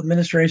presidential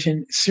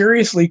administration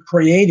seriously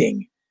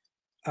creating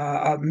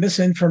a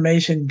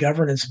misinformation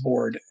governance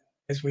board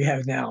as we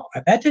have now.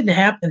 That didn't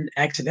happen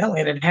accidentally,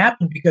 and it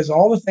happened because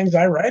all the things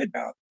I write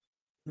about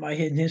in my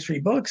hidden history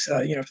books, for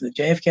the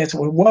JFK,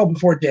 well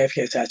before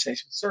JFK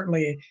assassination,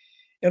 certainly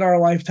in our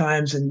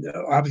lifetimes, and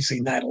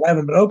obviously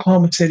 9/11, but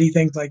Oklahoma City,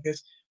 things like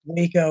this,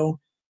 Waco,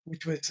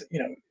 which was,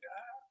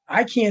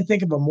 I can't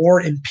think of a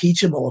more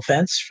impeachable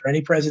offense for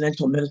any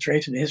presidential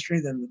administration in history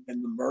than the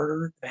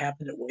murder that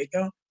happened at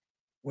Waco,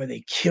 where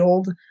they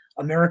killed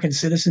American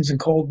citizens in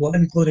cold blood,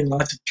 including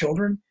lots of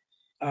children,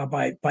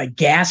 by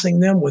gassing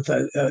them with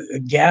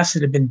a gas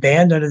that had been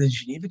banned under the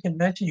Geneva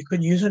Convention. You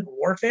couldn't use it in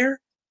warfare,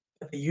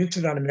 but they used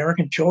it on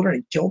American children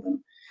and killed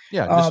them.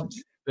 Yeah,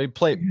 you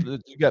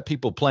got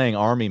people playing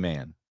Army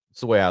Man.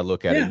 That's the way I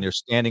look at it. And they're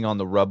standing on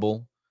the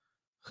rubble.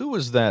 Who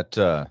was that?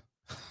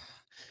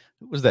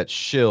 Who was that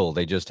shill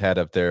they just had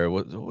up there?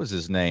 What was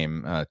his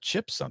name?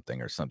 Chip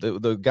something or something.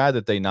 The guy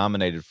that they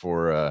nominated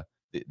for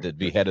that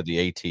be head of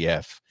the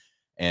ATF.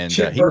 And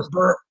Chip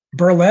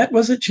Burlett,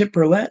 was it Chip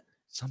Burlett?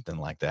 Something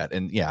like that.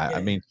 And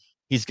I mean,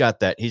 he's got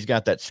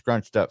that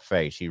scrunched up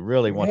face. He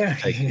really wants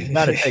to take. He's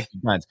got to take the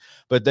guns.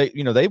 But they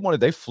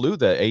flew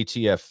the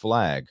ATF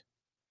flag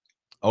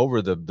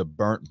over the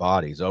burnt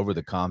bodies, over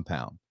the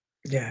compound.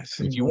 Yes.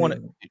 If you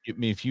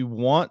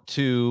want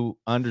to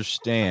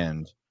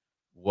understand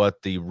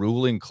what the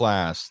ruling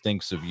class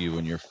thinks of you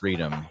and your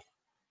freedom,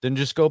 then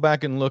just go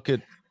back and look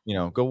at,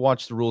 go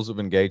watch the Rules of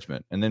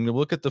Engagement, and then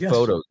look at the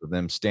photos of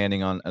them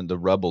standing on the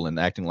rubble and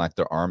acting like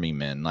they're army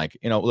men. Like,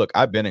 look,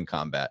 I've been in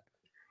combat.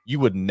 You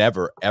would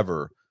never,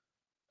 ever,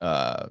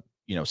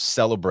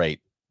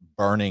 celebrate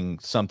burning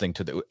something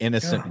to the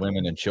innocent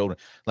women and children.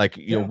 Like,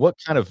 what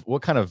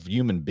kind of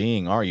human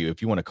being are you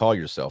if you want to call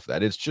yourself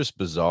that? It's just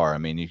bizarre. I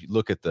mean, you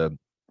look at the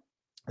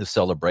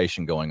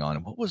celebration going on,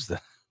 and what was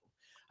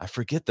I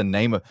forget the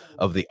name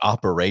of the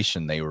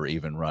operation they were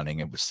even running.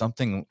 It was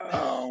something.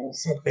 Oh,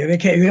 something. They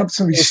came up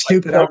something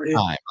stupid.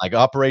 Like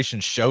Operation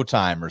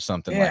Showtime or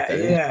something like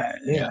that.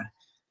 Yeah.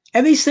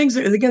 And these things,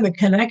 again, the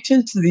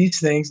connections to these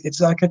things,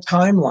 it's like a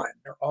timeline.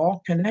 They're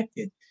all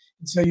connected.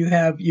 And so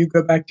you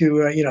go back to,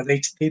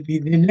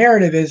 the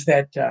narrative is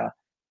that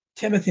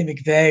Timothy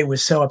McVeigh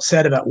was so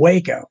upset about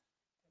Waco,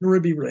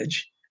 Ruby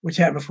Ridge, which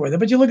happened before that.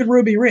 But you look at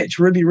Ruby Ridge,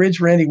 Randy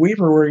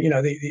Weaver were,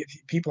 the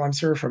people I'm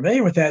sure are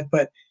familiar with that.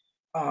 But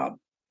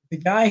the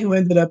guy who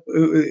ended up,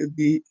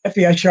 the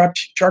FBI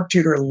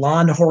sharpshooter,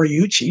 Lon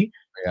Horiuchi,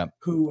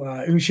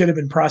 who should have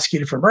been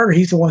prosecuted for murder,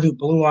 he's the one who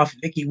blew off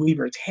Vicki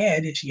Weaver's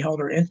head as she held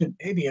her infant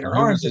baby in her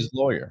arms. His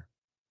lawyer.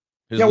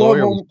 His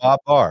lawyer was Bob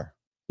Barr.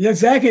 Yeah,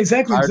 exactly.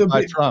 Hired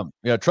by Trump.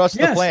 Yeah, trust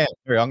the plan.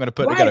 Here, I'm going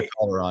to I got a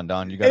caller on,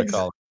 Don. You got a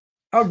caller.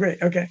 Oh,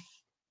 great. Okay.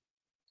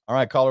 All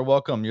right, caller,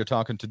 welcome. You're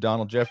talking to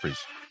Donald Jeffries.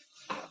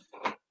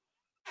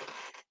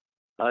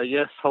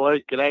 Yes, hello.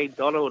 G'day,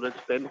 Donald. It's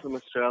Ben from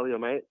Australia,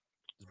 mate.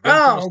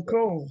 Oh,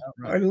 cool.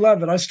 Right. I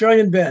love it.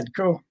 Australian Ben.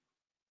 Cool.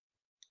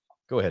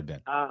 Go ahead,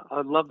 Ben.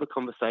 I love the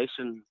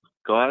conversation,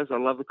 guys. I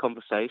love the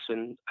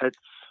conversation.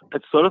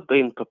 It's sort of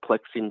been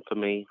perplexing for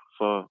me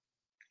for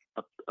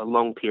a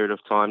long period of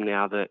time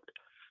now that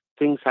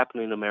things happen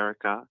in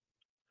America.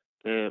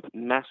 They're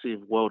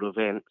massive world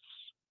events,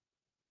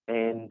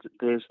 and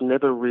there's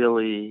never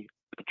really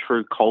a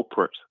true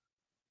culprit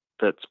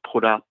that's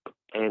put up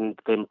and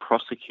then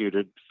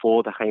prosecuted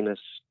for the heinous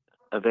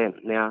event.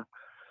 Now,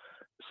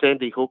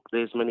 Sandy Hook,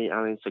 there's many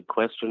unanswered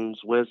questions.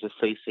 Where's the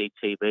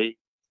CCTV?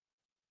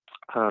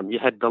 You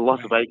had the Las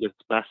Vegas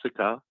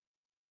massacre,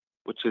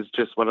 which is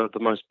just one of the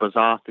most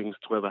bizarre things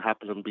to ever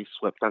happen and be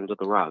swept under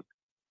the rug.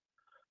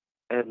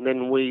 And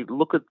then we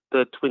look at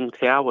the Twin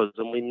Towers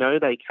and we know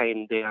they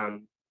came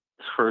down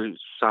through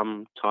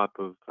some type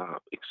of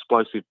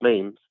explosive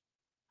means.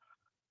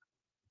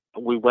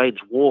 We wage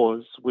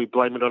wars. We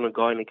blame it on a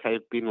guy in a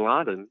cave, Bin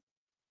Laden.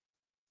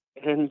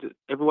 And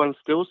everyone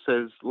still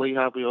says Lee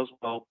Harvey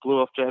Oswald blew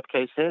off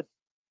JFK's head.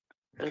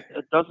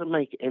 It doesn't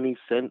make any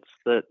sense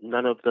that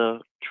none of the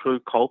true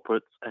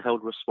culprits are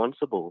held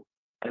responsible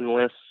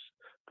unless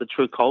the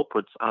true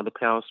culprits are the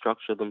power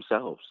structure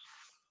themselves.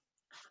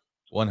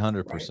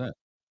 100%.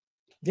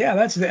 Yeah,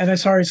 and I'm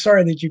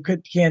sorry that you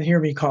can't hear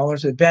me,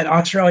 callers. Ben,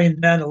 Australian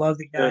Ben, I love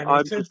the guy.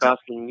 I'm just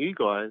asking you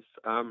guys.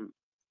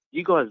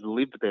 You guys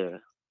live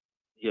there.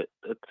 Yet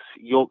it's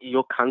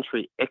your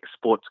country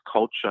exports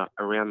culture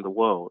around the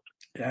world.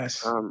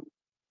 Yes.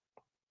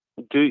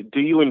 Do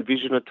you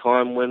envision a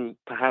time when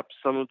perhaps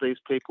some of these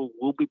people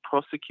will be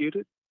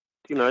prosecuted?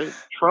 You know,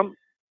 Trump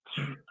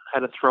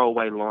had a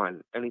throwaway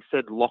line, and he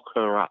said, "Lock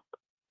her up."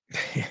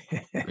 Yes.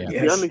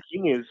 The only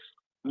thing is,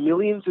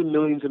 millions and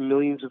millions and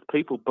millions of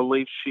people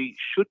believe she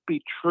should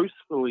be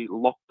truthfully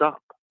locked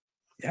up.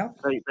 Yeah.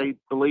 They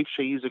believe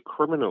she is a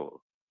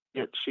criminal,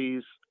 yet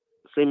she's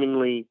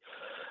seemingly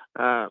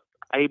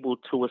able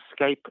to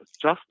escape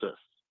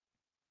justice.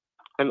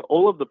 And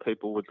all of the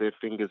people with their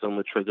fingers on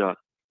the trigger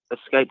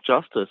escape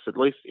justice, at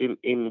least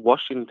in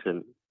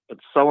Washington.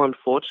 It's so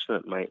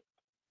unfortunate, mate.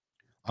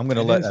 I'm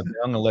gonna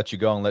let you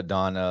go and let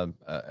Don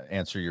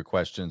answer your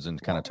questions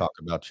and kind of talk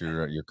about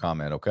your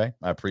comment. Okay,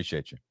 I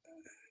appreciate you.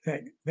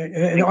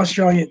 An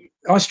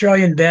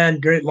Australian Ben,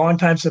 great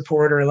longtime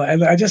supporter.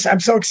 I'm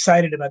so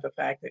excited about the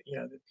fact that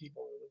that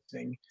people are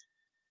listening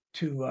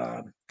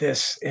to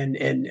this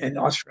in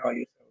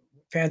Australia.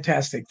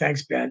 Fantastic,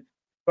 thanks, Ben.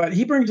 But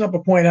he brings up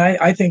a point.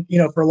 I think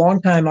for a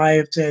long time I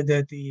have said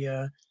that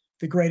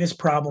the greatest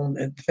problem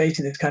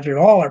facing this country of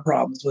all our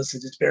problems was the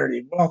disparity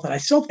of wealth, and I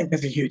still think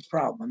that's a huge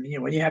problem. I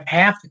mean, when you have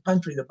half the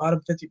country, the bottom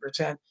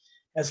 50%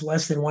 has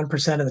less than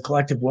 1% of the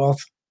collective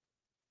wealth,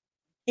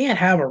 can't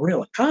have a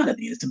real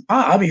economy.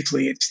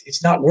 Obviously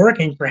it's not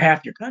working for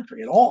half your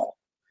country at all.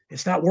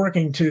 It's not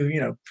working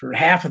for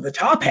half of the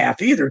top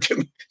half either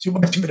to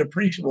much of an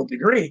appreciable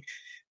degree.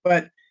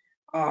 But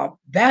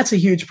that's a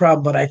huge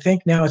problem. But I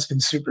think now it's been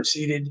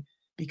superseded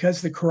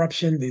because the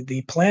corruption,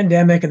 the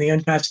pandemic, and the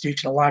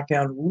unconstitutional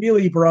lockdown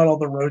really brought all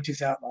the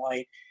roaches out in the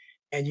light.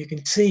 And you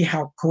can see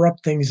how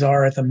corrupt things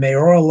are at the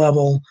mayoral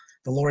level,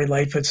 the Lori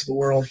Lightfoots of the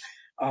world.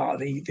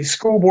 The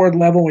school board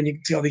level, when you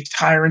can see all these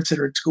tyrants that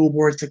are at school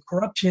boards, the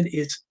corruption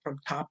is from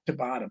top to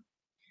bottom.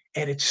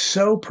 And it's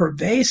so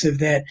pervasive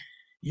that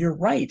you're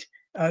right.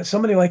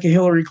 Somebody like a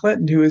Hillary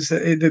Clinton, who is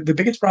the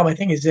biggest problem, I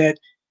think, is that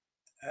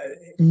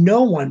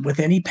no one with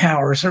any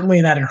power,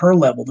 certainly not at her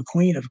level, the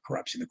queen of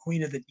corruption, the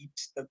queen of the deep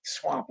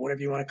swamp, whatever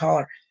you want to call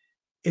her,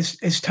 is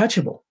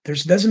touchable.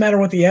 Doesn't matter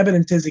what the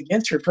evidence is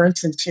against her. For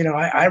instance,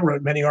 I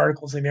wrote many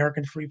articles in the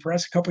American Free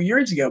Press a couple of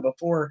years ago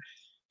before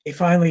they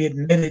finally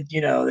admitted,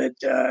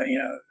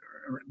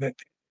 that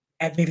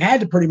and they've had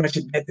to pretty much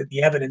admit that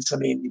the evidence, I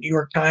mean, the New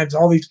York Times,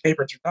 all these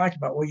papers are talking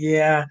about, well,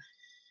 yeah,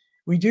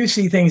 we do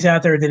see things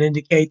out there that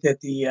indicate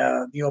that the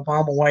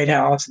Obama White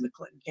House and the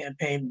Clinton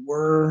campaign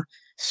were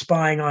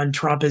spying on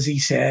Trump, as he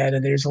said,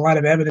 and there's a lot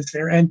of evidence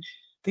there. And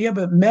they have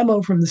a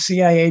memo from the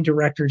CIA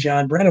director,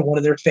 John Brennan, one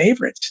of their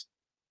favorites,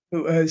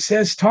 who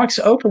talks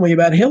openly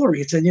about Hillary.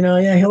 He said,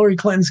 Hillary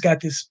Clinton's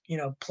got this,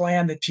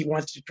 plan that she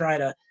wants to try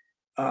to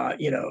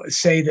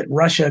say that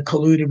Russia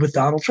colluded with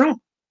Donald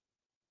Trump.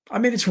 I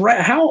mean, it's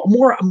right.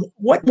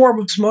 What more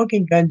of a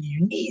smoking gun do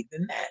you need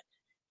than that?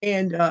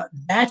 And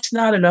that's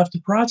not enough to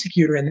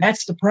prosecute her. And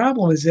that's the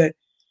problem, is that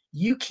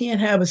you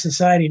can't have a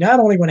society, not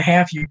only when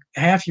half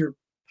your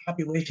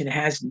population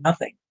has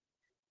nothing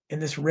in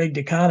this rigged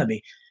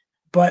economy,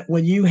 but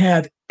when you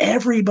have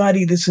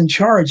everybody that's in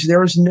charge,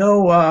 there's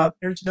no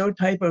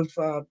type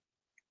of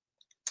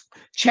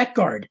check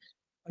guard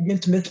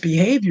against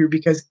misbehavior,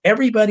 because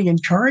everybody in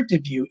charge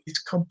of you is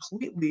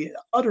completely,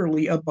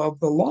 utterly above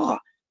the law.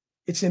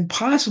 It's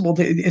impossible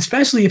to,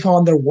 especially if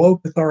on the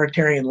woke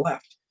authoritarian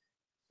left.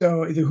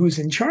 So who's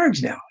in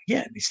charge now?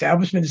 Again, the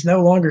establishment is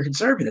no longer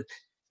conservative.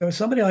 So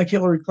somebody like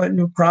Hillary Clinton,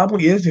 who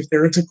probably is, if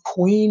there is a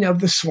queen of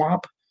the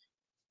swamp,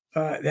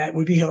 that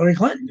would be Hillary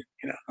Clinton.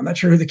 I'm not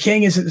sure who the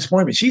king is at this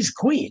point, but she's the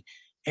queen.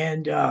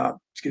 And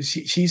because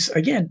she's,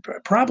 again,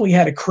 probably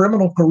had a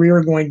criminal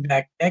career going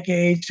back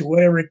decades, to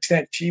whatever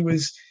extent she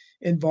was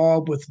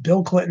involved with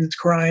Bill Clinton's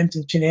crimes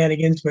and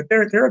shenanigans. But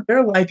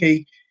they're like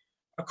a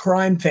a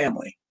crime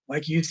family,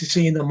 like you used to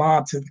see in the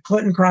mob. So the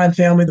Clinton crime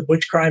family, the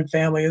Bush crime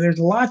family, there's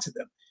lots of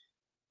them.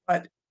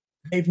 But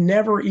they've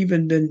never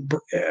even been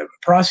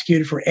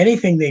prosecuted for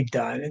anything they've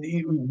done. And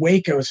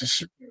Waco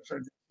is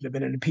sort of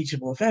been an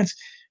impeachable offense.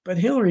 But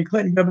Hillary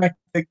Clinton, go back to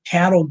the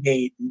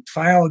Cattlegate and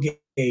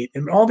Filegate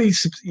and all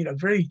these,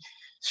 very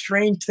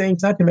strange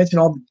things, not to mention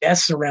all the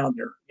deaths around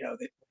her,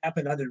 that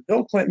happened under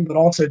Bill Clinton, but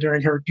also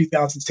during her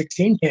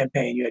 2016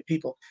 campaign. You had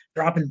people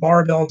dropping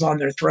barbells on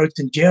their throats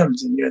in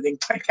gyms and, things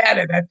like that.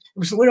 And that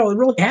was literally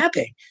really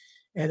happening.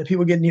 And the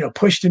people getting,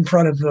 pushed in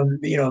front of them,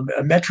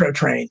 a metro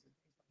train.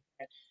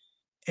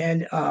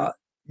 And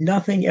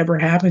nothing ever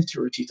happens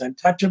to her. She's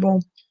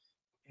untouchable.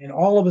 And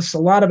a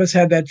lot of us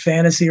had that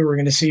fantasy. We're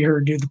going to see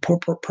her do the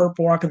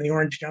purple walk in the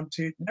orange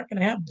jumpsuit. Not going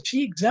to happen.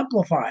 She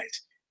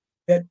exemplifies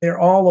that they're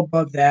all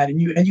above that.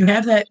 And you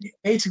have that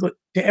basically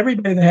to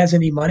everybody that has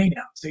any money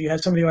now. So you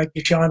have somebody like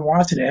Deshaun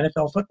Watson, an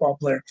NFL football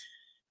player,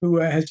 who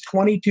has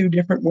 22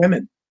 different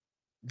women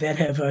that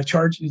have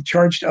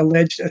charged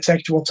alleged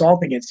sexual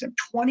assault against him.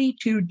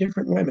 22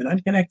 different women,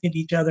 unconnected to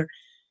each other.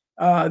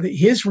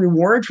 His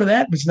reward for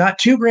that was not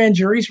 2 grand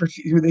juries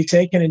who they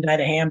say can indict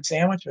a ham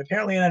sandwich, but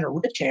apparently not a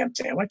rich ham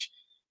sandwich,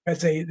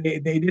 because they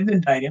didn't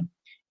indict him.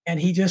 And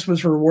he just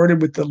was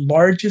rewarded with the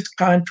largest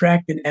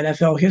contract in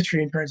NFL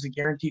history in terms of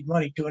guaranteed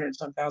money,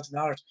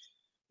 $200,000.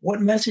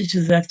 What message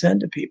does that send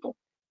to people?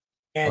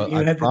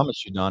 And I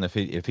promise you, Don, if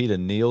he'd have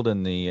kneeled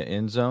in the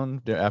end zone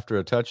after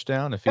a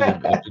touchdown, if he'd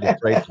have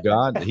prayed to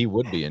God, he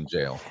would be in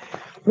jail.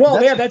 Well,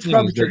 that's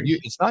probably true.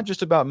 It's not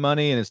just about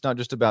money and it's not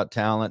just about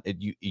talent.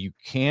 You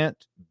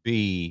can't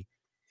be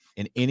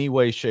in any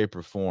way, shape,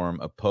 or form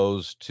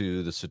opposed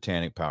to the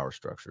satanic power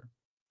structure,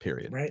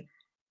 period. Right.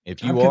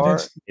 If you are,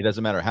 it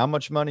doesn't matter how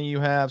much money you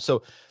have.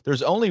 So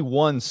there's only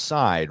one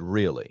side,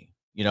 really.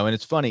 And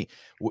it's funny.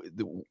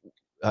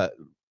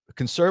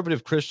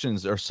 Conservative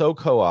Christians are so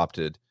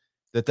co-opted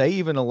that they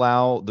even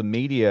allow the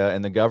media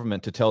and the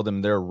government to tell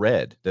them they're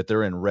red, that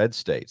they're in red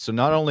states. So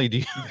not only do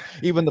you,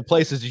 even the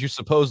places that you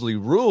supposedly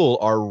rule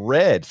are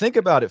red. Think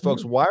about it,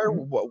 folks. Why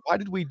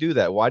did we do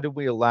that? Why did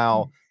we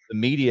allow the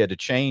media to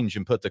change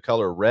and put the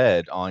color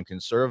red on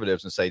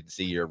conservatives and say,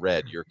 see, you're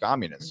red, you're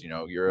communists,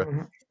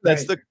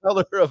 that's the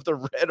color of the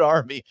Red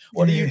Army.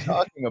 What are you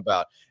talking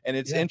about? And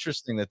it's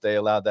interesting that they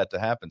allowed that to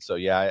happen. So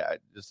I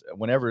just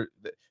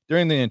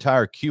during the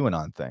entire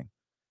QAnon thing,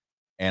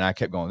 and I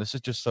kept going, this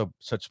is just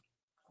such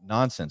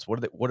nonsense.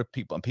 What are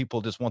people? And people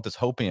just want this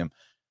hopium.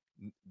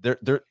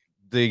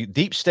 The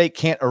deep state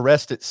can't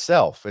arrest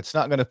itself. It's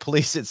not going to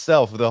police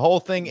itself. The whole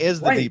thing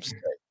is the deep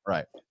state.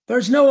 Right.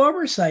 There's no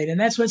oversight. And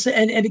that's what's,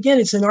 and again,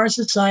 it's in our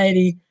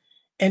society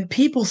and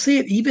people see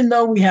it, even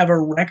though we have a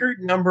record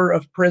number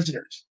of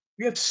prisoners.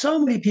 We have so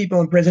many people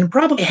in prison,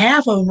 probably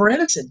half of them are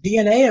innocent.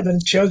 DNA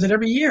evidence shows it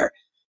every year.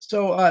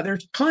 So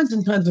there's tons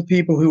and tons of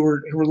people who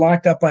were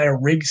locked up by a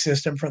rigged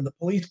system, from the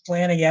police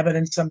planning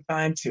evidence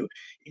sometimes to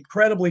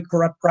incredibly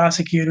corrupt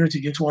prosecutors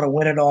who just want to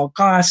win at all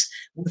costs,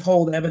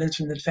 withhold evidence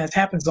from the defense.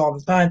 Happens all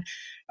the time.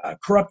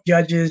 Corrupt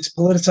judges,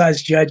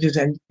 politicized judges,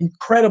 and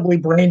incredibly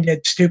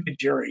brain-dead, stupid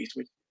juries,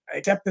 which,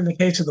 except in the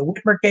case of the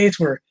Whitmer case,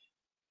 where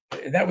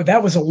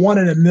that was a 1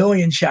 in a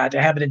million shot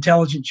to have an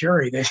intelligent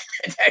jury. That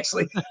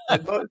actually,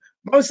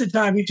 most of the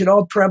time, we should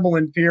all tremble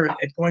in fear at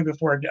going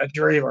before a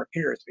jury of our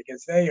peers,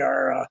 because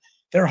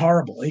they're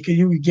horrible. You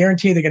can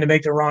guarantee they're going to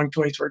make the wrong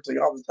choice virtually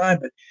all the time.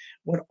 But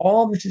when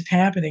all this is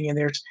happening,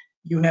 and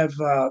you have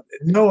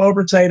no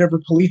oversight over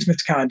police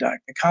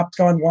misconduct, the cops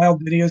gone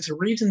wild videos. The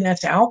reason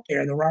that's out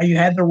there, you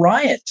had the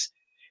riots,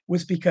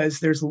 was because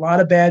there's a lot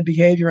of bad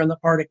behavior on the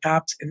part of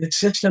cops, and the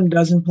system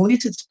doesn't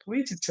police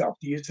itself,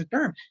 to use the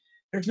term.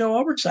 There's no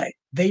oversight.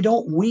 They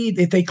don't weed.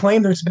 If they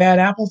claim there's bad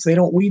apples, they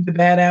don't weed the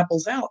bad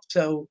apples out.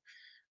 So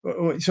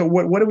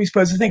what are we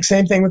supposed to think?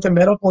 Same thing with the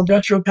medical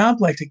industrial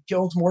complex. It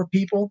kills more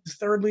people. It's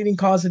the 3rd leading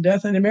cause of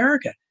death in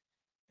America.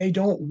 They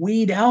don't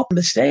weed out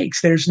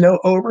mistakes. There's no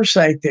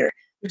oversight there.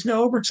 There's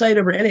no oversight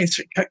over any.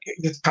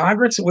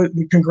 Congress,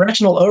 the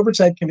Congressional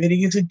Oversight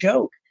Committee is a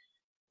joke.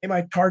 They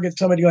might target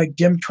somebody like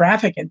Jim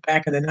Trafficant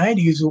back in the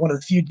 90s, who was one of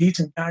the few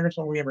decent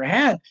congressmen we ever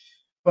had.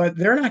 But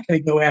they're not going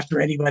to go after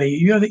anybody.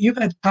 You've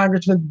had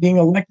congressmen being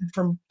elected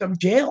from some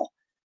jail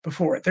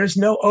before it. There's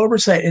no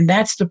oversight. And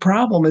that's the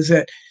problem, is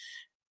that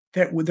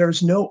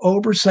there's no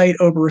oversight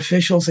over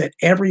officials at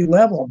every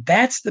level.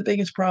 That's the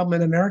biggest problem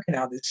in America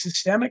now, the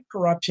systemic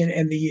corruption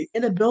and the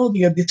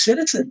inability of the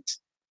citizens.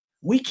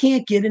 We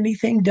can't get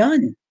anything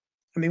done.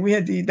 I mean,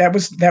 that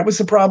was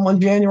the problem on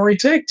January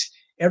 6th.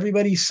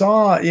 Everybody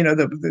saw,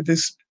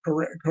 this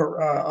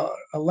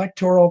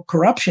electoral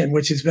corruption,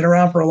 which has been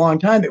around for a long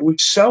time. It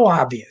was so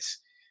obvious,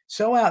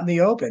 so out in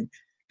the open,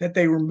 that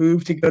they were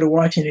moved to go to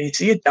Washington,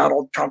 D.C. at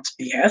Donald Trump's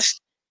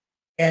behest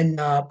and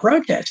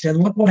protest.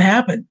 And look what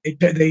happened.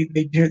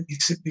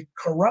 The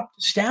corrupt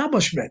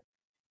establishment,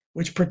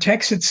 which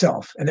protects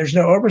itself, and there's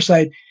no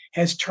oversight,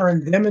 has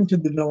turned them into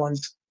the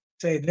villains.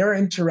 Say they're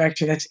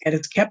insurrectionists, and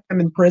it's kept them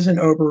in prison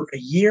over a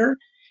year.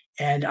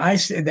 And I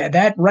say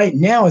that right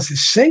now is the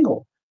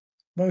single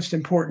most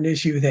important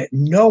issue that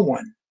no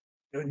one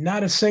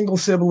not a single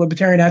civil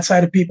libertarian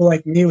outside of people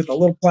like me with the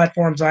little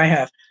platforms I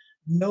have.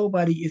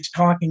 Nobody is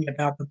talking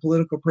about the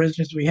political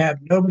prisoners we have.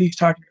 Nobody's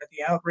talking about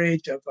the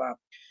outrage of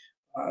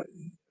uh,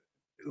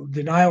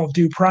 denial of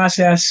due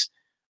process,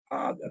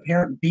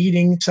 apparent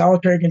beating,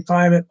 solitary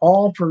confinement,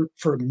 all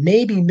for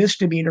maybe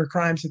misdemeanor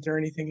crimes if they're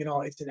anything at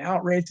all. It's an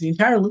outrage. The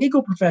entire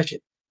legal profession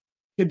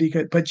could be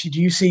good. But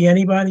do you see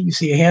anybody? You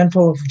see a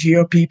handful of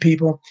GOP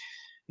people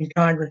in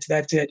Congress.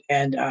 That's it.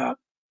 And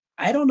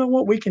I don't know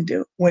what we can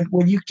do when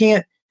you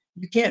can't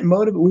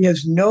motivate.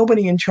 There's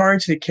nobody in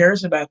charge that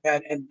cares about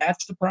that, and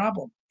that's the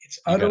problem. It's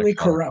utterly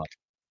corrupt.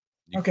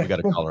 Okay, we got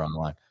a caller on the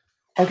line.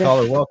 Okay.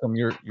 Caller, welcome.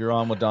 You're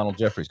on with Donald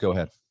Jeffries. Go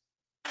ahead.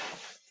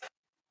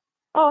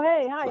 Oh,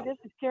 hey, hi. This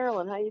is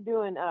Carolyn. How you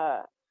doing,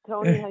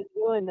 Tony? How you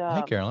doing,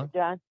 hey, Carolyn.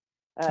 John?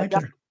 Don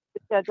just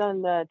got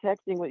done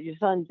texting with your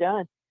son,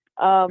 John.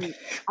 I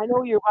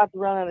know you're about to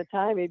run out of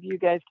time. Maybe you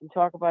guys can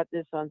talk about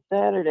this on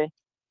Saturday.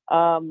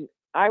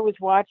 I was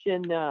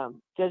watching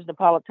Judge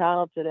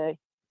Napolitano today,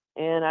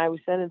 and I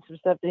was sending some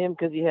stuff to him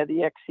because he had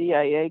the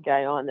ex-CIA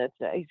guy on.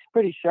 He's a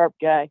pretty sharp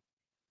guy.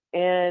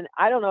 And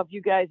I don't know if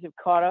you guys have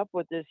caught up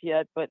with this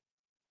yet, but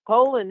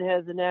Poland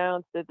has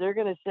announced that they're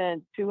going to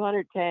send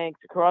 200 tanks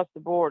across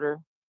the border.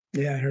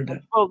 Yeah, I heard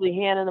that. Supposedly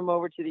handing them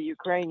over to the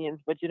Ukrainians.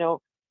 But, if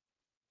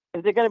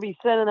they're going to be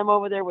sending them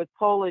over there with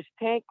Polish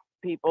tank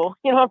people,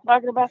 you know what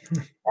I'm talking about?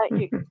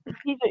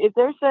 If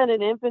they're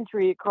sending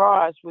infantry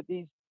across with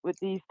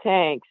these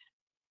tanks,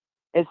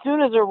 as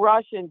soon as a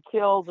Russian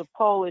kills a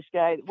Polish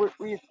guy, we're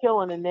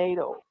killing a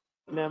NATO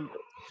member.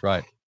 That's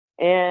right.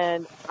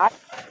 And I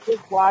was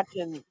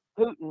watching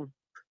Putin,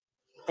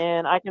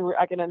 and I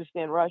can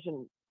understand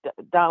Russian.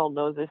 Donald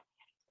knows this.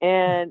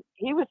 And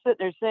he was sitting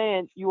there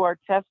saying, "You are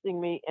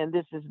testing me, and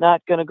this is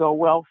not going to go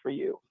well for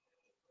you."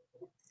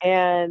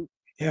 And,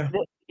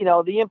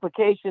 the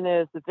implication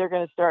is that they're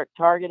going to start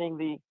targeting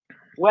the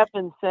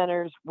weapons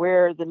centers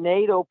where the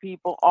NATO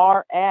people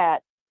are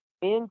at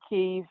in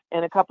Kyiv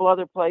and a couple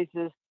other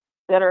places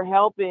that are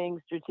helping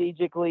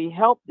strategically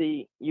help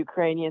the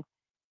Ukrainians.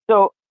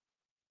 So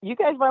you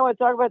guys might want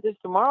to talk about this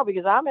tomorrow,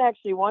 because I'm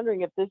actually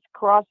wondering if this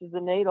crosses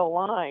the NATO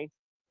line.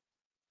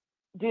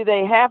 Do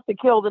they have to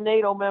kill the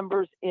NATO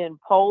members in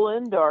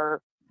Poland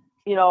or,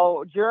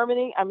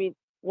 Germany? I mean,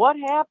 what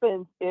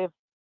happens if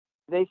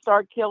they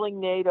start killing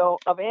NATO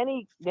of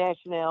any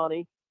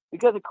nationality?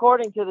 Because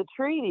according to the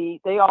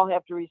treaty, they all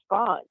have to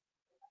respond.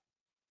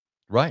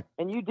 Right.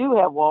 And you do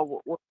have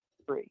World War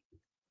III.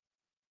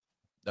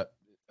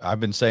 I've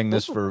been saying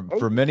this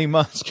for many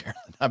months,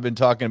 Carolyn. I've been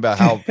talking about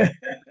how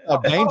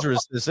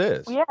dangerous this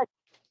is. Yeah,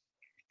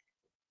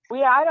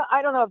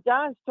 I don't know if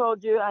Don's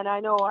told you, and I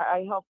know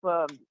I help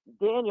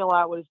Daniel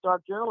out with his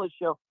Dark Journalist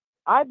show.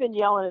 I've been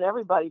yelling at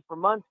everybody for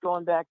months,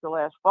 going back to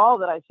last fall,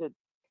 that I said,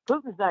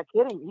 Putin's not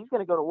kidding. He's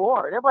going to go to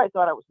war. And everybody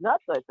thought I was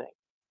nuts, I think.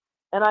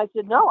 And I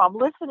said, no, I'm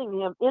listening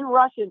to him in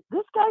Russian.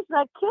 This guy's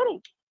not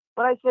kidding.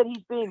 But I said,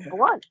 he's being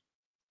blunt.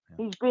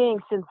 He's being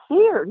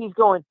sincere. He's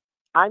going,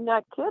 I'm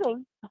not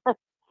kidding.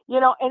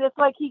 And it's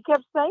like he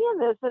kept saying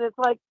this, and it's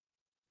like,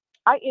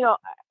 it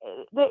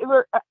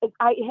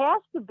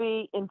has to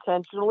be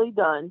intentionally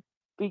done,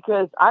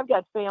 because I've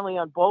got family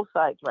on both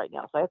sides right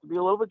now, so I have to be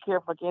a little bit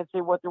careful. I can't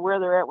say where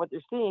they're at, what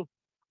they're seeing,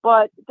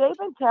 but they've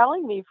been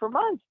telling me for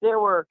months there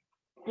were,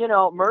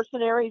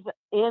 mercenaries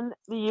in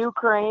the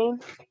Ukraine.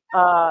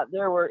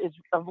 There were, it's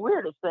the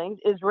weirdest things,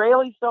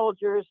 Israeli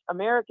soldiers,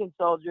 American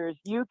soldiers,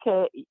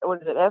 UK,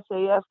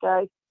 SAS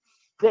guys.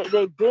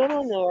 They've been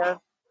in there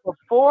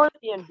before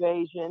the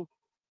invasion.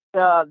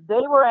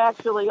 They were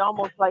actually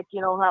almost like,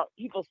 how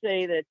people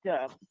say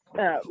that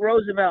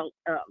Roosevelt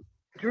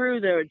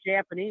drew the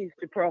Japanese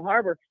to Pearl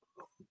Harbor.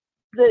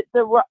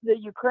 The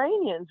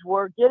Ukrainians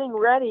were getting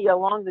ready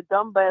along the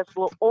Donbass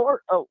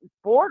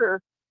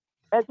border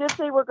as if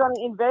they were going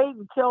to invade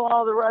and kill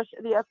all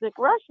the ethnic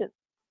Russians.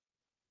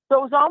 So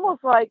it was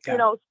almost like,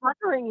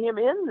 suckering him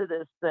into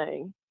this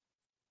thing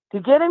to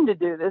get him to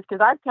do this,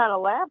 because I've kind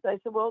of laughed. I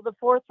said, well, the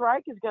Fourth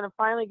Reich is going to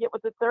finally get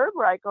what the Third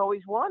Reich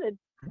always wanted.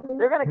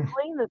 They're going to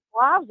clean the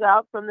Slavs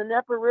out from the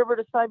Dnieper River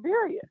to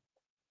Siberia.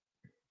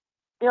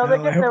 They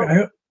get their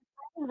Russians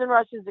and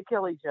Russians to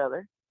kill each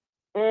other.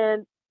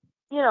 And,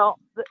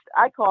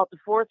 I call it the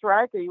Fourth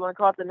Reich, or you want to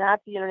call it the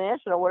Nazi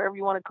International, whatever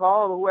you want to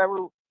call it,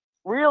 whoever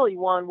really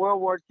won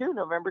World War II,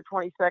 November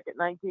 22nd,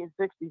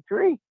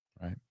 1963.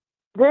 Right.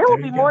 They will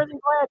be more than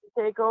glad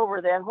to take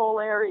over that whole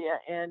area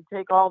and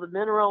take all the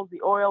minerals,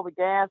 the oil, the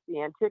gas,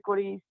 the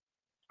antiquities.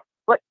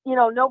 But,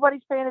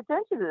 nobody's paying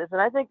attention to this. And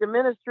I think the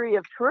Ministry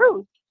of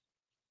Truth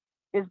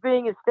is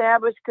being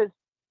established because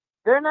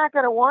they're not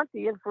going to want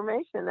the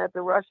information that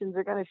the Russians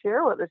are going to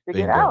share with us to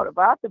get out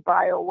about the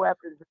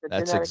bioweapons.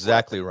 That's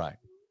exactly right.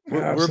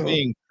 We're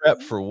being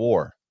prepped for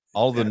war.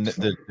 All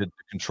the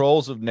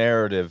controls of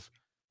narrative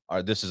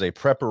this is a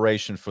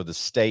preparation for the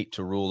state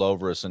to rule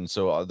over us. And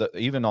so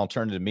even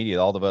alternative media,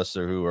 all of us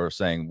who are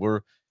saying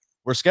we're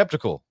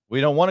skeptical.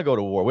 We don't want to go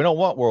to war. We don't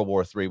want World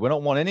War III. We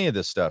don't want any of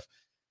this stuff.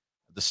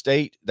 The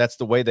state, that's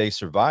the way they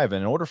survive.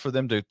 And in order for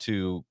them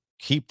to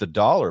keep the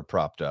dollar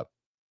propped up,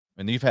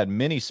 And you've had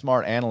many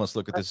smart analysts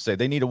look at this and say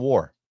they need a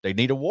war. They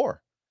need a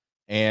war.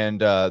 And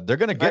they're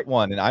going to get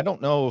one. And I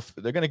don't know if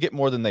they're going to get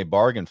more than they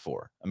bargained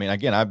for. I mean,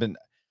 again,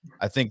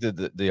 I think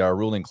that our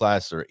ruling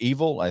class are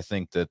evil. I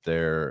think that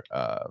they're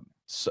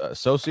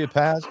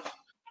sociopaths,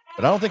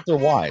 but I don't think they're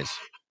wise.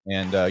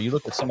 And you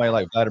look at somebody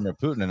like Vladimir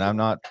Putin, and I'm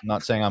not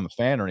saying I'm a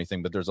fan or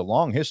anything, but there's a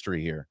long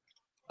history here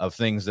of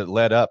things that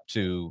led up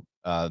to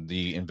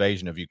the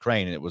invasion of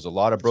Ukraine. And it was a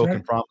lot of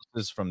broken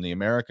promises from the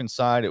American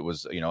side. It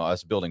was,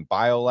 us building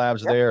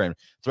biolabs there and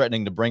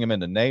threatening to bring them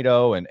into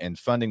NATO and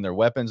funding their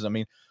weapons. I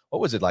mean, what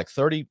was it, like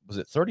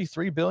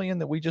 33 billion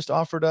that we just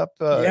offered up?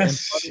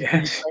 Yes.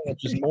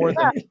 Which is more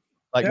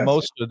than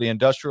most of the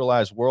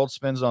industrialized world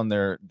spends on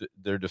their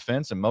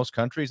defense in most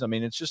countries. I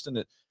mean, it's just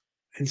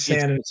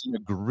insanity. It's an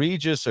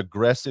egregious,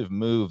 aggressive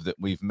move that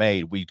we've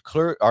made.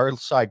 Our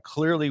side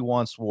clearly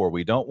wants war.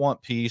 We don't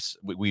want peace.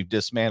 We've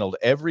dismantled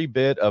every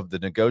bit of the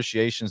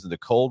negotiations and the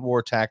Cold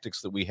War tactics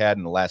that we had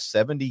in the last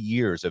 70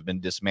 years have been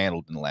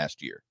dismantled in the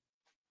last year.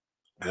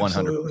 100%.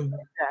 Exactly.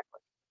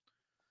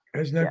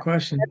 There's no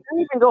question. And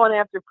they're even going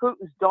after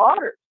Putin's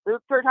daughters.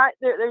 They're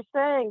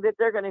saying that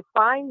they're going to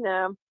find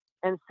them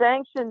and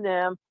sanction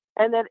them,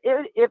 and that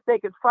if they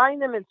could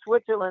find them in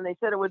Switzerland, they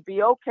said it would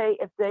be okay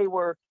if they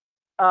were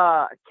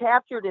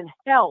captured and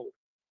held.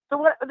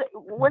 So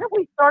when did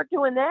we start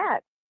doing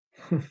that?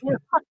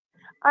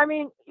 I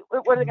mean,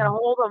 what are they going to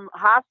hold them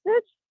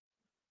hostage?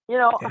 I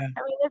mean,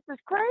 this is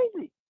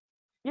crazy.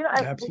 It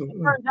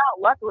turns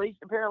out, luckily,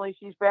 apparently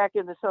she's back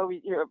in the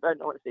Soviet Union. I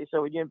don't want to say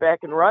Soviet Union,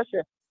 back in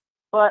Russia.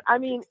 But I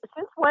mean,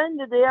 since when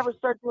did they ever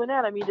start doing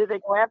that? I mean, did they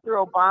go after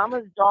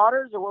Obama's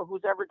daughters or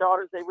whoever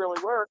daughters they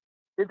really were?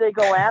 Did they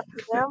go after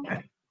them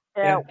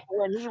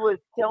when he was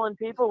killing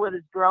people with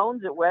his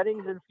drones at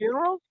weddings and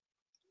funerals?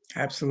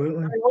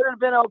 Absolutely. It would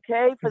have been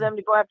okay for them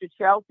to go after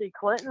Chelsea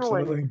Clinton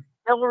when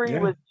Hillary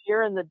was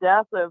cheering the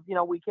death of,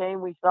 we came,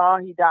 we saw,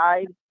 he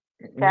died,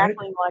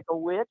 cackling like a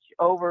witch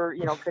over,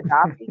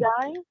 Gaddafi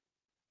dying.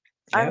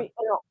 I mean,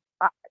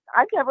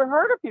 I've never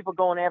heard of people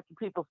going after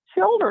people's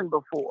children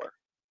before.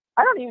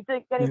 I don't even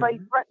think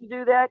anybody threatened to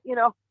do that.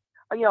 Were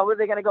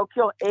they going to go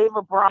kill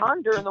Ava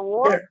Braun during the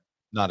war?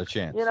 Not a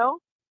chance. This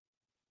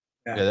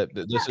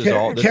is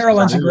all.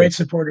 Carolyn's a great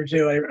supporter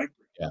too.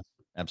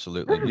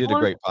 Absolutely. You did a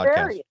great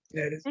podcast.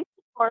 These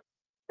are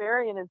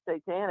Luciferian and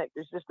satanic.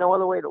 There's just no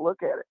other way to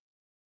look at it.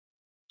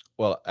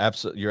 Well,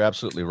 you're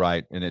absolutely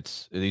right, and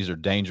these are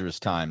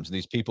dangerous times.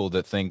 These people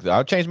that think that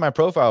I'll change my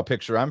profile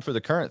picture. I'm for the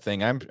current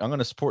thing. I'm going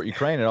to support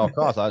Ukraine at all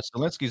costs.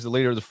 Zelensky's the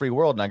leader of the free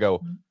world, and I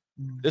go,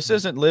 this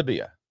isn't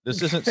Libya.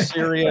 This isn't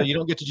Syria. You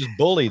don't get to just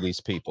bully these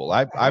people.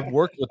 I've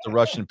worked with the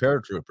Russian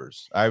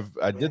paratroopers. I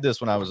did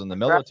this when I was in the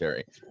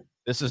military.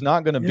 This is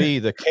not going to be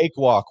the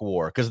cakewalk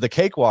war, because the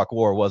cakewalk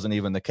war wasn't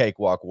even the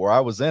cakewalk war. I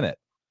was in it.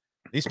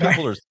 These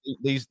people are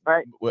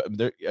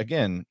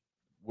again,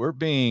 we're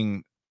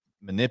being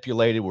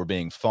manipulated. We're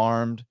being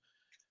farmed.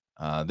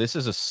 This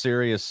is a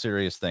serious,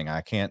 serious thing. I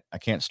can't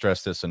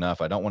stress this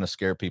enough. I don't want to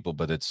scare people,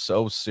 but it's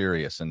so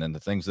serious. And then the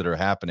things that are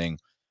happening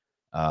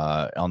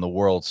on the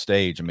world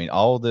stage. I mean,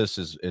 all of this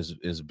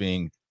is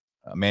being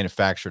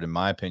manufactured, in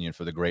my opinion,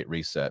 for the Great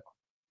Reset.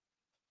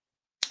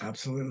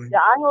 Absolutely. Yeah,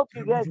 I hope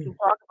you guys can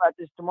talk about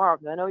this tomorrow,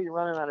 because I know you're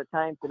running out of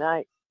time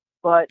tonight.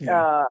 But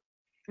you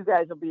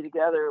guys will be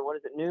together. What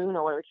is it, noon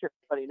or whatever?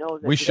 Everybody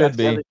knows. We should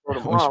be.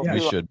 We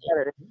should.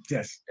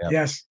 Yes. Yep.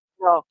 Yes.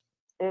 So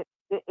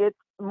it's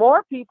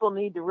more people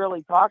need to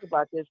really talk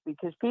about this,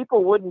 because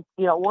people didn't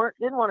want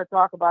to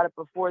talk about it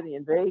before the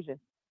invasion.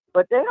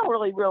 But they don't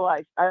really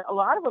realize. A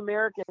lot of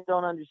Americans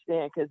don't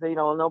understand, because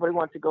nobody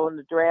wants to go in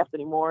the draft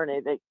anymore,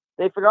 and they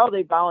figure,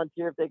 they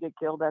volunteer. If they get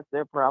killed, that's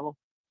their problem.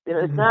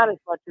 It's not as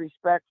much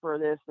respect for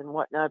this and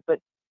whatnot.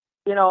 But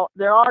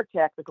there are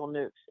tactical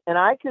nukes, and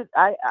I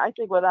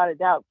think without a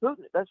doubt,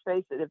 Putin. Let's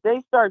face it. If they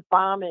start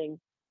bombing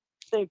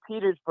St.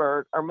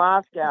 Petersburg or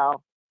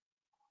Moscow,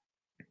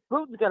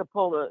 Putin's going to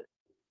pull the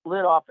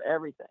lid off of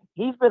everything.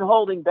 He's been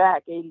holding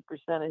back 80%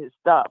 of his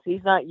stuff.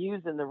 He's not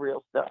using the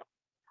real stuff.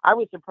 I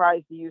was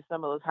surprised to use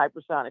some of those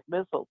hypersonic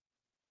missiles,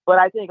 but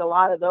I think a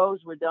lot of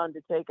those were done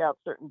to take out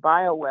certain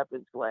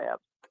bioweapons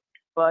labs.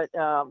 But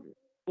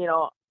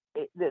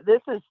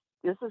this is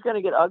going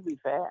to get ugly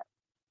fast.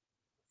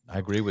 I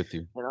agree with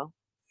you.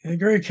 I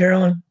agree,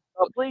 Carolyn.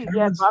 Well, please,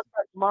 talk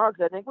about tomorrow,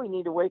 because I think we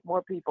need to wake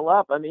more people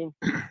up. I mean,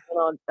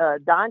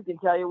 Don can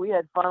tell you we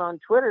had fun on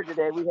Twitter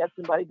today. We had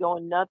somebody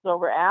going nuts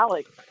over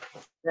Alex.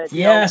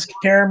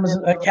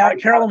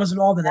 Carolyn was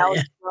involved in that.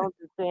 Alex Jones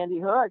and Sandy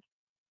Hook.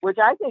 Which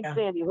I think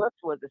Sandy Hooks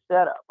was a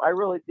setup. I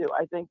really do.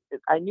 I think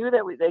I knew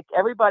that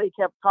everybody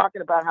kept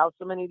talking about how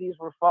so many of these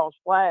were false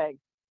flags,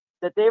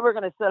 that they were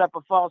going to set up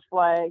a false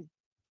flag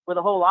with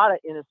a whole lot of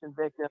innocent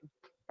victims.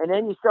 And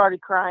then you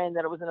started crying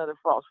that it was another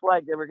false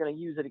flag. They were going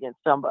to use it against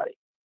somebody.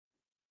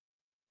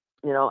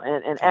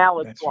 And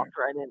Alex walked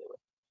right into it,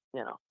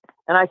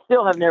 And I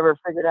still have never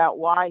figured out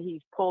why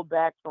he's pulled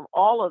back from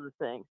all of the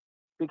things,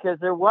 because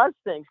there was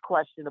things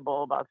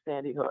questionable about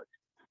Sandy Hook.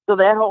 So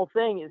that whole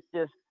thing is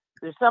just,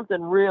 there's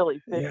something really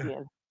fishy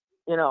and,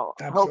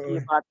 hokey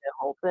about that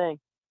whole thing.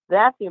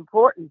 That's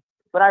important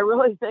But I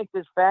really think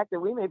this fact that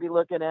we may be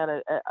looking at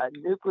a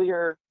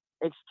nuclear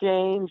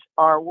exchange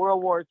or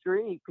World War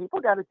III, people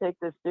got to take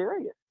this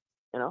serious.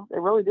 You know, they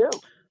really do.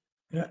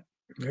 Yeah,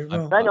 very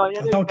well. I know. It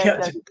is Tell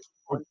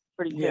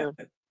pretty yeah.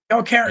 soon.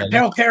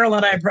 Tell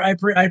Carolyn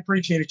I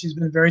appreciate it. She's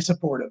been very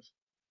supportive.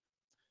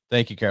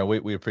 Thank you, Carol.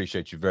 We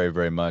appreciate you very,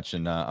 very much.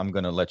 And I'm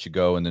going to let you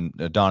go. And then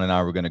Don and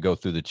I were going to go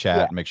through the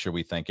chat, make sure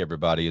we thank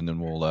everybody. And then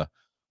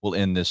we'll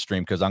end this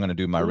stream because I'm going to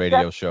do my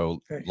radio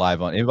show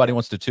live on. Anybody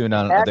wants to tune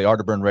on the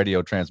Arterburn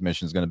radio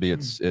transmission is going to be in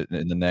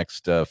the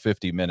next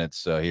 50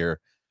 minutes here.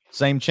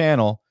 Same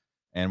channel.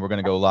 And we're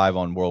going to go live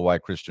on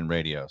Worldwide Christian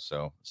Radio.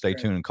 So stay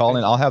tuned and call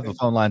in. I'll have the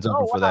phone lines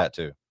open for that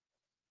too.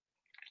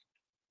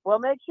 Well,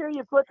 make sure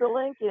you put the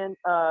link in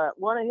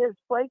one of his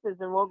places,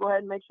 and we'll go ahead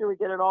and make sure we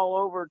get it all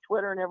over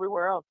Twitter and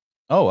everywhere else.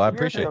 Oh, I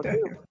appreciate that.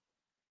 Too.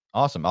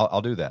 Awesome.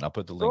 I'll do that. I'll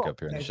put the link up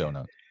here in the show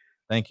notes.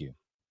 Thank you.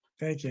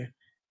 Thank you.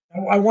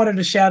 I wanted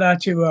to shout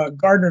out to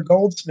Gardner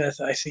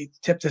Goldsmith. I see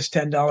tipped us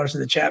 $10 in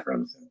the chat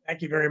room. So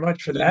thank you very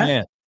much for that.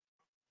 Man.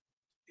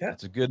 Yeah,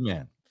 that's a good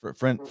man.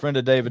 Friend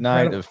of David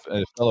Knight, a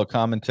fellow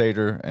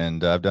commentator,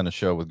 and I've done a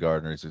show with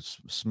Gardner. He's a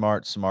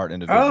smart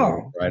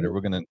individual writer.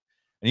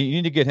 You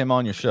need to get him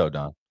on your show,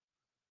 Don.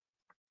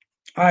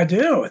 I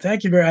do.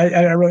 Thank you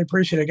I really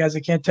appreciate it, guys.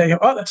 I can't tell you.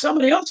 Oh,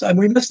 somebody else.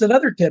 We missed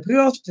another tip. Who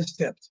else just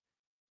tipped?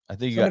 I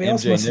think you got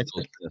MJ Nichols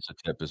as a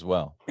tip as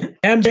well.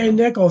 MJ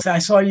Nichols. I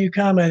saw you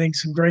commenting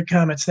some great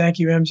comments. Thank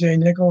you, MJ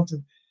Nichols.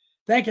 And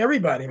thank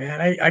everybody,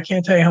 man. I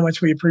can't tell you how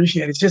much we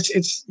appreciate it.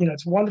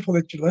 It's wonderful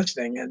that you're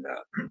listening, and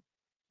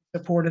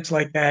support us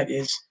like that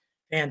is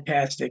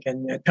fantastic.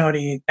 And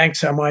Tony, thanks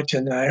so much.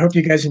 And I hope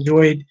you guys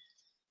enjoyed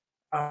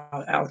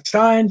Alex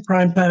Stein,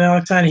 primetime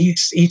Alex Stein. He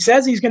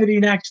says he's going to be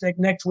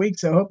next week,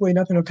 so hopefully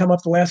nothing will come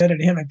up the last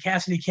minute of him. And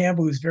Cassidy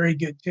Campbell, who's very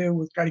good too.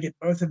 We'll try to get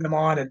both of them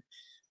on, and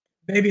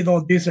maybe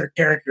they'll do their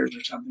characters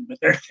or something. But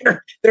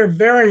they're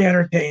very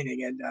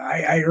entertaining, and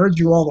I urge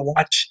you all to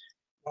watch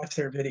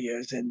their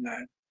videos. And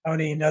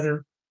Tony,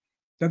 another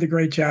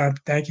great job.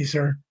 Thank you,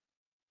 sir.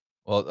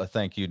 Well,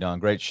 thank you, Don.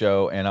 Great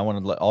show. And I want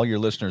to let all your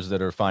listeners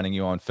that are finding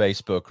you on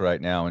Facebook right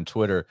now and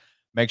Twitter,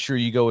 make sure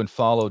you go and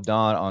follow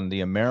Don on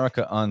the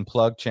America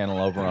Unplugged channel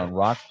over on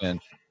Rockfin.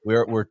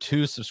 We're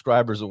 2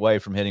 subscribers away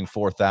from hitting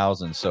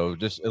 4,000. So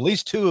just at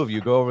least 2 of you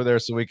go over there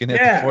so we can hit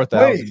the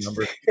 4,000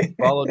 number.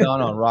 Follow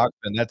Don on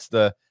Rockfin. That's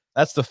the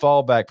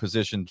fallback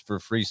position for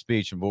free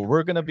speech. And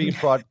we're going to be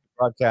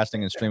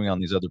broadcasting and streaming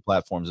on these other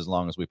platforms as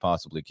long as we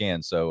possibly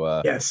can.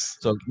 So yes.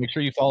 So make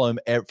sure you follow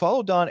him.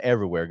 Follow Don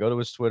everywhere. Go to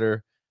his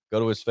Twitter. Go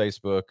to his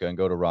Facebook and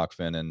go to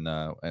Rockfin and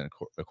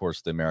of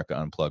course the America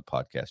Unplugged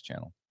podcast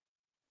channel.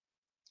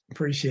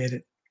 Appreciate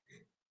it.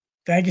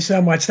 Thank you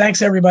so much.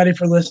 Thanks everybody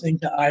for listening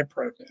to I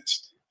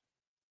Protest.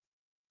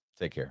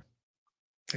 Take care.